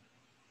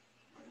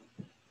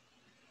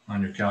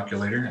on your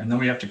calculator. And then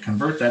we have to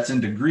convert that's in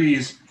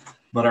degrees,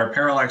 but our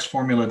parallax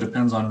formula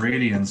depends on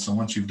radians. So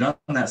once you've done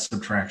that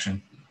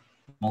subtraction,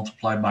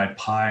 multiply by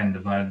pi and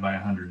divide by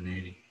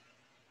 180.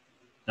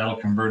 That'll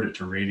convert it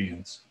to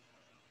radians.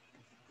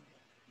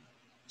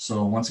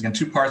 So once again,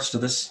 2 parts to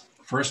this.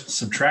 First,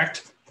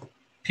 subtract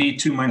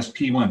P2 minus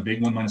P1,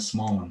 big one minus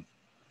small one.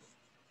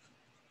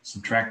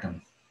 Subtract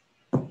them.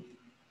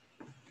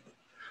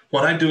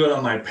 When I do it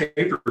on my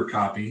paper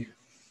copy,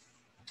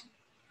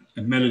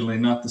 admittedly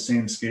not the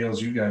same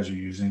scales you guys are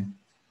using,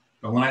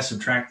 but when I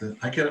subtract it,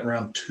 I get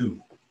around 2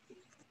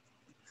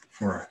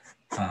 for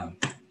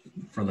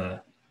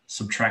the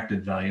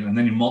subtracted value. And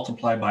then you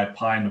multiply by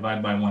pi and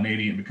divide by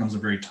 180, it becomes a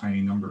very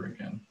tiny number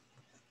again.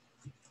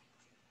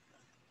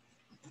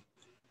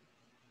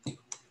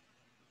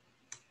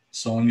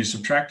 So when you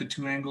subtract the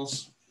 2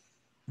 angles,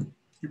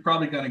 you're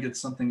probably going to get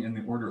something in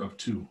the order of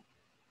 2.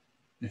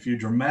 If you're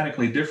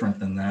dramatically different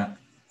than that,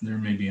 there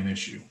may be an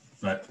issue,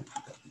 but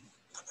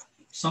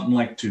something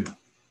like 2,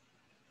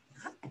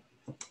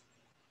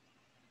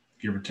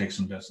 give or take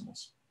some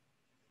decimals.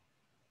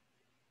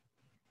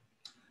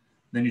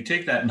 Then you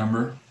take that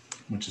number,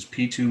 which is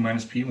P2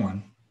 minus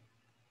P1,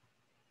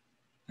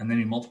 and then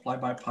you multiply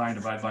by pi and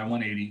divide by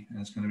 180, and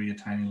it's going to be a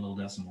tiny little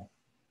decimal.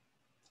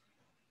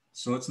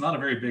 So it's not a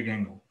very big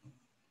angle.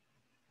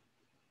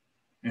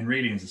 In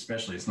radians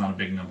especially, it's not a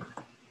big number.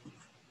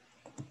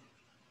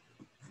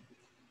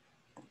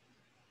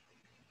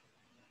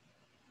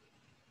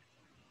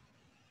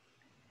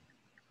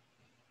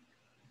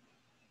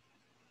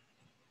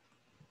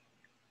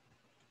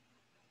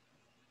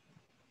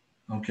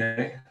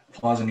 Okay,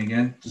 pausing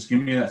again. Just give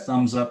me that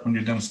thumbs up when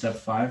you're done with step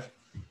 5.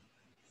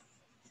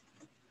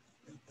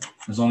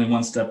 There's only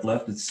one step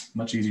left. It's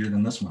much easier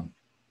than this one.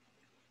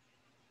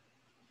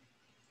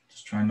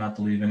 Just trying not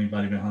to leave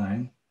anybody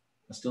behind.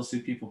 I still see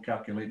people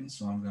calculating,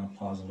 so I'm going to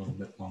pause a little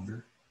bit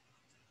longer.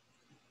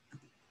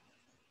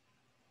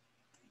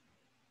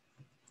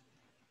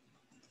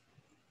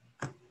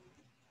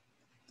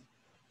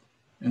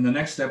 In the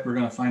next step, we're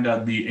going to find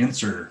out the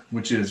answer,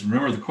 which is,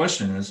 remember the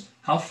question is,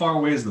 how far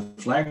away is the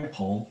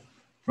flagpole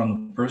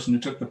from the person who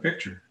took the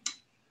picture?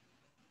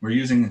 We're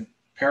using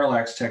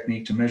parallax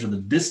technique to measure the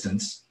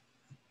distance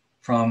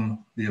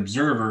from the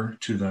observer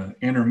to the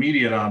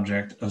intermediate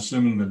object,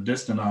 assuming the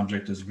distant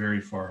object is very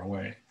far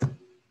away.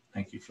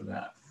 Thank you for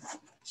that.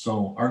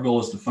 So our goal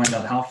is to find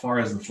out how far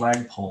is the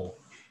flagpole.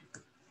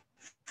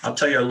 I'll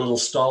tell you a little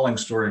stalling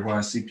story where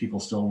I see people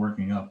still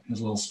working up. There's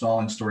a little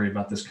stalling story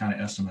about this kind of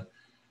estimate.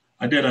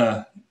 I did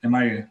in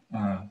my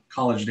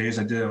college days,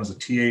 I was a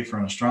TA for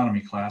an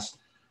astronomy class,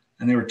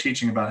 and they were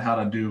teaching about how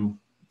to do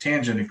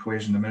tangent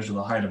equation to measure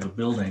the height of a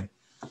building.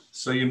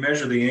 So you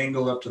measure the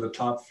angle up to the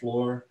top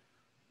floor,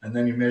 and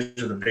then you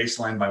measure the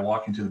baseline by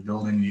walking to the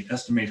building. You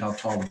estimate how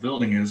tall the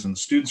building is, and the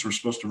students were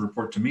supposed to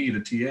report to me, the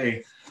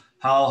TA,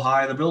 how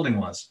high the building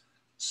was.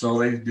 So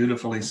they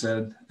dutifully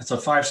said, it's a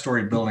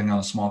 5-story building on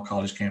a small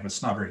college campus.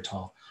 It's not very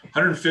tall.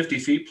 150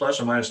 feet plus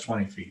or minus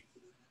 20 feet.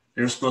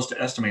 They were supposed to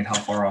estimate how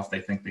far off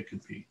they think they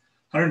could be.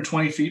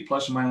 120 feet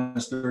plus or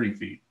minus 30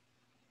 feet.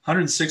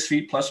 106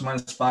 feet plus or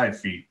minus 5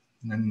 feet.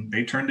 And then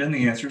they turned in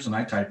the answers and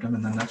I typed them.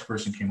 And then the next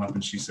person came up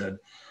and she said,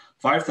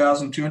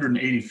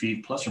 5,280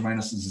 feet plus or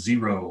minus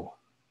 0.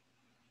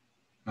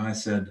 And I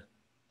said,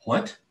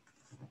 what?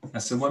 I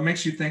said, what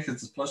makes you think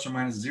it's plus or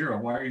minus 0?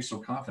 Why are you so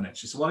confident?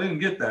 She said, well, I didn't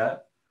get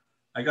that.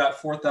 I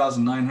got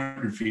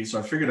 4,900 feet. So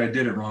I figured I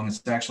did it wrong.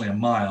 It's actually a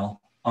mile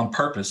on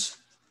purpose.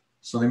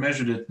 So they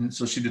measured it, and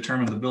so she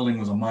determined the building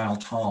was a mile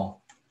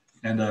tall,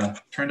 and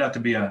turned out to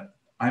be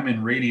I'm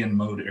in radian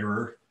mode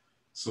error.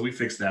 So we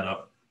fixed that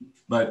up.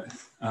 But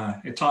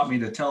it taught me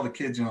to tell the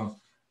kids, you know,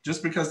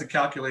 just because the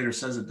calculator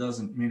says it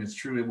doesn't mean it's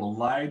true. It will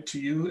lie to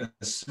you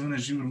as soon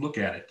as you look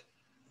at it.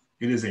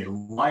 It is a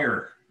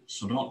liar.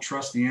 So don't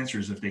trust the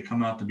answers if they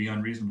come out to be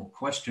unreasonable.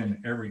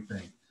 Question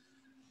everything.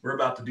 We're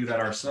about to do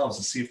that ourselves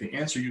to see if the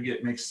answer you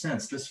get makes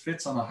sense. This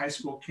fits on a high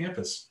school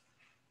campus.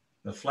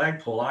 The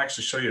flagpole, I'll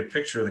actually show you a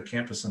picture of the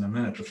campus in a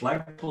minute. The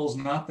flagpole is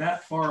not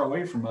that far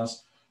away from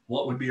us.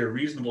 What would be a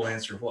reasonable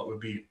answer? What would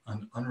be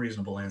an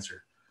unreasonable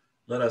answer?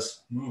 Let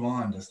us move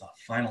on to the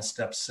final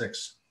step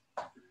 6.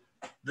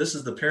 This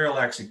is the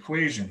parallax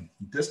equation.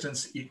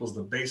 Distance equals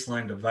the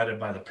baseline divided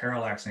by the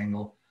parallax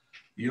angle.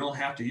 You don't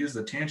have to use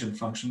the tangent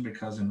function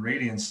because in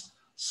radians,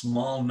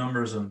 small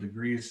numbers of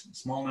degrees,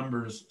 small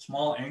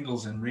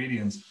angles in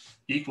radians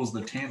equals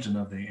the tangent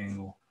of the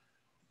angle.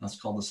 That's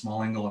called the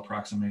small angle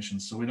approximation.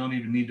 So we don't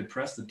even need to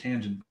press the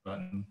tangent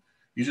button.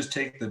 You just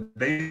take the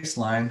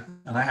baseline,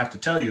 and I have to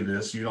tell you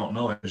this, you don't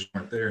know it because you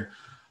weren't there.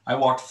 I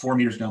walked 4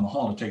 meters down the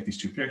hall to take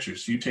these 2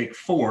 pictures. So you take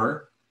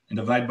 4 and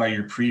divide by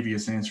your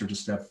previous answer to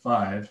step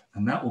 5,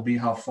 and that will be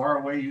how far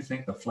away you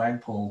think the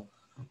flagpole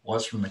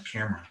was from the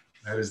camera.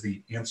 That is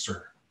the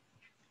answer.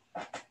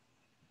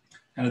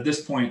 And at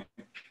this point,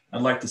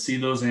 I'd like to see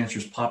those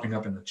answers popping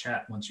up in the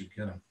chat once you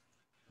get them.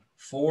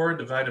 4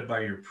 divided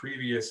by your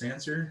previous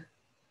answer.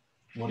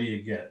 What do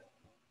you get?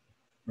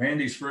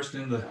 Randy's first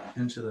into the,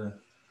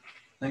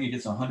 I think he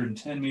gets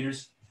 110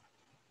 meters,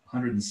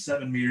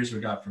 107 meters we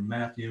got from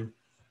Matthew.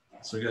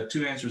 So we got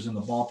 2 answers in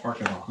the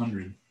ballpark of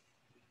 100.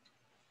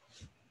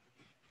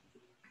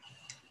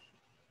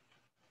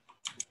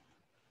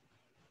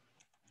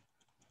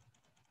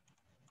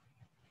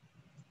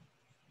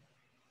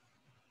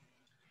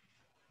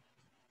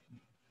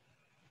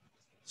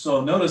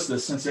 So notice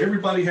this, since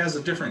everybody has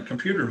a different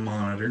computer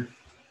monitor,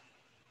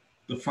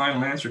 the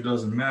final answer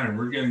doesn't matter.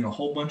 We're getting a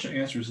whole bunch of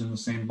answers in the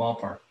same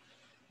ballpark.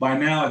 By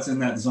now, it's in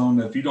that zone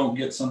that if you don't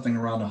get something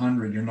around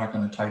 100, you're not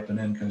going to type it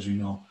in because you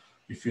know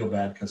you feel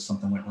bad because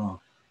something went wrong.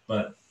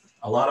 But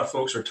a lot of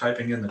folks are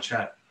typing in the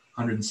chat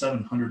 107,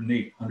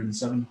 108,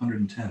 107,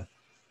 110.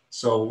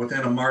 So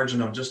within a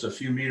margin of just a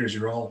few meters,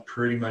 you're all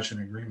pretty much in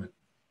agreement.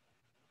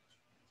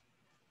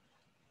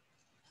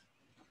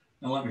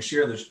 Now let me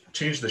share this,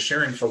 change the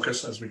sharing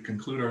focus as we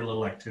conclude our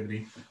little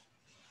activity.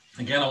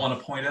 Again, I want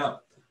to point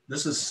out,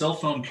 this is cell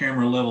phone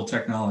camera level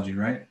technology,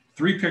 right?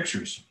 3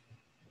 pictures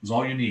is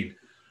all you need.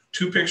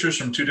 2 pictures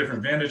from 2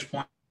 different vantage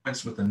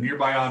points with a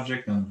nearby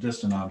object and a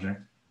distant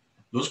object.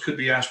 Those could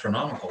be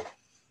astronomical.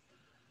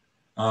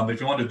 If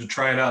you wanted to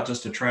try it out,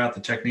 just to try out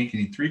the technique, you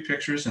need 3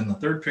 pictures, and the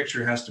 3rd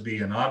picture has to be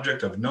an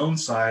object of known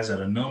size at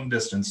a known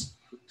distance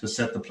to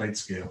set the plate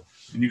scale.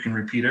 And you can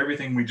repeat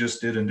everything we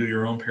just did and do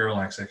your own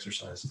parallax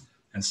exercise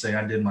and say,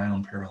 I did my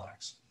own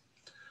parallax.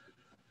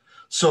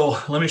 So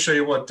let me show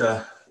you what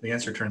the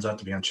answer turns out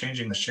to be. I'm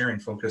changing the sharing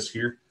focus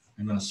here.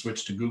 I'm going to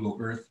switch to Google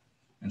Earth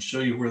and show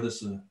you where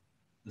this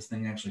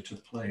thing actually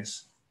took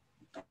place.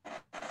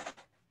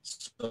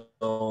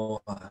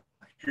 So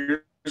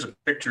here's a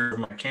picture of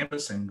my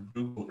campus in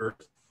Google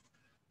Earth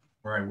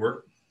where I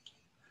work.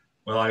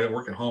 Well, I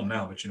work at home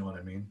now, but you know what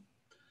I mean.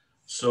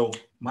 So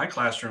my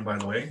classroom, by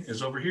the way,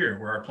 is over here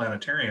where our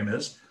planetarium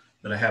is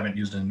that I haven't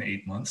used in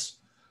 8 months,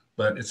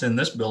 but it's in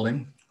this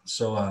building.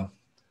 So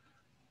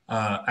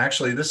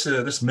actually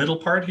this middle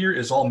part here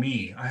is all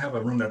me. I have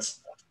a room that's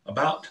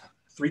about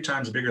 3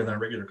 times bigger than a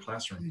regular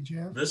classroom. Hey,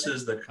 Jeff. This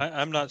is the.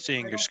 I'm not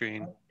seeing your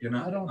screen. You're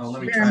not? I don't Oh,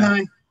 let me Never try.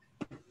 mind.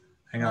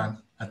 Hang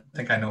on. I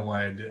think I know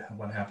why I did,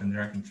 what happened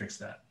there. I can fix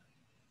that.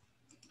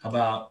 How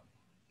about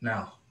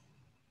now?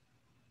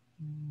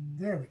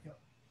 There we go.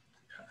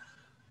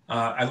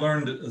 I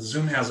learned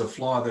Zoom has a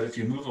flaw that if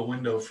you move a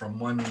window from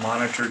one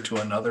monitor to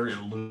another, it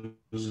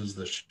loses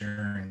the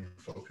sharing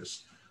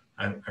focus.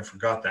 I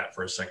forgot that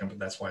for a second, but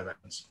that's why that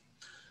is.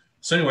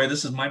 So anyway,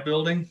 this is my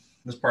building.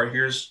 This part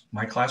here is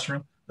my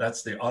classroom.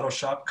 That's the auto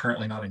shop,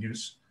 currently not in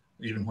use,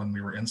 even when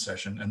we were in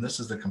session. And this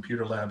is the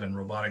computer lab and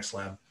robotics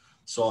lab.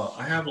 So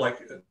I have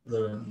like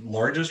the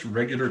largest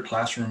regular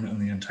classroom in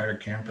the entire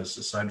campus,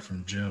 aside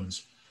from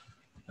gyms.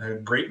 A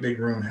great big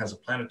room has a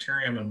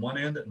planetarium in one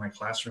end, and my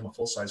classroom, a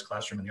full-size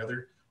classroom in the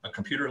other, a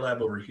computer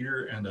lab over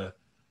here, and a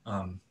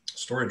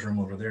storage room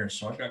over there.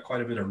 So I've got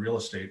quite a bit of real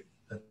estate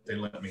that they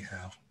let me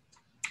have.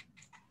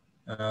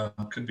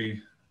 Could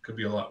be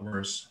a lot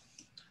worse.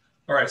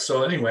 All right,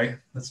 so anyway,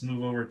 let's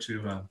move over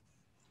to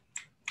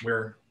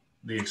where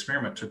the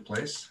experiment took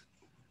place.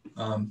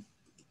 And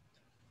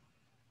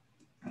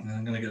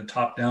I'm going to get a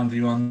top-down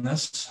view on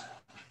this.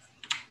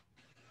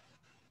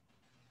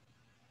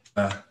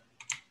 The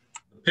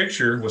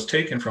picture was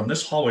taken from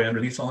this hallway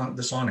underneath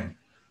this awning.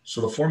 So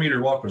the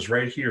 4-meter walk was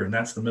right here, and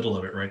that's the middle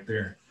of it right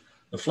there.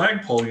 The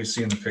flagpole you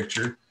see in the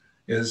picture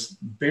is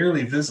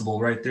barely visible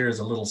right there as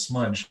a little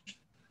smudge,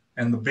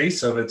 and the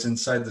base of it's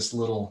inside this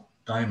little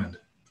diamond.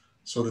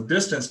 So the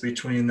distance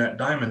between that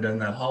diamond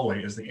and that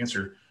hallway is the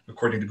answer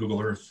according to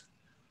Google Earth.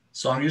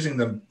 So I'm using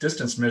the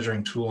distance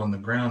measuring tool on the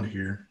ground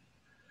here,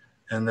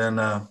 and then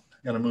I'm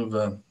going to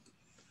move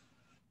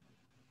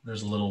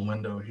there's a little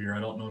window here. I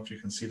don't know if you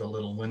can see the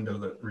little window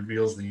that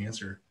reveals the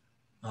answer.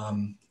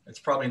 It's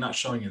probably not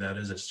showing you that,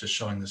 is it? It's just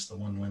showing this the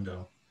one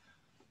window.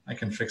 I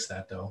can fix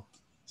that though.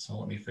 So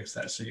let me fix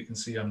that so you can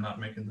see I'm not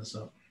making this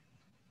up.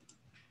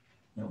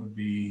 That would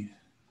be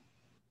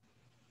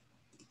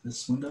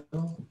this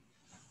window.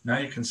 Now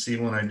you can see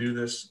when I do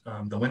this,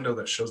 the window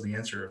that shows the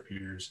answer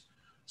appears.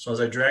 So as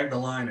I drag the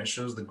line, it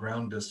shows the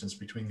ground distance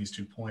between these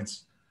 2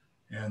 points.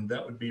 And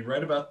that would be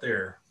right about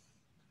there.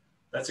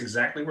 That's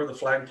exactly where the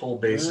flagpole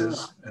base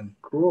is. And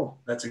Cool.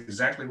 that's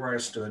exactly where I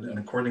stood. And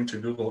according to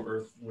Google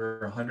Earth,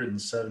 we're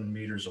 107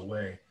 meters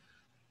away,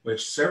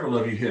 which several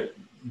of you hit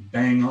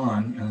bang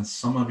on, and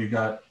some of you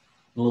got a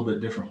little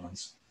bit different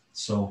ones.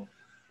 So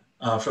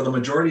for the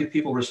majority of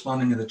people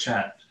responding in the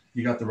chat,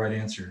 you got the right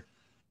answer.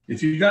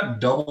 If you got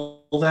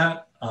double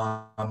that,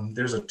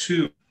 there's a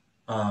 2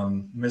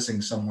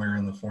 missing somewhere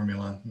in the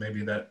formula.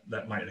 Maybe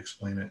that might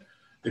explain it.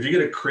 If you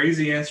get a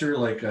crazy answer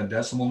like a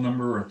decimal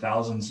number or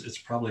thousands, it's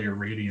probably a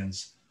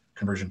radians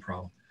conversion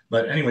problem.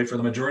 But anyway, for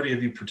the majority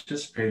of you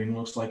participating,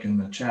 looks like in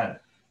the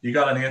chat, you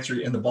got an answer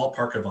in the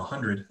ballpark of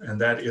 100, and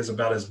that is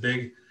about as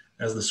big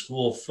as the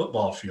school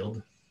football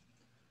field.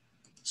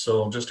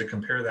 So just to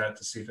compare that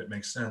to see if it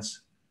makes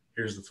sense,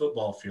 here's the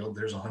football field.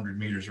 There's 100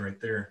 meters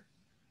right there.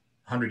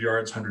 100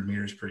 yards, 100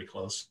 meters, pretty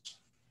close.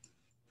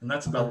 And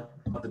that's about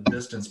the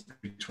distance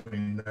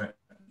between that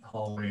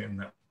hallway and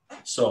that.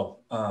 So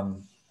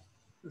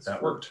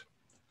that worked.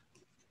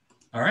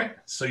 All right,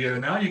 so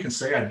now you can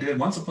say I did,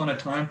 once upon a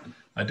time,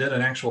 I did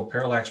an actual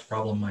parallax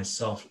problem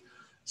myself.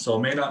 So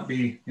it may not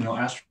be,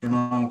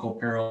 astronomical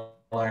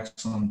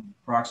parallax on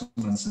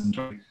Proxima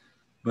Centauri,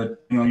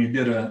 but you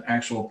did an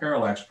actual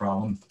parallax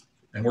problem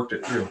and worked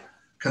it through.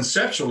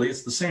 Conceptually,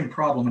 it's the same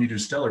problem when you do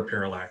stellar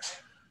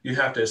parallax. You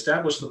have to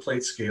establish the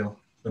plate scale.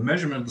 The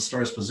measurement of the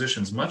star's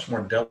position is much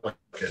more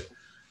delicate,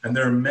 and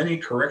there are many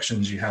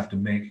corrections you have to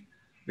make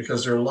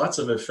because there are lots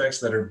of effects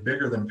that are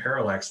bigger than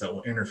parallax that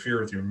will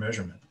interfere with your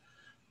measurement.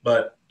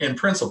 But in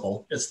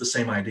principle, it's the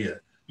same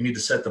idea. You need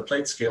to set the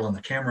plate scale on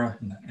the camera,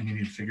 and you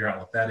need to figure out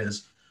what that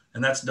is.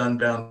 And that's done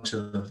down to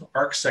the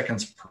arc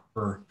seconds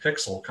per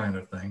pixel kind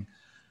of thing.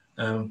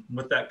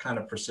 With that kind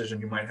of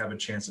precision, you might have a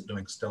chance at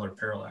doing stellar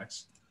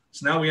parallax.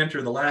 So now we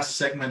enter the last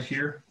segment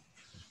here,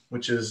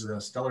 which is the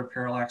stellar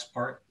parallax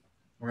part.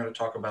 We're going to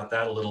talk about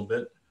that a little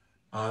bit.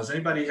 Does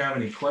anybody have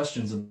any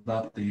questions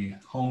about the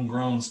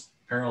homegrown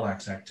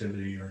parallax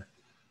activity or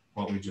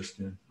what we just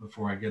did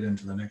before I get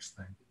into the next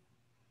thing?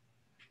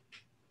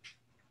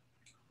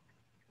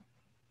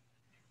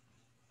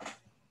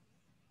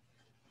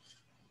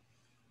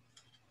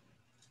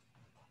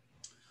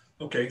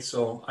 Okay,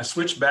 so I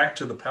switched back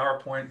to the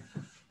PowerPoint.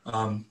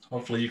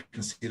 Hopefully you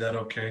can see that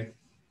okay.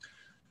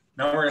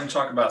 Now we're going to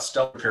talk about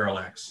stellar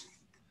parallax.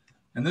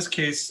 In this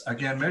case,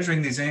 again,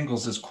 measuring these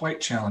angles is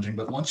quite challenging,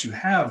 but once you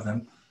have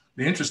them,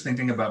 the interesting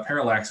thing about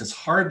parallax, it's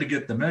hard to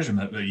get the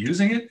measurement, but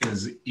using it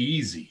is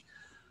easy.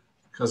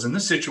 Because in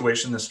this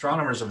situation, the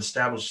astronomers have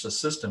established a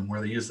system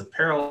where they use the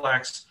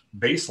parallax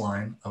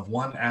baseline of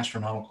 1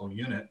 astronomical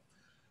unit.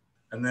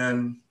 And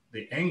then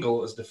the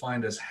angle is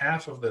defined as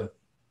half of the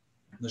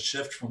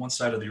shift from one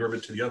side of the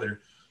orbit to the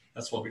other.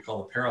 That's what we call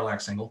the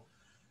parallax angle.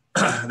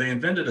 They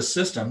invented a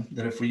system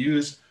that if we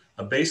use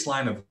a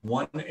baseline of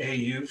 1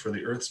 AU for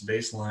the Earth's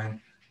baseline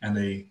and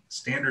a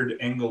standard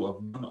angle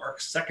of 1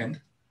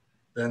 arcsecond,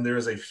 then there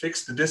is a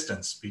fixed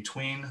distance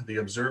between the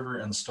observer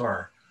and the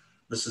star.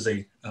 This is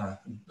a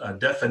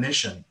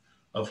definition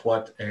of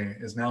what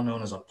is now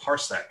known as a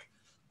parsec,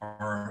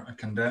 or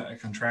a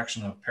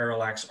contraction of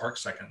parallax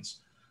arcseconds.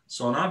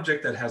 So an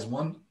object that has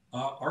 1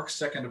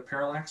 arcsecond of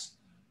parallax,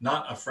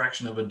 not a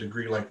fraction of a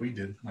degree like we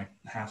did, like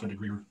half a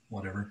degree or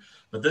whatever,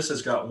 but this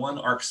has got 1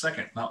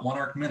 arcsecond, not 1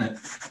 arc minute,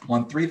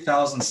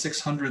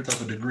 1/3600th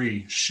of a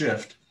degree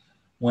shift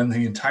when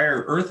the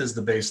entire Earth is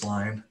the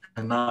baseline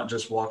and not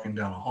just walking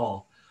down a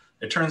hall.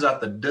 It turns out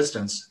the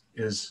distance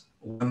is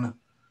 1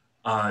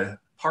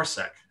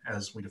 parsec,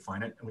 as we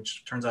define it,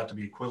 which turns out to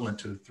be equivalent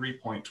to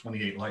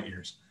 3.28 light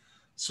years.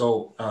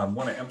 So I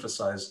want to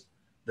emphasize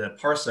that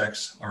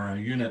parsecs are a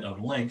unit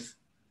of length,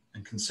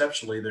 and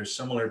conceptually they're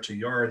similar to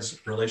yards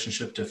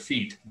relationship to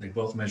feet. They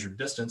both measure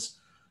distance.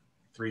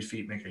 3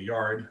 feet make a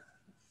yard,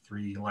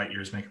 3 light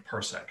years make a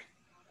parsec.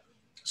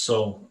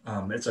 So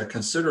it's a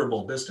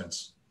considerable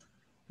distance.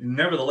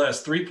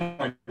 Nevertheless,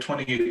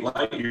 3.28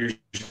 light years,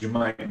 you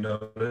might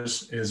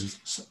notice,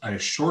 is a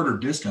shorter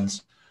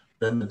distance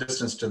than the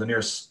distance to the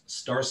nearest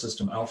star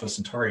system, Alpha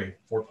Centauri,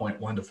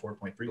 4.1 to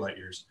 4.3 light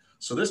years.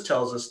 So this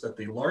tells us that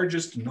the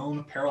largest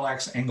known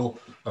parallax angle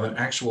of an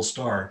actual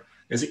star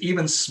is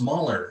even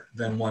smaller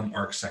than 1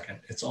 arcsecond.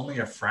 It's only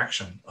a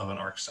fraction of an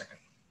arcsecond.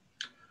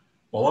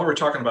 Well, while we're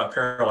talking about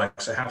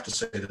parallax, I have to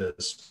say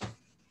this.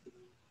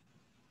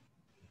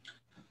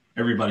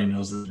 Everybody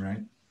knows this,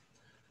 right?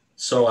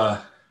 So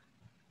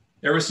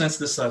ever since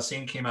this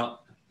scene came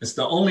out, it's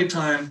the only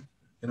time,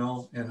 you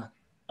know, and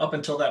up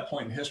until that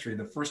point in history,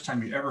 the first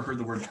time you ever heard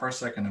the word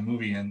parsec in a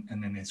movie, and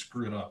then they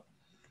screw it up.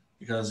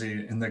 Because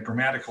in the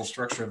grammatical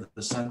structure of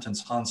the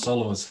sentence, Han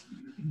Solo is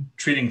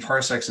treating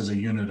parsecs as a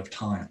unit of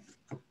time.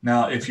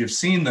 Now, if you've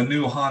seen the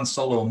new Han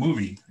Solo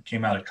movie that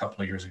came out a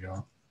couple of years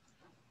ago,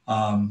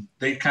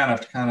 they kind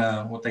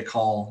of what they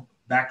call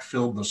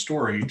backfilled the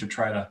story to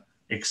try to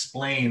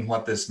explain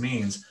what this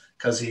means,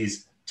 because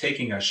he's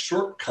taking a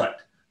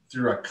shortcut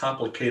through a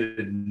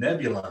complicated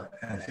nebula,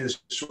 and his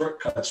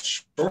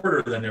shortcut's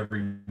shorter than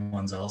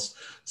everyone's else.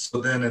 So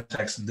then it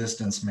text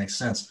distance makes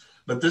sense.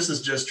 But this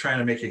is just trying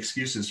to make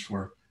excuses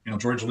for, you know,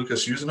 George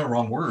Lucas using the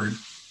wrong word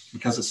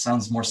because it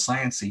sounds more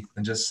sciencey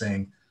than just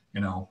saying,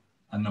 you know,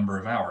 a number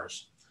of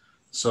hours.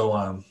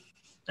 So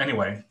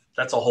anyway,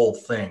 that's a whole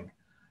thing.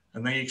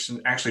 And they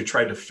actually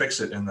tried to fix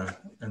it in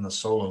the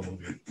Solo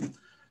movie.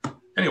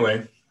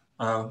 Anyway,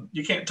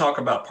 you can't talk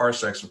about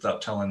parsecs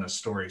without telling this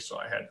story, so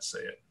I had to say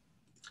it.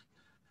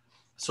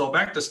 So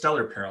back to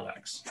stellar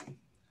parallax.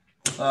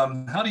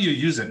 How do you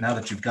use it now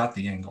that you've got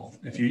the angle?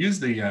 If you use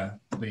the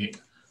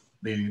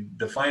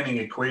defining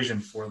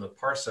equation for the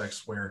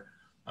parsecs, where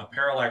a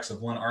parallax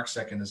of 1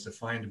 arcsecond is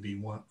defined to be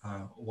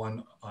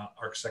one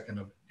arcsecond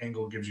of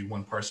angle gives you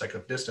 1 parsec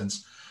of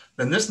distance,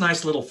 then this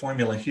nice little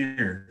formula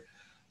here,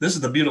 this is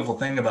the beautiful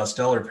thing about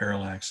stellar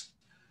parallax.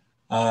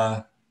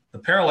 The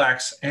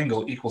parallax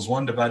angle equals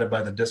 1 divided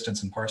by the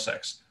distance in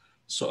parsecs.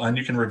 So, and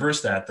you can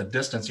reverse that, the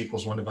distance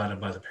equals 1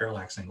 divided by the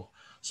parallax angle.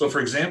 So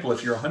for example,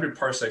 if you're 100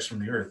 parsecs from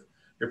the Earth,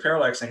 your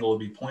parallax angle would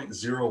be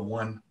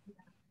 0.01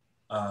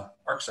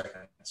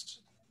 arcseconds.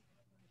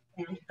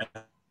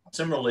 And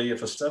similarly,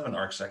 if it's 7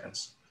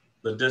 arcseconds,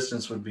 the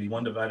distance would be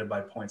 1 divided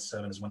by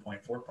 0.7 is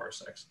 1.4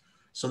 parsecs.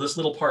 So this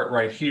little part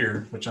right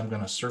here, which I'm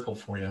going to circle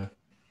for you,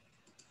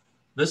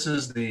 this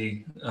is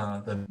the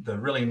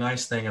really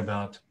nice thing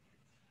about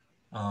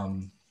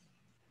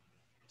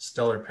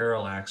stellar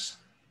parallax,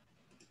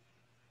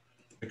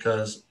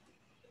 because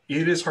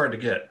it is hard to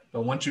get,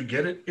 but once you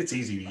get it, it's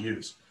easy to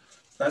use.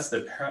 That's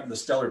the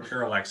stellar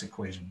parallax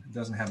equation. It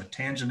doesn't have a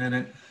tangent in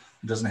it.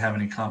 It doesn't have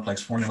any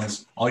complex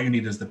formulas. All you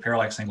need is the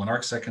parallax angle in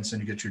arcseconds,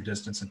 and you get your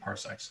distance in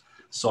parsecs.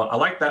 So I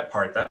like that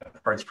part.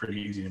 That part's pretty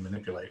easy to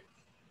manipulate.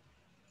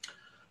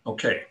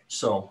 Okay,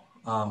 so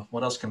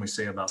what else can we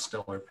say about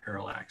stellar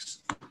parallax?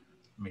 Let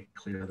me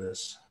clear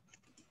this.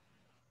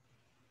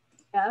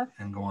 Yeah.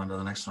 And go on to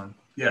the next one.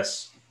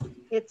 Yes.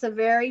 It's a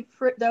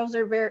those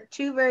are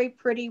two very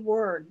pretty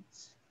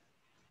words.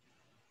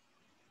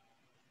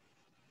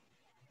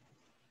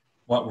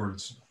 What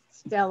words?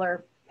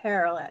 Stellar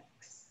parallax.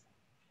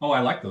 Oh,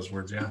 I like those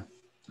words, yeah.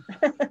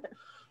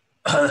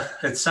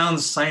 It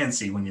sounds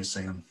sciencey when you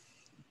say them.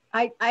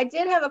 I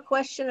did have a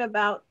question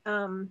about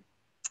I'm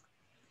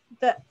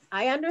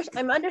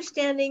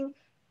understanding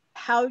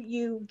how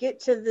you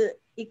get to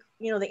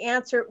the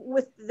answer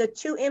with the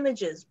 2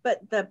 images,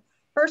 but the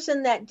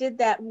person that did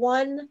that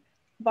one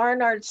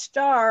Barnard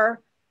star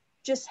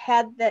just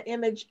had that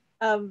image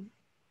of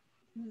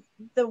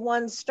the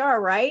one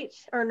star, right?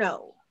 Or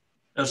no?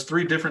 There's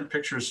 3 different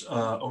pictures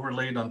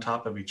overlaid on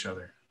top of each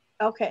other.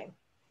 Okay.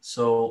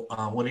 So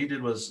what he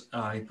did was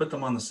he put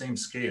them on the same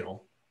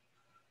scale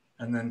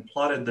and then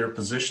plotted their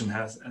position,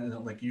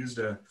 like used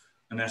an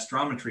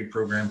astrometry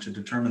program to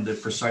determine the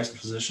precise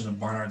position of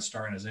Barnard's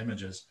star in his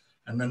images.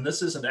 And then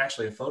this isn't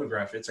actually a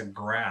photograph, it's a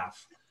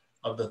graph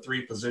of the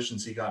 3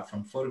 positions he got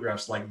from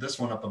photographs. Like this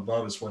one up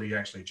above is what he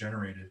actually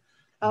generated.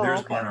 Oh,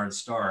 there's okay. Barnard's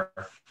star.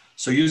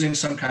 So using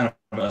some kind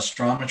of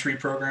astrometry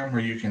program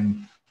where you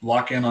can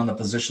lock in on the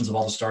positions of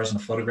all the stars in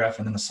the photograph,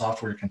 and then the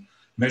software can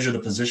measure the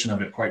position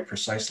of it quite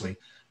precisely.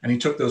 And he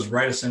took those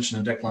right ascension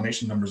and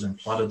declination numbers and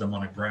plotted them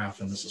on a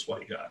graph, and this is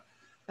what he got.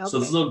 Okay. So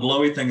this little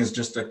glowy thing is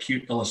just a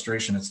cute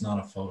illustration. It's not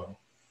a photo.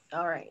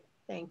 All right.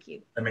 Thank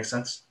you. That makes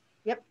sense?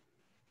 Yep.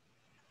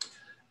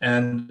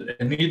 And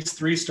it needs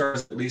 3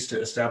 stars at least to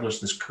establish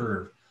this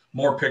curve.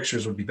 More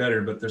pictures would be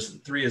better, but there's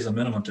 3 as a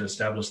minimum to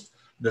establish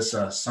this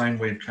sine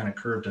wave kind of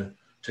curve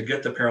to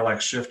get the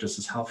parallax shift. This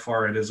is how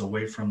far it is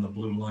away from the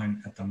blue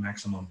line at the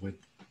maximum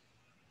width.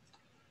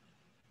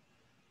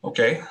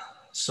 Okay,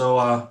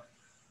 so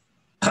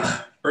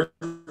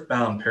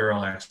earthbound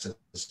parallaxes.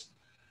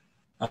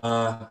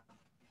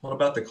 What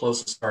about the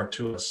closest star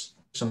to us?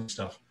 Some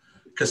stuff.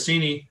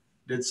 Cassini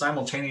did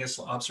simultaneous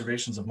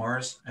observations of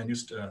Mars and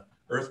used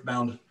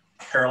earthbound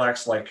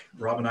parallax like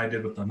Rob and I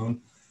did with the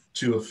moon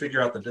to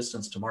figure out the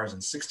distance to Mars in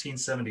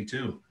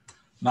 1672,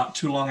 not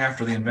too long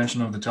after the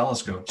invention of the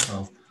telescope.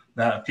 So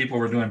that people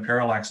were doing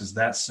parallaxes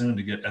that soon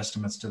to get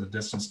estimates to the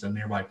distance to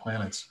nearby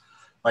planets.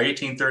 By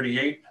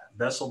 1838,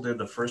 Bessel did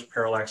the first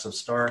parallax of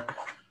star.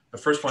 The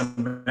first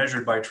one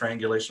measured by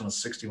triangulation was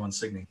 61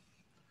 Cygni.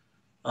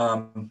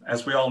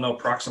 As we all know,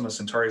 Proxima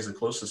Centauri is the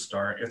closest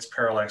star. Its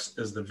parallax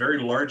is the very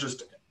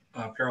largest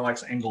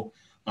parallax angle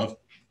of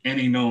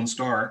any known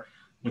star,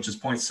 which is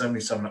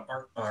 0.77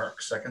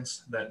 arc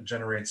seconds. That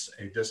generates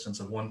a distance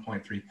of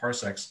 1.3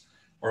 parsecs,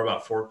 or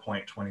about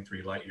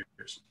 4.23 light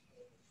years.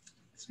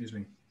 Excuse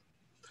me.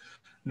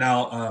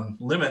 Now,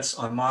 limits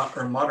on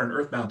modern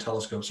earthbound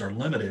telescopes are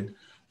limited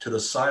to the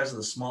size of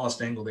the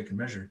smallest angle they can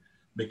measure,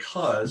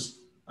 because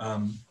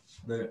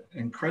the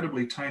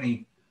incredibly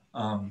tiny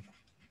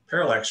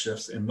parallax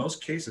shifts in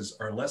most cases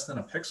are less than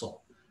a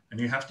pixel, and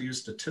you have to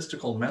use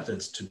statistical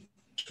methods to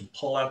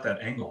pull out that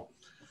angle.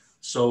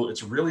 So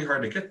it's really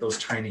hard to get those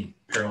tiny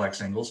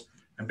parallax angles,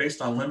 and based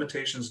on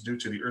limitations due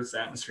to the Earth's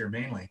atmosphere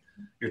mainly,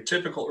 your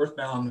typical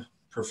earthbound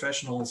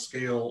professional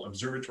scale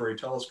observatory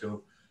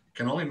telescope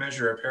can only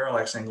measure a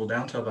parallax angle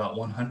down to about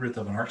 1/100th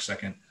of an arc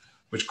second,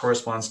 which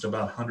corresponds to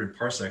about 100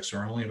 parsecs,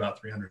 or only about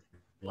 300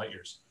 light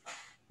years.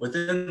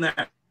 Within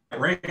that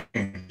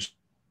range,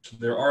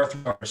 there are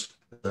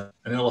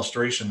an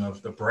illustration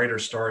of the brighter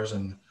stars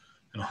in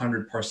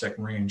 100 parsec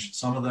range.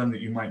 Some of them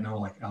that you might know,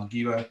 like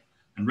Algiva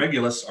and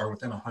Regulus, are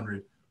within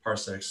 100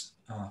 parsecs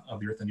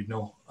of the Earth, and you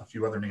know a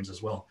few other names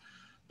as well.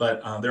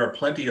 But there are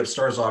plenty of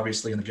stars,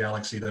 obviously, in the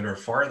galaxy that are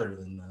farther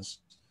than this.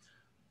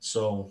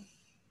 So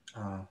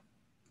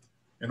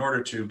in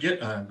order to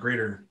get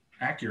greater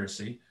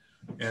accuracy,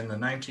 in the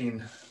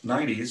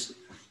 1990s, the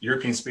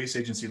European Space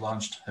Agency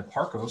launched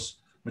Hipparcos,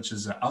 which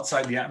is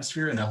outside the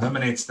atmosphere and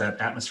eliminates that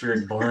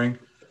atmospheric blurring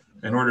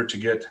in order to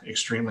get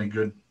extremely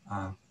good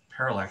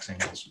parallax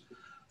angles.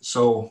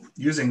 So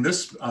using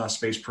this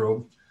space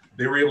probe,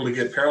 they were able to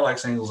get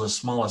parallax angles as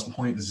small as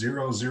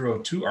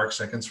 0.002 arc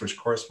seconds, which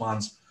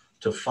corresponds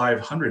to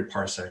 500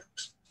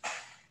 parsecs.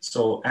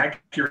 So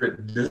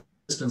accurate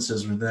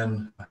distances were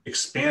then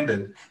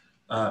expanded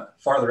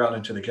farther out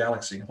into the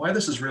galaxy. Why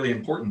this is really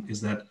important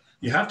is that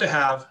you have to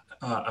have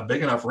a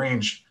big enough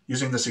range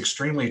using this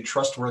extremely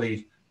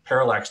trustworthy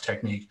parallax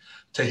technique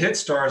to hit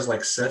stars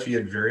like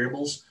Cepheid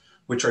variables,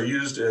 which are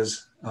used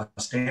as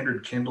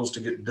standard kindles to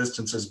get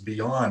distances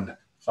beyond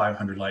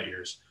 500 light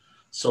years.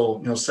 So,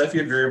 you know,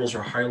 Cepheid variables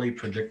are highly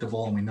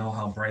predictable, and we know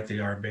how bright they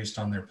are based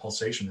on their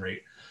pulsation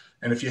rate.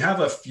 And if you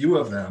have a few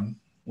of them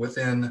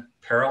within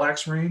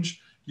parallax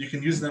range, you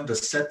can use them to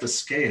set the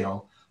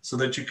scale so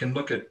that you can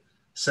look at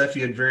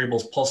Cepheid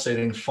variables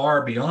pulsating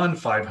far beyond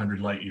 500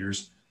 light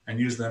years and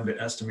use them to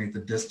estimate the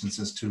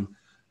distances to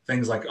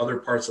things like other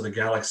parts of the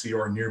galaxy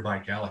or nearby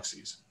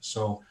galaxies.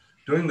 So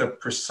doing the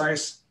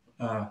precise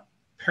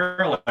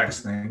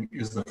parallax thing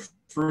is the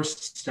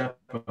first step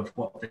of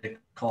what they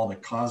call the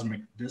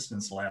cosmic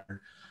distance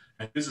ladder,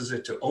 and uses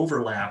it to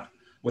overlap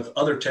with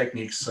other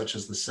techniques such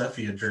as the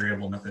Cepheid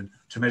variable method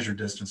to measure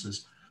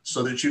distances,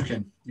 so that you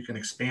can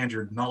expand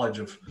your knowledge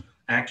of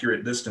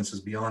accurate distances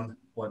beyond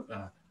what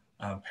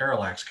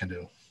parallax can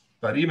do.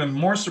 But even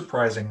more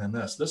surprising than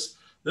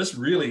this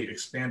really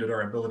expanded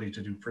our ability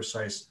to do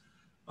precise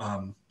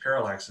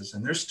parallaxes,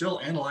 and they're still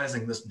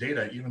analyzing this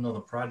data even though the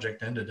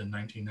project ended in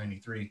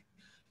 1993.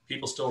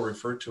 People still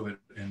refer to it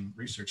in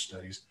research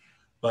studies.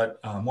 But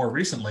more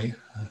recently,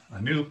 a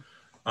new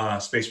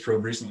space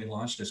probe recently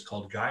launched is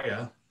called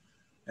Gaia,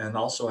 and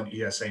also an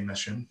ESA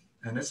mission,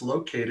 and it's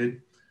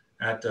located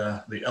at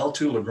the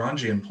L2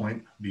 Lagrangian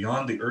point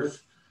beyond the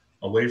Earth,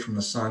 away from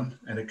the sun,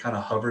 and it kind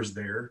of hovers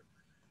there.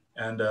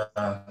 And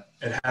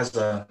it has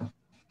a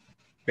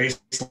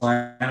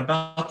baseline,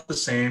 about the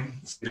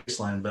same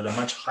baseline, but a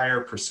much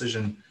higher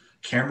precision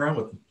camera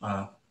with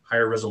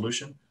higher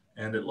resolution.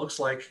 And it looks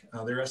like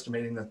they're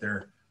estimating that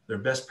their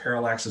best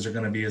parallaxes are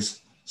going to be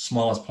as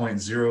small as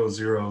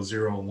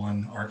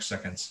 0.0001 arc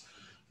seconds.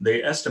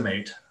 They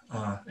estimate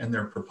in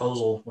their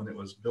proposal when it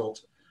was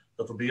built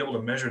that they'll be able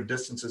to measure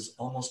distances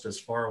almost as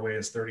far away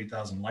as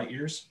 30,000 light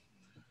years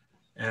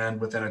and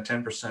within a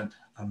 10%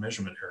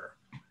 measurement error.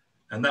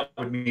 And that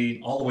would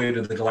mean all the way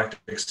to the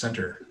galactic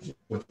center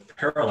with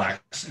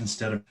parallax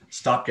instead of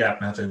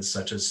stopgap methods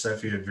such as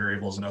Cepheid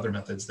variables and other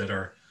methods that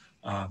are,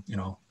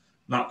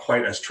 not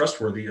quite as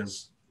trustworthy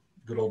as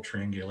good old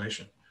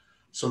triangulation.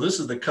 So this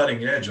is the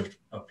cutting edge of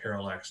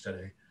parallax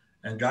today.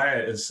 And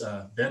Gaia has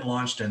been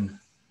launched in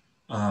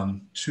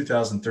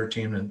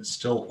 2013 and is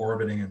still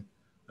orbiting. And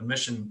the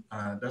mission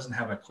doesn't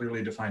have a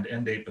clearly defined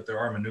end date, but there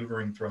are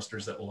maneuvering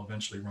thrusters that will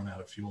eventually run out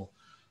of fuel.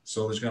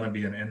 So there's going to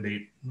be an end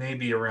date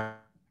maybe around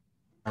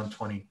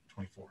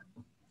 2024.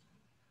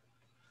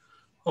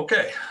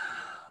 Okay.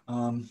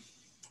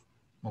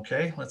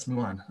 Okay, let's move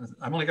on.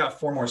 I've only got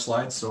 4 more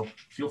slides, so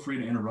feel free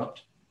to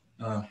interrupt.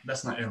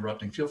 That's not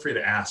interrupting. Feel free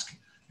to ask.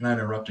 You're not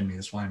interrupting me.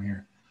 That's why I'm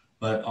here.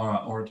 But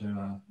or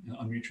to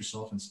unmute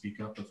yourself and speak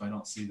up if I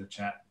don't see the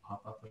chat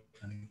pop up with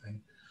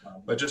anything.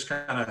 But just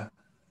kind of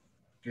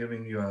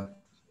giving you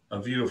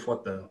a view of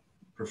what the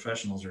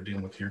professionals are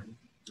dealing with here.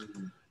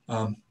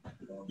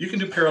 You can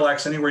do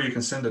parallax anywhere you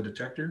can send a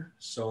detector.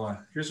 So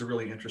here's a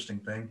really interesting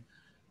thing.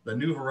 The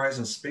New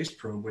Horizons space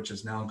probe, which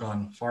has now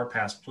gone far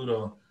past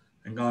Pluto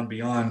and gone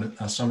beyond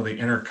some of the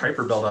inner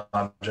Kuiper belt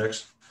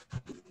objects,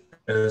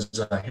 is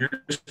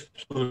here's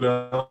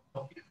Pluto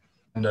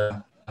and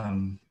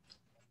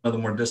other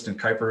more distant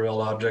Kuiper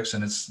belt objects,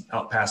 and it's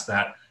out past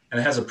that. And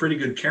it has a pretty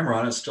good camera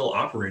on it, still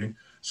operating.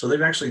 So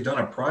they've actually done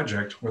a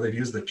project where they've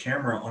used the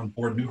camera on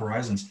board New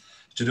Horizons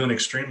to do an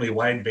extremely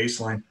wide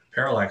baseline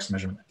parallax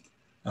measurement.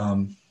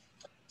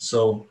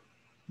 So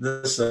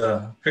this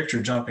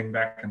picture jumping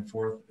back and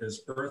forth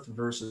is Earth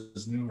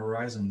versus New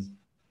Horizons.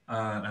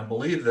 And I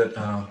believe that,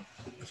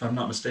 if I'm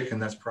not mistaken,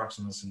 that's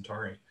Proxima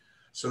Centauri.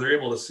 So they're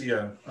able to see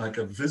like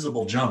a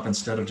visible jump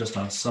instead of just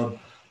a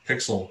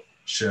sub-pixel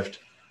shift,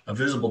 a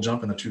visible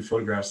jump in the 2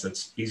 photographs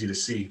that's easy to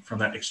see from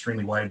that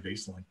extremely wide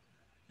baseline,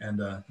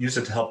 and use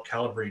it to help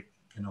calibrate,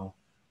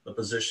 the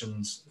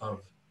positions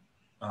of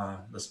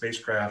the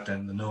spacecraft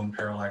and the known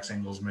parallax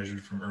angles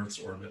measured from Earth's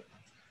orbit.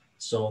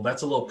 So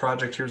that's a little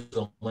project. Here's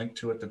a link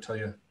to it to tell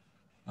you.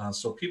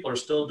 So people are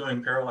still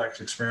doing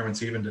parallax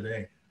experiments even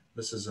today.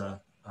 This is a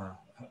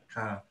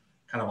kind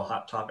of a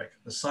hot topic.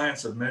 The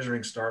science of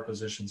measuring star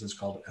positions is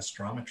called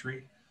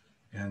astrometry.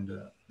 And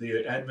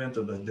the advent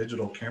of the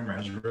digital camera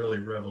has really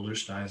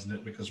revolutionized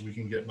it because we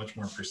can get much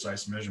more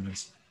precise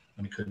measurements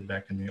than we could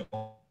back in the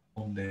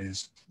old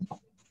days.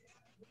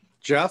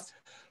 Jeff?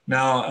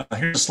 Now,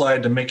 here's a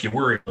slide to make you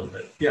worry a little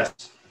bit.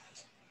 Yes.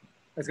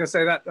 I was going to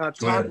say that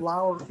Todd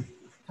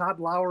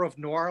Lauer of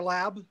Noir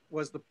Lab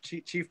was the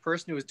chief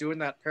person who was doing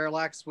that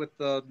parallax with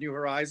the New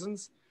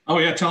Horizons. Oh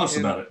yeah, tell us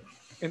about it.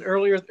 And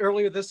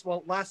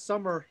last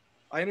summer,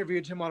 I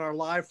interviewed him on our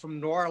Live from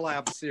Noir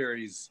Lab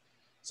series.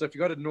 So if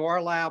you go to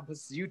Noir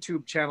Lab's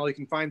YouTube channel, you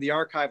can find the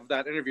archive of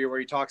that interview where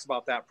he talks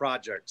about that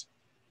project.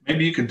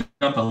 Maybe you could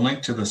dump a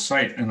link to the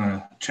site in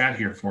a chat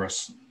here for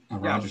us.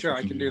 Yeah, sure,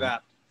 I can do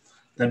that.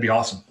 That'd be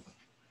awesome.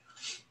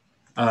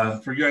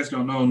 For you guys who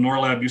don't know, Noir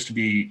Lab used to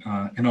be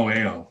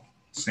NOAO,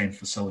 same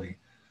facility.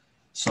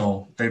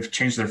 So they've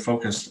changed their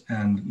focus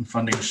and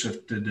funding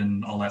shifted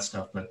and all that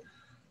stuff. But,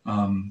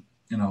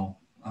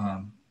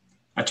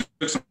 I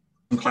took some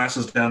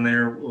classes down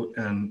there,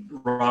 and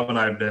Rob and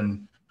I have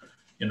been,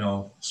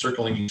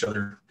 circling each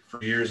other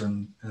for years,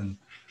 and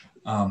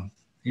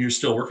you're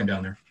still working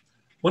down there.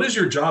 What is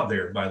your job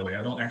there, by the way?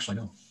 I don't actually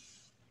know.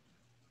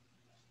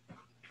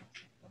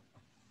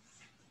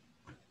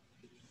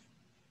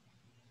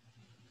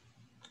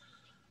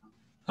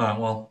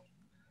 Well,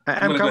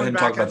 I'm coming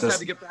back. I just had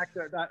to get back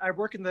to that. I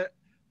work in the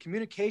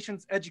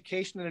communications,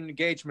 education, and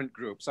engagement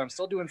group. So I'm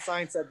still doing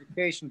science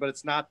education, but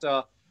it's not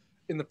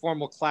in the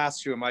formal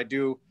classroom. I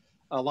do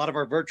a lot of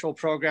our virtual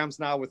programs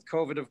now with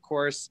COVID, of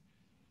course.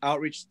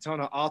 Outreach to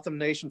Tona Otham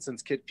Nation,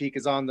 since Kitt Peak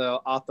is on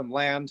the Otham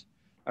land.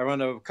 I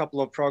run a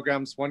couple of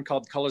programs, one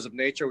called Colors of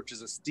Nature, which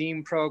is a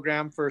STEAM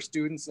program for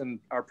students, and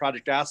our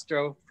Project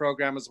Astro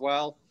program as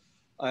well.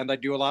 And I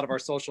do a lot of our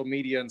social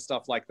media and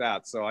stuff like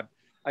that. So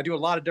I do a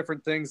lot of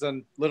different things,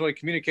 and literally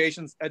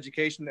communications,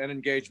 education, and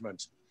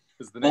engagement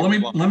is the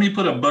name. Well, let me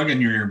put a bug in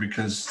your ear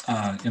because,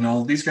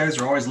 these guys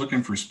are always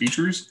looking for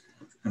speakers,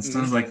 and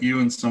sounds like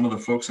you and some of the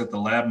folks at the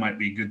lab might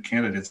be good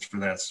candidates for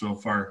that. So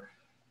if our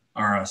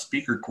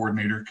speaker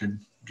coordinator could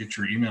get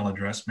your email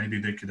address, maybe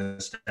they could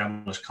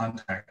establish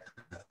contact.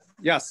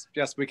 Yes,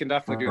 we can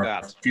definitely do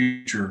that.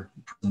 Future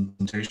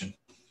presentation.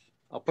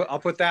 I'll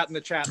put that in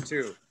the chat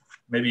too.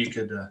 Maybe you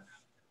could.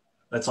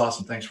 That's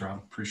awesome. Thanks, Rob.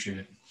 Appreciate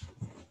it.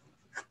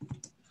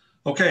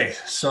 Okay,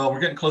 so we're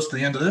getting close to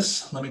the end of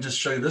this. Let me just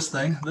show you this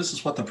thing. This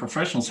is what the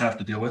professionals have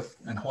to deal with,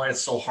 and why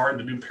it's so hard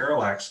to do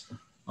parallax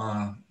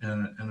in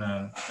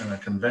a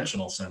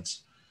conventional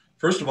sense.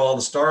 First of all,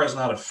 the star is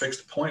not a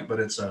fixed point, but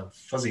it's a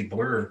fuzzy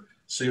blur.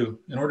 So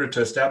in order to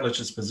establish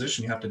its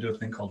position, you have to do a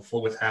thing called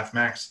full width half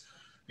max.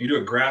 You do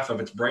a graph of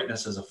its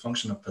brightness as a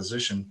function of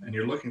position, and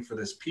you're looking for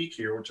this peak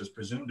here, which is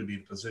presumed to be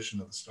the position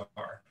of the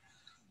star.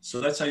 So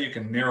that's how you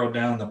can narrow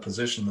down the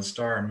position of the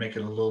star and make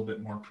it a little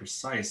bit more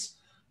precise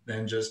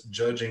than just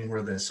judging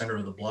where the center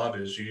of the blob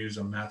is. You use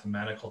a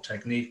mathematical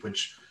technique,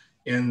 which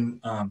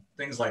in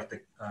things like the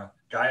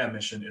Gaia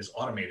mission is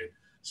automated.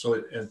 So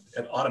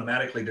it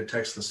automatically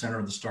detects the center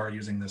of the star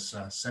using this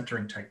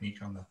centering technique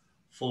on the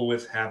full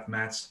width half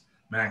max.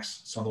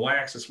 So on the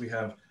y-axis, we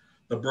have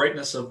the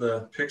brightness of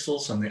the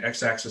pixels, and the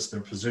x-axis,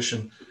 their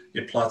position.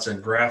 It plots a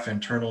graph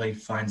internally,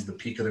 finds the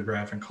peak of the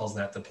graph, and calls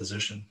that the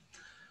position.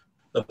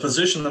 The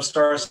position of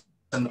stars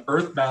and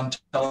earthbound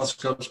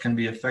telescopes can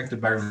be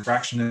affected by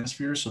refraction in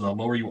spheres. So the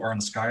lower you are in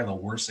the sky, the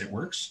worse it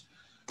works.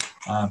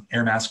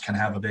 Air mass can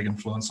have a big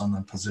influence on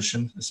the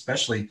position,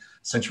 especially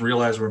since you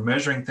realize we're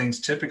measuring things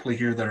typically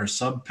here that are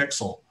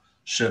sub-pixel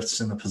shifts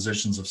in the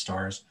positions of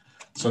stars.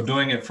 So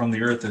doing it from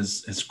the Earth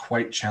is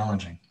quite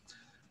challenging.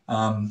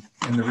 In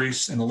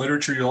the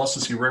literature, you also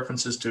see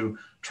references to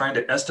trying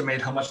to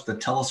estimate how much the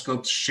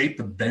telescope's shape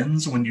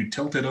bends when you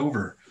tilt it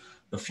over.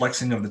 The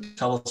flexing of the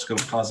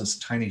telescope causes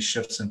tiny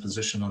shifts in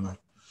position on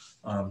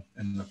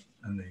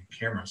the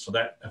camera, so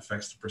that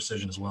affects the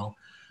precision as well.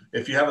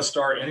 If you have a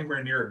star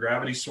anywhere near a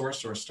gravity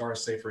source, or a star,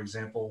 say for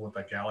example, with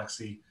a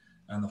galaxy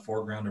in the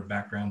foreground or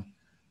background,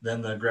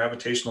 then the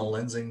gravitational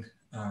lensing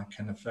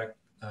can affect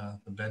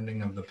the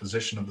bending of the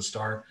position of the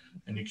star,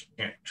 and you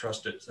can't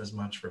trust it as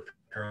much for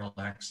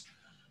parallax.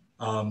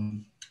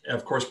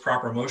 Of course,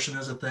 proper motion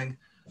is a thing,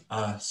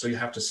 so you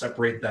have to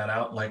separate that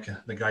out, like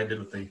the guy did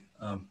with the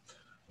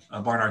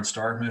Barnard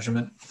star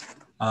measurement.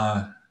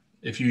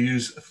 If you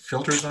use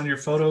filters on your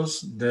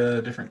photos,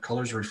 the different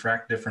colors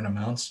refract different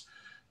amounts.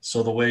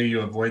 So the way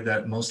you avoid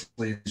that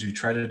mostly is you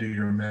try to do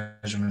your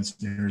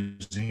measurements near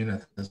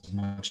zenith as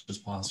much as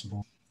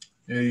possible.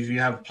 If you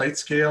have plate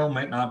scale,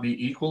 might not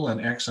be equal in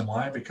X and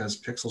Y because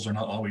pixels are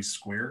not always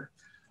square.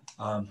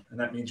 And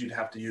that means you'd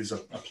have to use a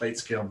plate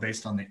scale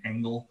based on the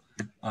angle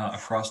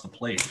across the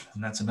plate.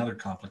 And that's another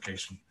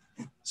complication.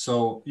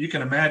 So you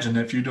can imagine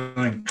if you're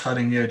doing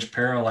cutting edge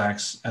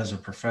parallax as a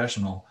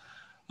professional,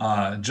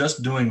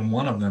 just doing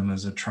one of them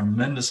is a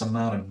tremendous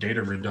amount of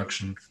data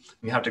reduction.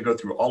 You have to go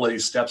through all of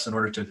these steps in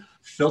order to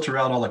filter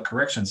out all the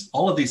corrections.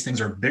 All of these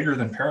things are bigger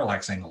than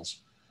parallax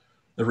angles.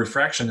 The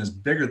refraction is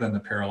bigger than the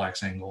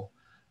parallax angle.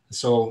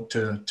 So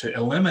to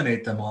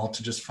eliminate them all,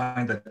 to just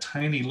find a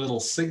tiny little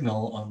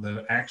signal of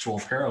the actual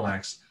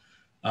parallax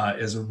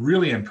is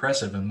really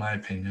impressive in my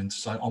opinion.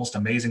 It's almost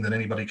amazing that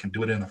anybody can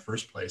do it in the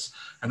first place.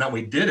 And that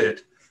we did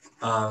it,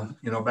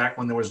 back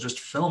when there was just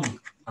film,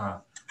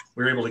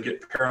 we were able to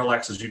get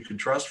parallaxes you could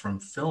trust from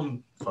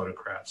film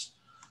photographs.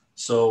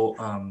 So,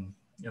 I'm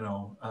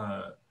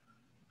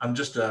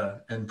just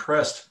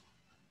impressed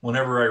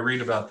whenever I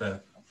read about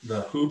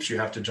the hoops you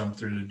have to jump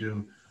through to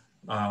do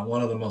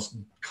one of the most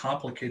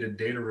complicated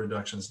data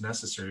reductions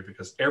necessary,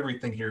 because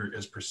everything here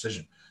is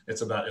precision.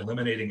 It's about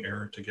eliminating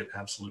error to get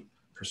absolute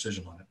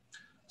precision on it.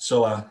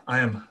 So I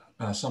am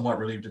somewhat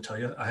relieved to tell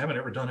you, I haven't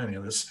ever done any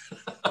of this.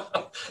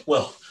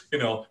 Well,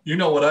 you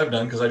know what I've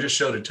done because I just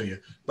showed it to you,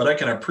 but I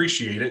can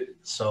appreciate it.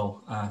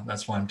 So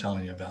that's why I'm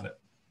telling you about it.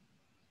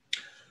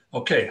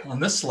 Okay, on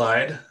this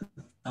slide,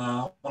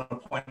 I want to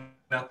point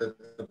out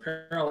that the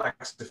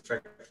parallax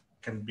effect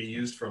can be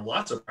used for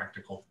lots of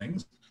practical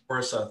things. Of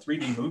course,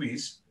 3D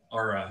movies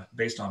are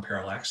based on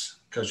parallax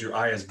because your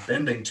eye is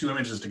bending two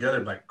images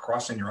together by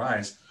crossing your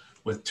eyes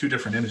with two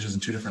different images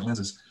and two different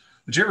lenses.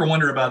 Did you ever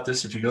wonder about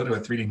this if you go to a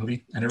 3D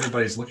movie and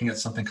everybody's looking at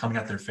something coming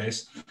at their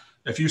face?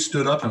 If you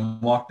stood up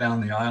and walked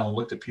down the aisle and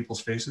looked at people's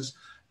faces,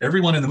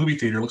 everyone in the movie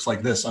theater looks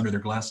like this under their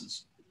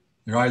glasses.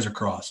 Their eyes are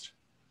crossed.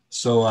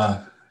 So,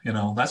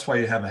 that's why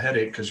you have a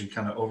headache, because you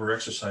kind of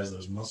over-exercise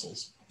those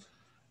muscles.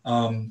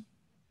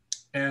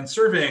 And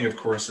surveying, of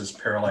course, is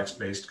parallax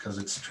based because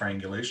it's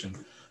triangulation.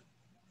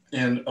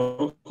 In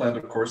Oakland,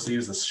 of course, they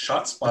use the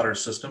shot spotter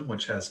system,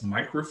 which has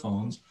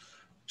microphones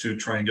to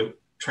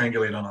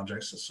triangulate on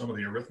objects. So some of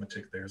the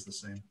arithmetic there is the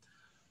same.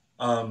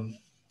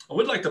 I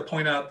would like to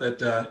point out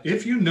that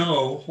if you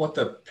know what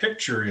the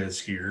picture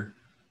is here,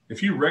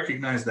 if you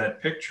recognize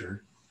that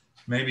picture,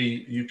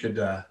 maybe you could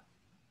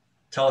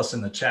tell us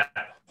in the chat,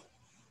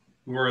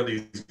 who are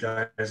these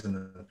guys in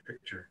the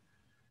picture?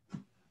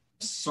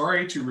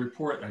 Sorry to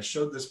report, I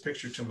showed this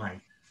picture to my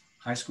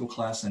high school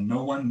class and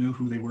no one knew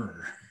who they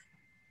were.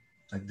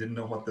 I didn't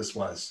know what this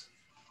was.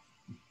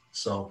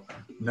 So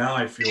now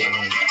I feel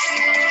old.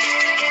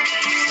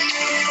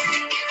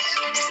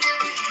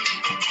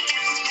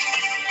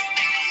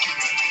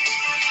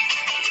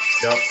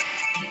 Yep.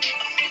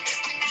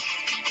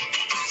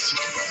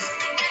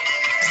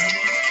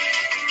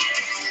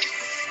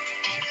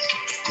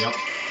 Yep.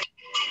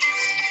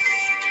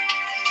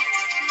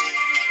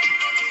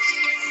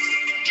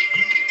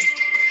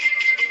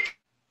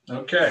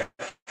 Okay,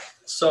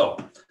 so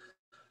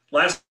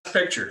last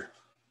picture.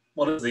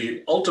 What is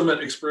the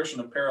ultimate expression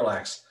of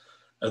parallax?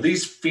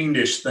 These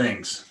fiendish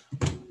things.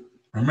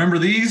 Remember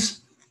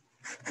these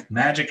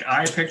magic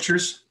eye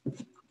pictures?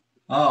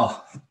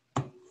 Oh,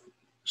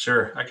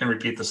 sure. I can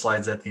repeat the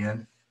slides at the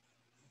end.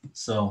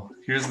 So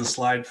here's the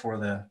slide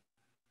for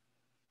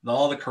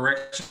all the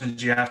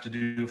corrections you have to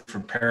do for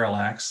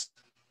parallax.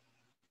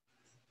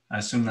 I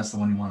assume that's the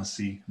one you want to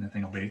see,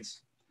 Nathaniel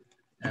Bates.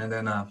 And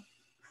then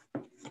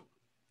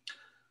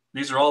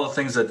these are all the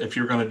things that if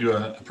you're going to do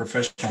a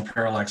professional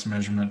parallax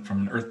measurement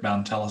from an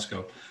earthbound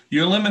telescope,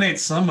 you eliminate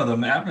some of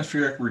them.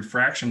 Atmospheric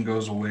refraction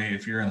goes away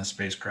if you're in a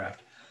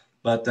spacecraft.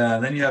 But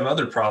then you have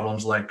other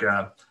problems like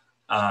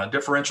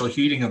differential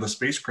heating of the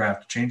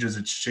spacecraft changes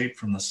its shape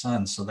from the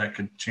sun, so that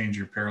could change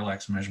your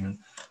parallax measurement.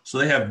 So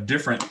they have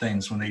different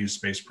things when they use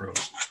space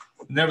probes.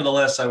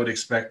 Nevertheless, I would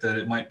expect that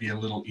it might be a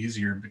little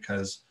easier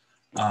because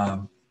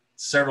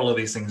several of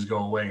these things go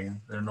away and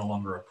they're no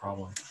longer a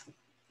problem.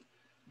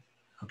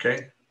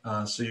 Okay,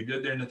 so you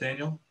good there,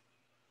 Nathaniel?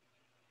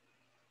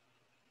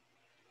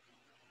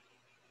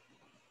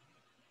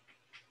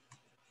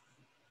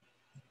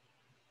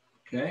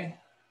 Okay.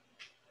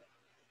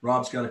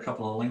 Rob's got a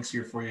couple of links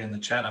here for you in the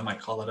chat. I might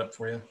call it up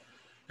for you.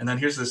 And then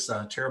here's this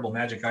terrible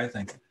magic eye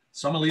thing.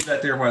 So I'm gonna leave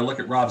that there while I look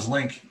at Rob's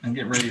link and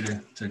get ready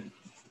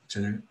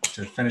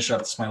to finish up.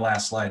 This is my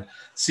last slide.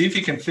 See if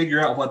you can figure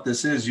out what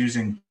this is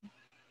using,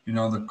 you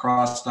know, the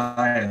crossed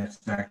eye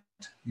effect.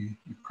 You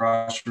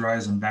cross your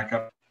eyes and back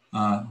up.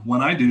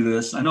 When I do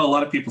this, I know a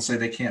lot of people say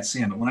they can't see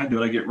them, but when I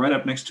do it, I get right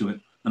up next to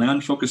it and I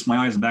unfocus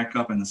my eyes and back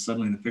up, and then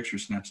suddenly the picture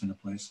snaps into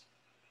place.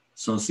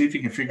 So see if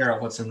you can figure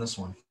out what's in this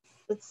one.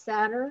 It's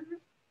Saturn.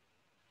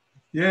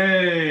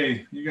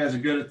 Yay! You guys are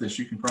good at this.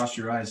 You can cross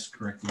your eyes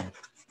correctly.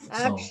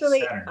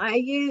 Actually, so, I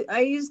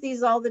use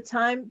these all the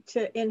time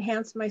to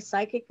enhance my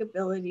psychic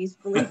abilities,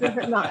 believe it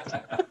or not.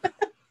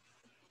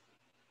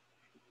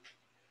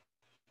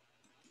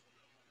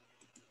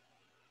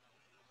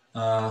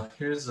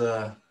 Here's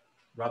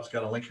Rob's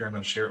got a link here. I'm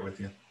going to share it with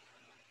you.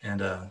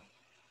 And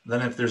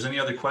then if there's any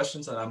other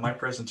questions, my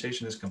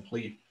presentation is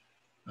complete.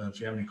 If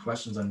you have any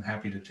questions, I'm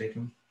happy to take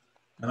them.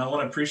 And I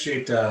want to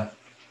appreciate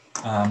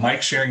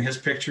Mike sharing his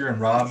picture and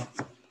Rob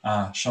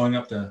showing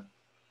up to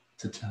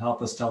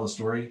help us tell the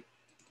story.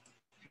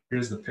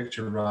 Here's the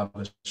picture Rob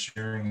is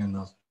sharing in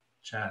the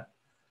chat.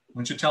 Why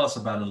don't you tell us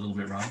about it a little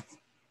bit, Rob?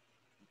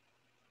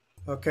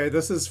 Okay,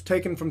 this is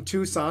taken from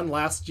Tucson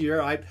last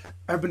year.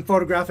 I've been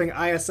photographing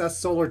ISS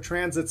solar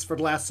transits for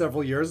the last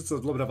several years. It's a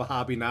little bit of a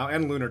hobby now,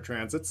 and lunar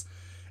transits.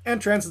 And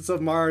transits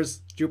of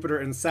Mars, Jupiter,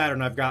 and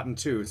Saturn I've gotten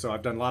too. So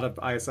I've done a lot of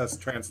ISS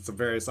transits of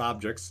various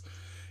objects.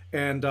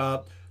 And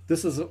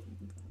this is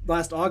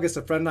last August,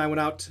 a friend and I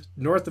went out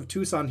north of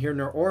Tucson here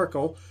near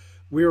Oracle.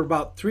 We were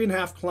about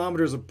 3.5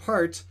 kilometers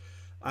apart.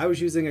 I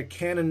was using a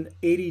Canon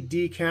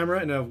 80D camera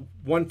and a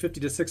 150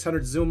 to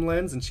 600 zoom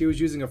lens, and she was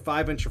using a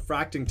 5-inch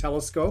refracting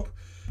telescope.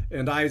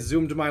 And I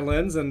zoomed my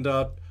lens and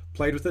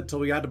played with it till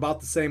we had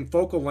about the same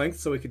focal length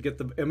so we could get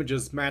the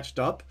images matched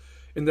up.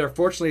 And there are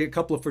fortunately a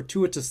couple of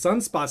fortuitous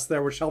sunspots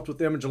there which helped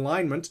with image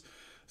alignment.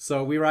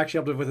 So we were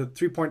actually able to, with a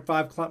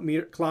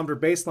 3.5 kilometer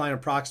baseline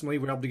approximately,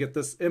 we were able to get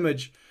this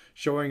image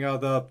showing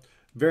the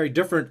very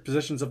different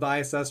positions of the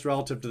ISS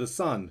relative to the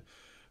sun.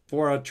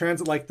 For a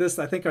transit like this,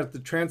 I think the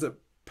transit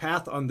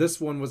path on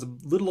this one was a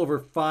little over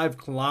 5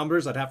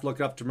 kilometers. I'd have to look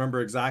it up to remember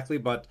exactly,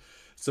 but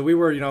so we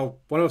were, you know,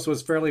 one of us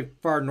was fairly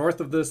far north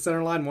of the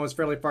center line, one was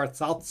fairly far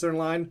south of the center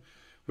line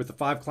with the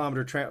 5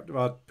 kilometer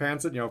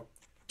transit, you know,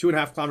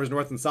 2.5 kilometers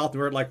north and south. We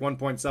were at like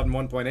 1.7,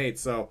 1.8.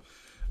 So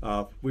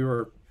we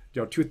were,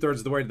 you know, 2/3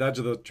 of the way to the edge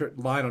of the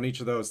line on each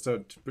of those.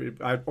 So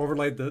I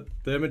overlaid the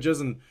images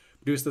and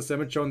produced this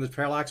image showing the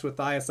parallax with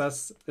the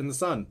ISS in the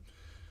sun.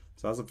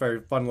 So that was a very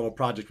fun little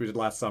project we did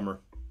last summer.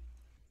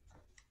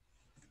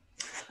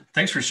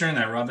 Thanks for sharing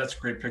that, Rob. That's a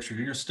great picture.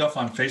 Your stuff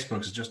on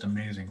Facebook is just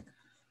amazing.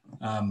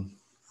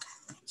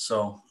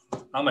 So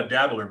I'm a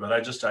dabbler, but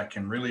I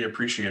can really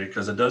appreciate it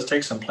because it does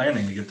take some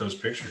planning to get those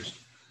pictures.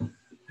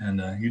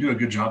 And you do a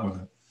good job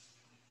with it.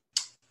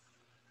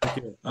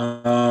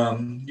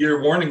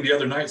 Your warning the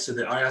other night said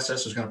the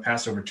ISS was going to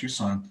pass over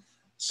Tucson.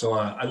 So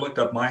I looked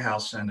up my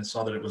house and I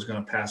saw that it was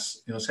going to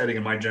pass, you know, it's heading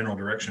in my general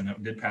direction.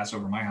 It did pass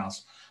over my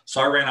house. So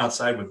I ran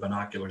outside with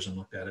binoculars and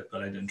looked at it,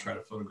 but I didn't try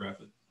to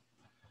photograph it.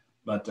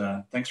 But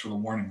thanks for the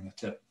warning and the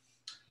tip.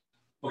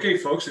 Okay,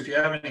 folks, if you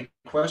have any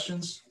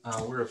questions,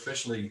 we're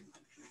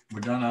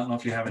done. I don't know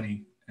if you have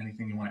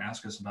anything you want to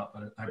ask us about,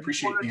 but I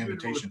appreciate the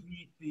invitation.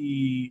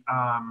 Repeat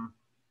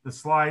the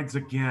slides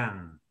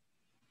again,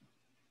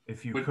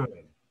 if you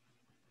could.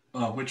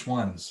 Which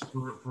ones?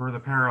 For the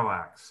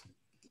parallax.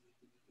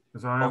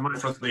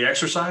 For the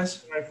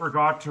exercise? I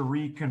forgot to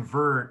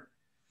reconvert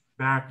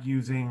back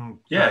using.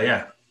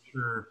 Yeah.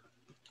 Sure.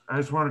 I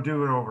just want to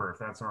do it over if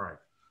that's all right.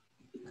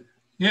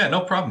 Yeah,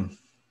 no problem.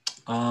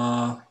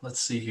 Let's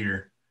see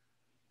here.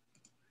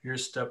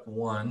 Here's step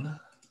 1,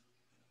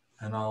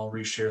 and I'll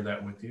reshare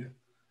that with you.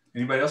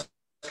 Anybody else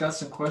got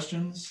some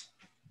questions?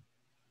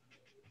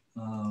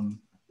 I'm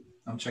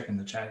checking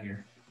the chat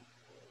here.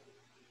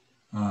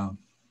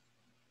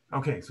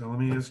 Okay, so let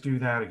me just do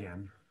that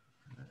again.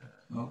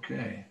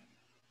 Okay.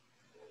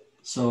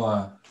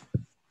 So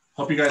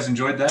hope you guys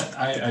enjoyed that.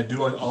 I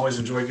do always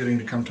enjoy getting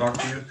to come talk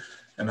to you,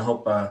 and I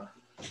hope I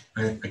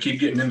keep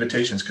getting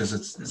invitations because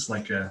it's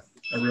like a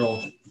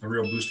real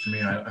boost for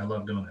me. I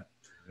love doing it.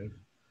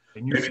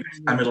 And you're maybe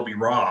next time it'll be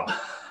Rob.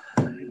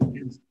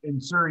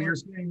 And sir, you're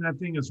saying that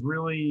thing is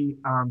really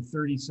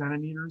 30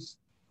 centimeters?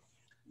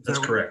 That's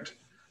correct.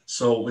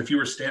 So if you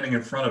were standing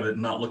in front of it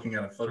and not looking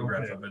at a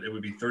photograph of it, it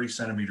would be 30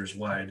 centimeters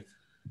wide.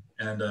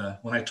 And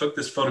when I took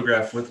this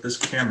photograph with this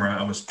camera,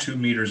 I was 2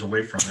 meters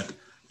away from it,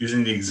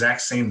 using the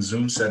exact same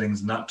zoom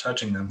settings, not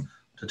touching them,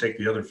 to take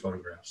the other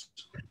photographs.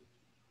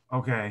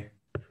 Okay.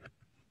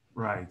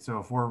 Right. So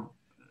if we're,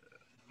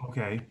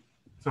 okay.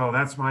 So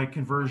that's my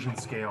conversion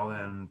scale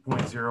then,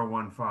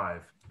 0.015.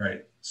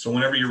 Right. So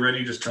whenever you're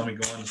ready, just tell me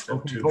go on to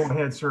step 2. Go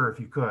ahead, sir, if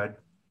you could.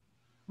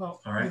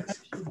 Well, all right. You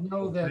should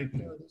know that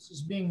this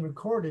is being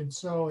recorded,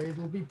 so it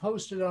will be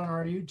posted on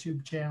our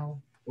YouTube channel.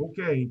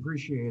 Okay,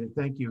 appreciate it.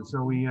 Thank you.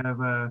 So we have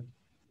we're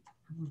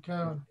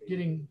kind of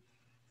getting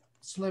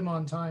slim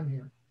on time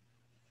here.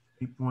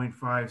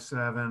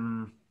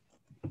 8.57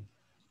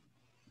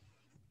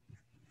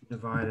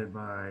 divided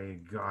by,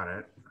 got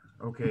it.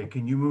 Okay,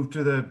 can you move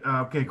to the,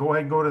 okay, go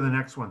ahead and go to the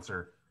next one,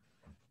 sir.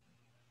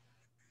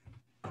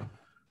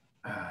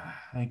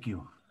 Thank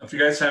you. If you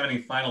guys have any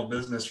final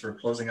business for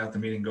closing out the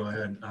meeting, go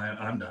ahead.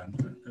 I'm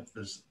done. If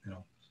there's,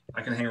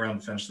 I can hang around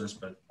and finish this,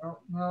 but.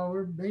 No,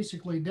 we're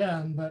basically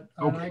done, but.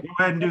 Okay, go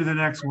ahead and do the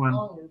next one.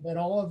 But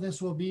all of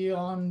this will be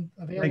available.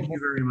 Thank you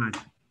very much.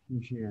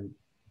 Appreciate it.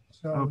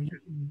 So okay.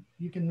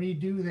 you can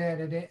redo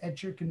that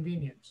at your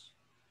convenience.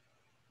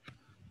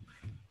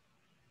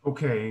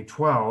 Okay,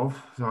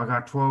 12. So I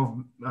got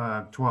 12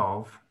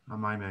 on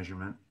my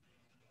measurement.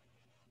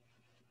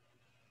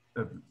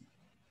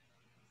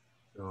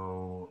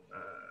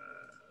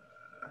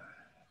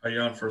 Are you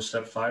on for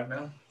step 5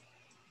 now?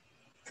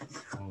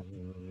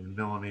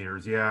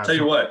 Millimeters, yeah. Tell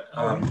you what.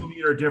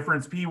 Millimeter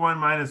difference, P1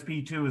 minus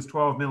P2 is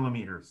 12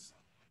 millimeters.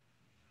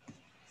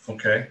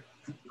 Okay.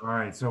 All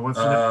right, so what's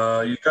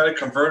the you got to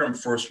convert them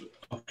first.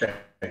 Okay.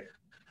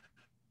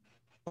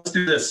 Let's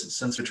do this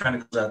since we're trying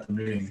to close out the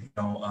meeting.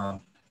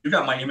 You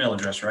got my email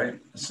address, right?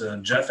 It's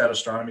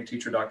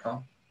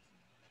jeff@astronomyteacher.com.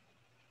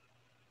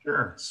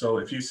 Sure. So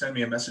if you send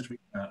me a message,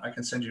 I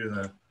can send you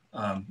the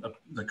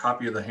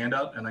copy of the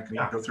handout, and I can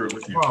go through it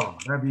with you. Oh,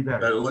 that'd be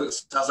better. But it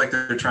sounds like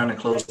they're trying to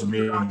close the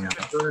meeting now.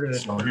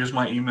 So here's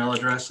my email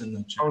address in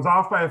the chat. I was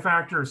off by a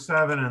factor of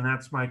 7, and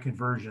that's my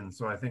conversion.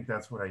 So I think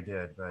that's what I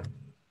did. But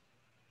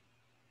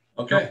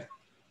okay.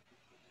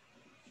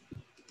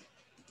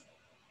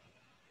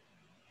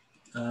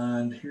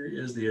 And here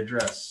is the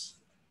address.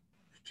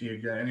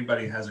 If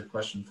anybody has a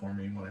question for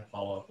me when I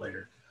follow up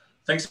later.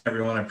 Thanks,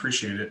 everyone. I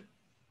appreciate it.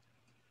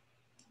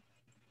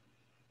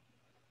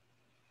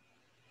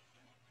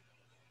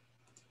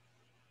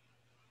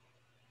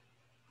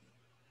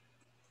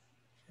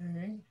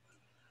 Okay.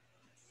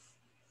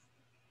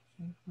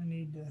 I think we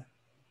need to.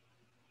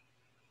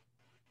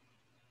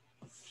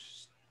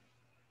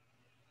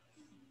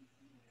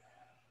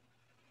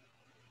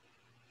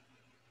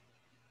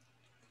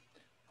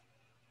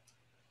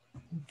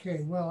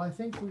 Okay, well, I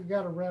think we've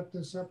got to wrap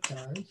this up,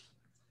 guys.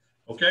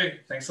 Okay,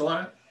 thanks a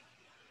lot.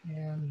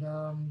 And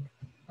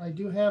I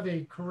do have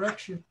a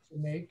correction to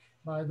make,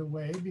 by the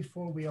way,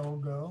 before we all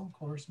go. Of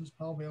course, there's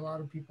probably a lot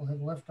of people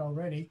have left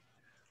already.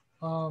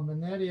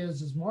 And that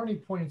is, as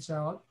Marnie points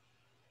out,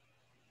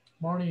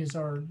 Marnie is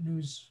our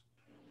news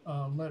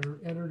letter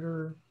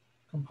editor,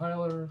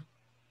 compiler,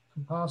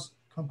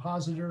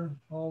 compositor,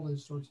 all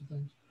those sorts of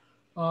things.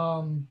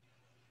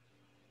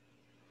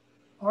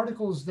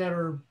 Articles that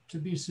are to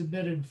be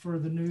submitted for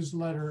the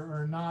newsletter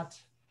are not,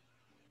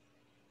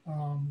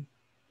 in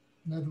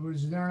other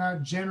words, they're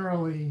not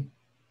generally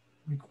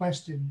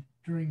requested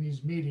during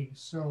these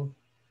meetings. So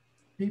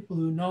people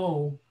who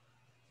know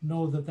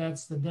that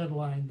that's the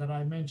deadline that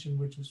I mentioned,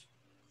 which is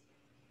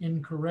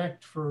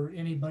incorrect for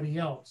anybody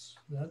else.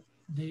 That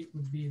date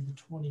would be the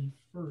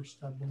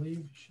 21st, I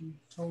believe. She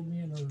told me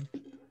in her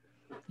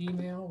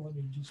email. Let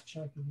me just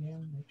check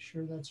again, make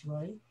sure that's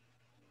right.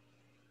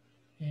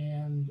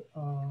 And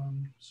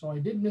so I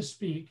did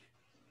misspeak.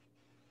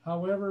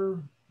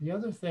 However, the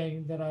other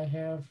thing that I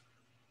have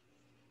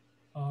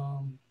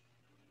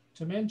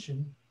to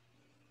mention,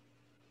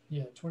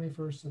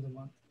 21st of the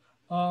month,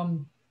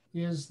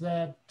 is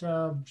that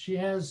she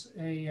has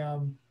a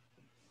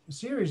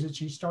series that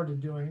she started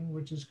doing,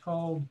 which is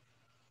called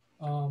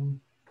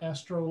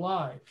Astro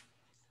Live.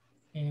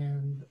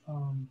 And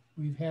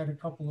we've had a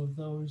couple of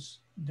those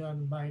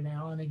done by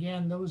now. And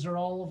again, those are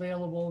all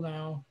available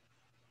now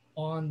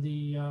on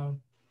the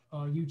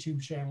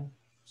YouTube channel.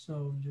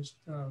 So just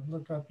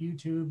look up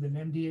YouTube and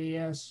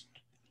MDAS.net.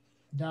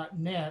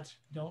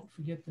 Don't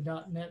forget the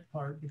 .net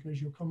part,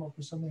 because you'll come up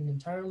with something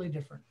entirely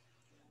different.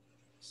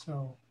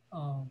 So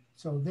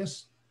so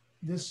this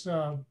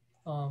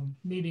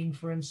meeting,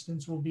 for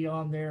instance, will be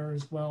on there,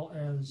 as well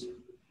as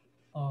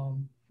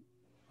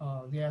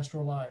the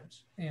Astro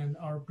Lives, and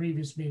our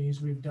previous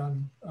meetings we've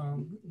done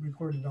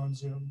recorded on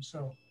Zoom.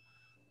 So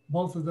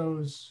both of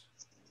those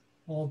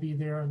will be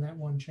there on that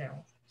one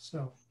channel.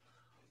 So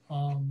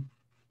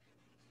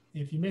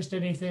if you missed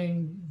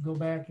anything, go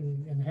back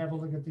and have a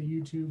look at the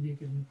YouTube. You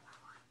can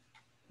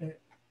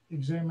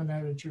examine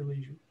that at your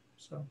leisure.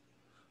 So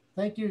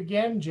thank you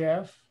again,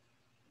 Jeff.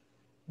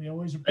 We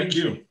always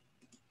appreciate it.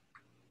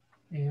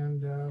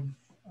 And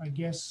I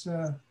guess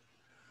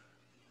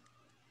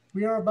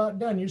we are about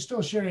done. You're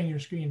still sharing your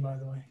screen, by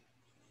the way.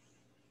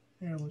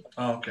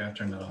 Oh, okay. I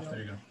turned that off.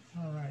 There you go.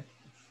 All right.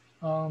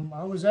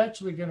 I was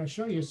actually going to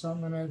show you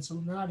something, and it's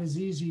not as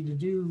easy to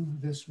do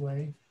this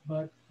way,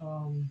 but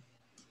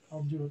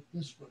I'll do it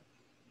this way.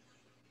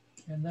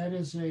 And that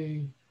is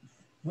a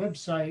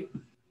website,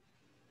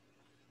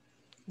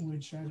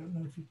 which I don't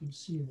know if you can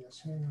see this.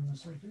 Hang on a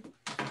second.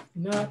 If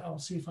not, I'll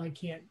see if I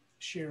can't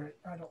share it.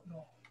 I don't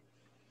know.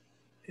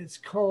 It's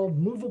called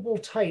Movable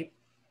Type.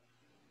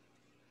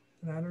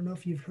 And I don't know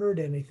if you've heard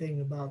anything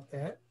about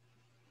that,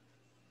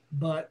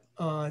 but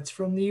it's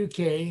from the UK,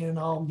 and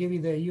I'll give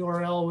you the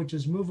URL, which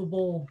is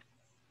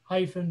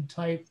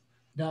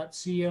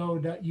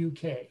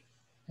movable-type.co.uk.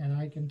 And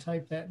I can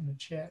type that in the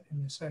chat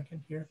in a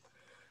second here.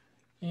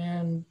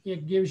 And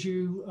it gives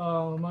you,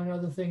 among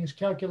other things,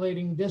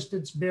 calculating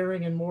distance,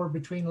 bearing, and more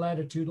between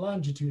latitude,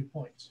 longitude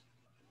points.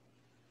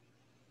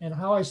 And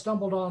how I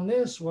stumbled on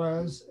this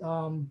was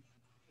one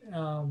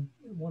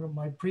of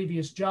my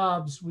previous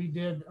jobs. We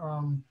did,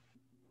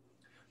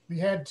 we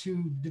had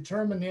to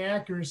determine the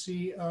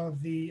accuracy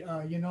of the,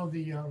 the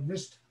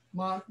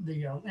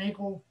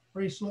ankle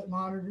bracelet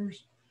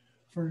monitors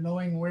for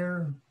knowing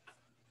where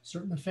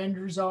certain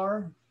offenders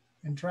are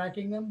and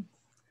tracking them.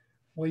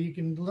 Well, you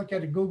can look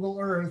at a Google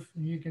Earth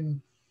and you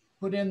can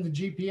put in the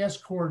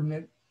GPS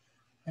coordinate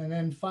and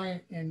then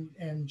find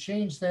and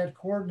change that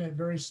coordinate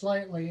very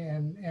slightly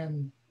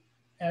and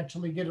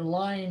actually get a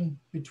line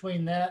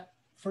between that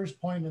first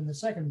point and the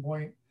second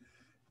point.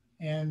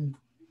 And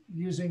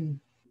using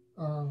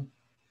the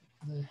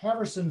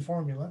Haverson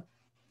formula,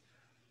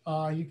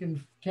 you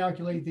can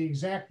calculate the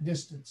exact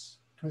distance,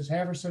 because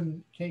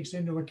Haverson takes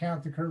into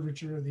account the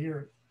curvature of the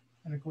Earth.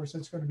 And of course,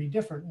 that's going to be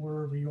different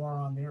wherever you are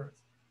on the Earth.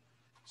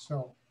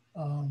 So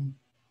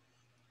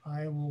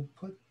I will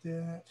put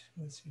that,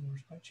 let's see,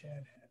 where's my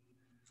chat at?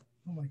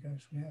 Oh my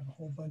gosh, we have a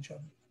whole bunch of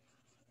them.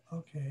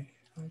 Okay,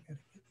 I got to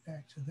get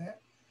back to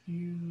that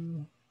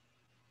view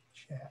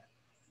chat.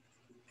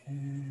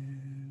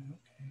 And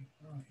okay,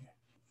 where are you?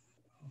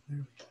 Oh, there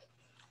we go.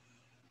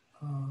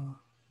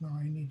 Now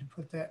I need to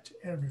put that to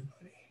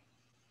everybody.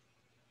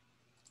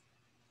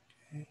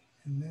 Okay,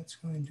 and that's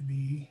going to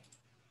be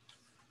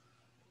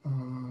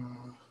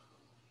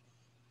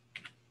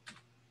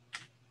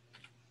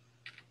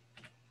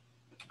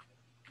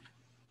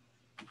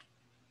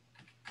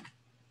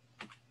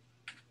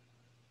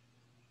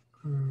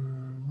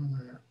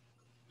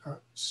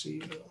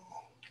 .co.uk.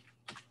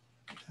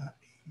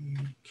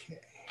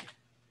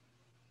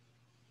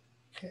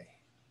 Okay.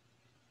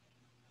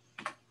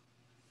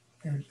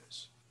 There it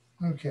is.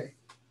 Okay.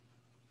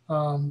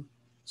 So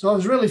it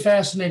was really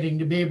fascinating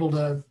to be able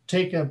to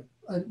take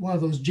one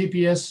of those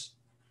GPS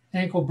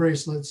ankle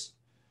bracelets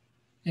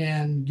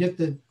and get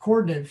the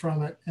coordinate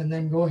from it and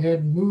then go ahead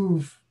and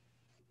move,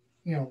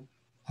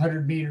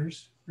 100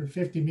 meters or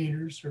 50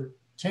 meters or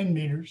 10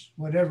 meters,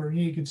 whatever. And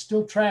you can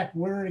still track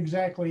where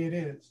exactly it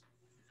is.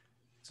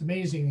 It's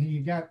amazing.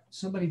 You got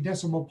so many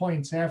decimal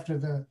points after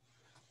the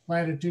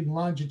latitude and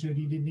longitude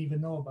you didn't even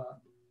know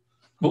about.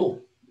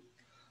 Cool.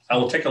 I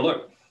will take a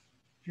look.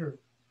 Sure.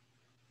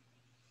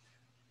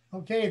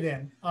 Okay,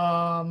 then.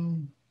 I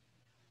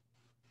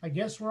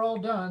guess we're all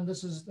done.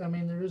 This is,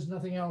 there is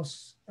nothing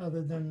else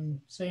other than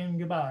saying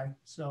goodbye.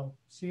 So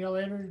see you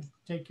later.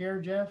 Take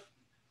care, Jeff.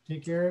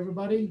 Take care,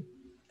 everybody.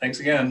 Thanks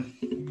again.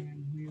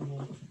 And we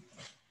will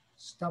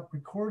stop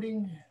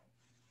recording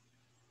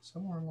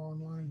somewhere along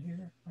the line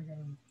here. I got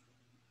to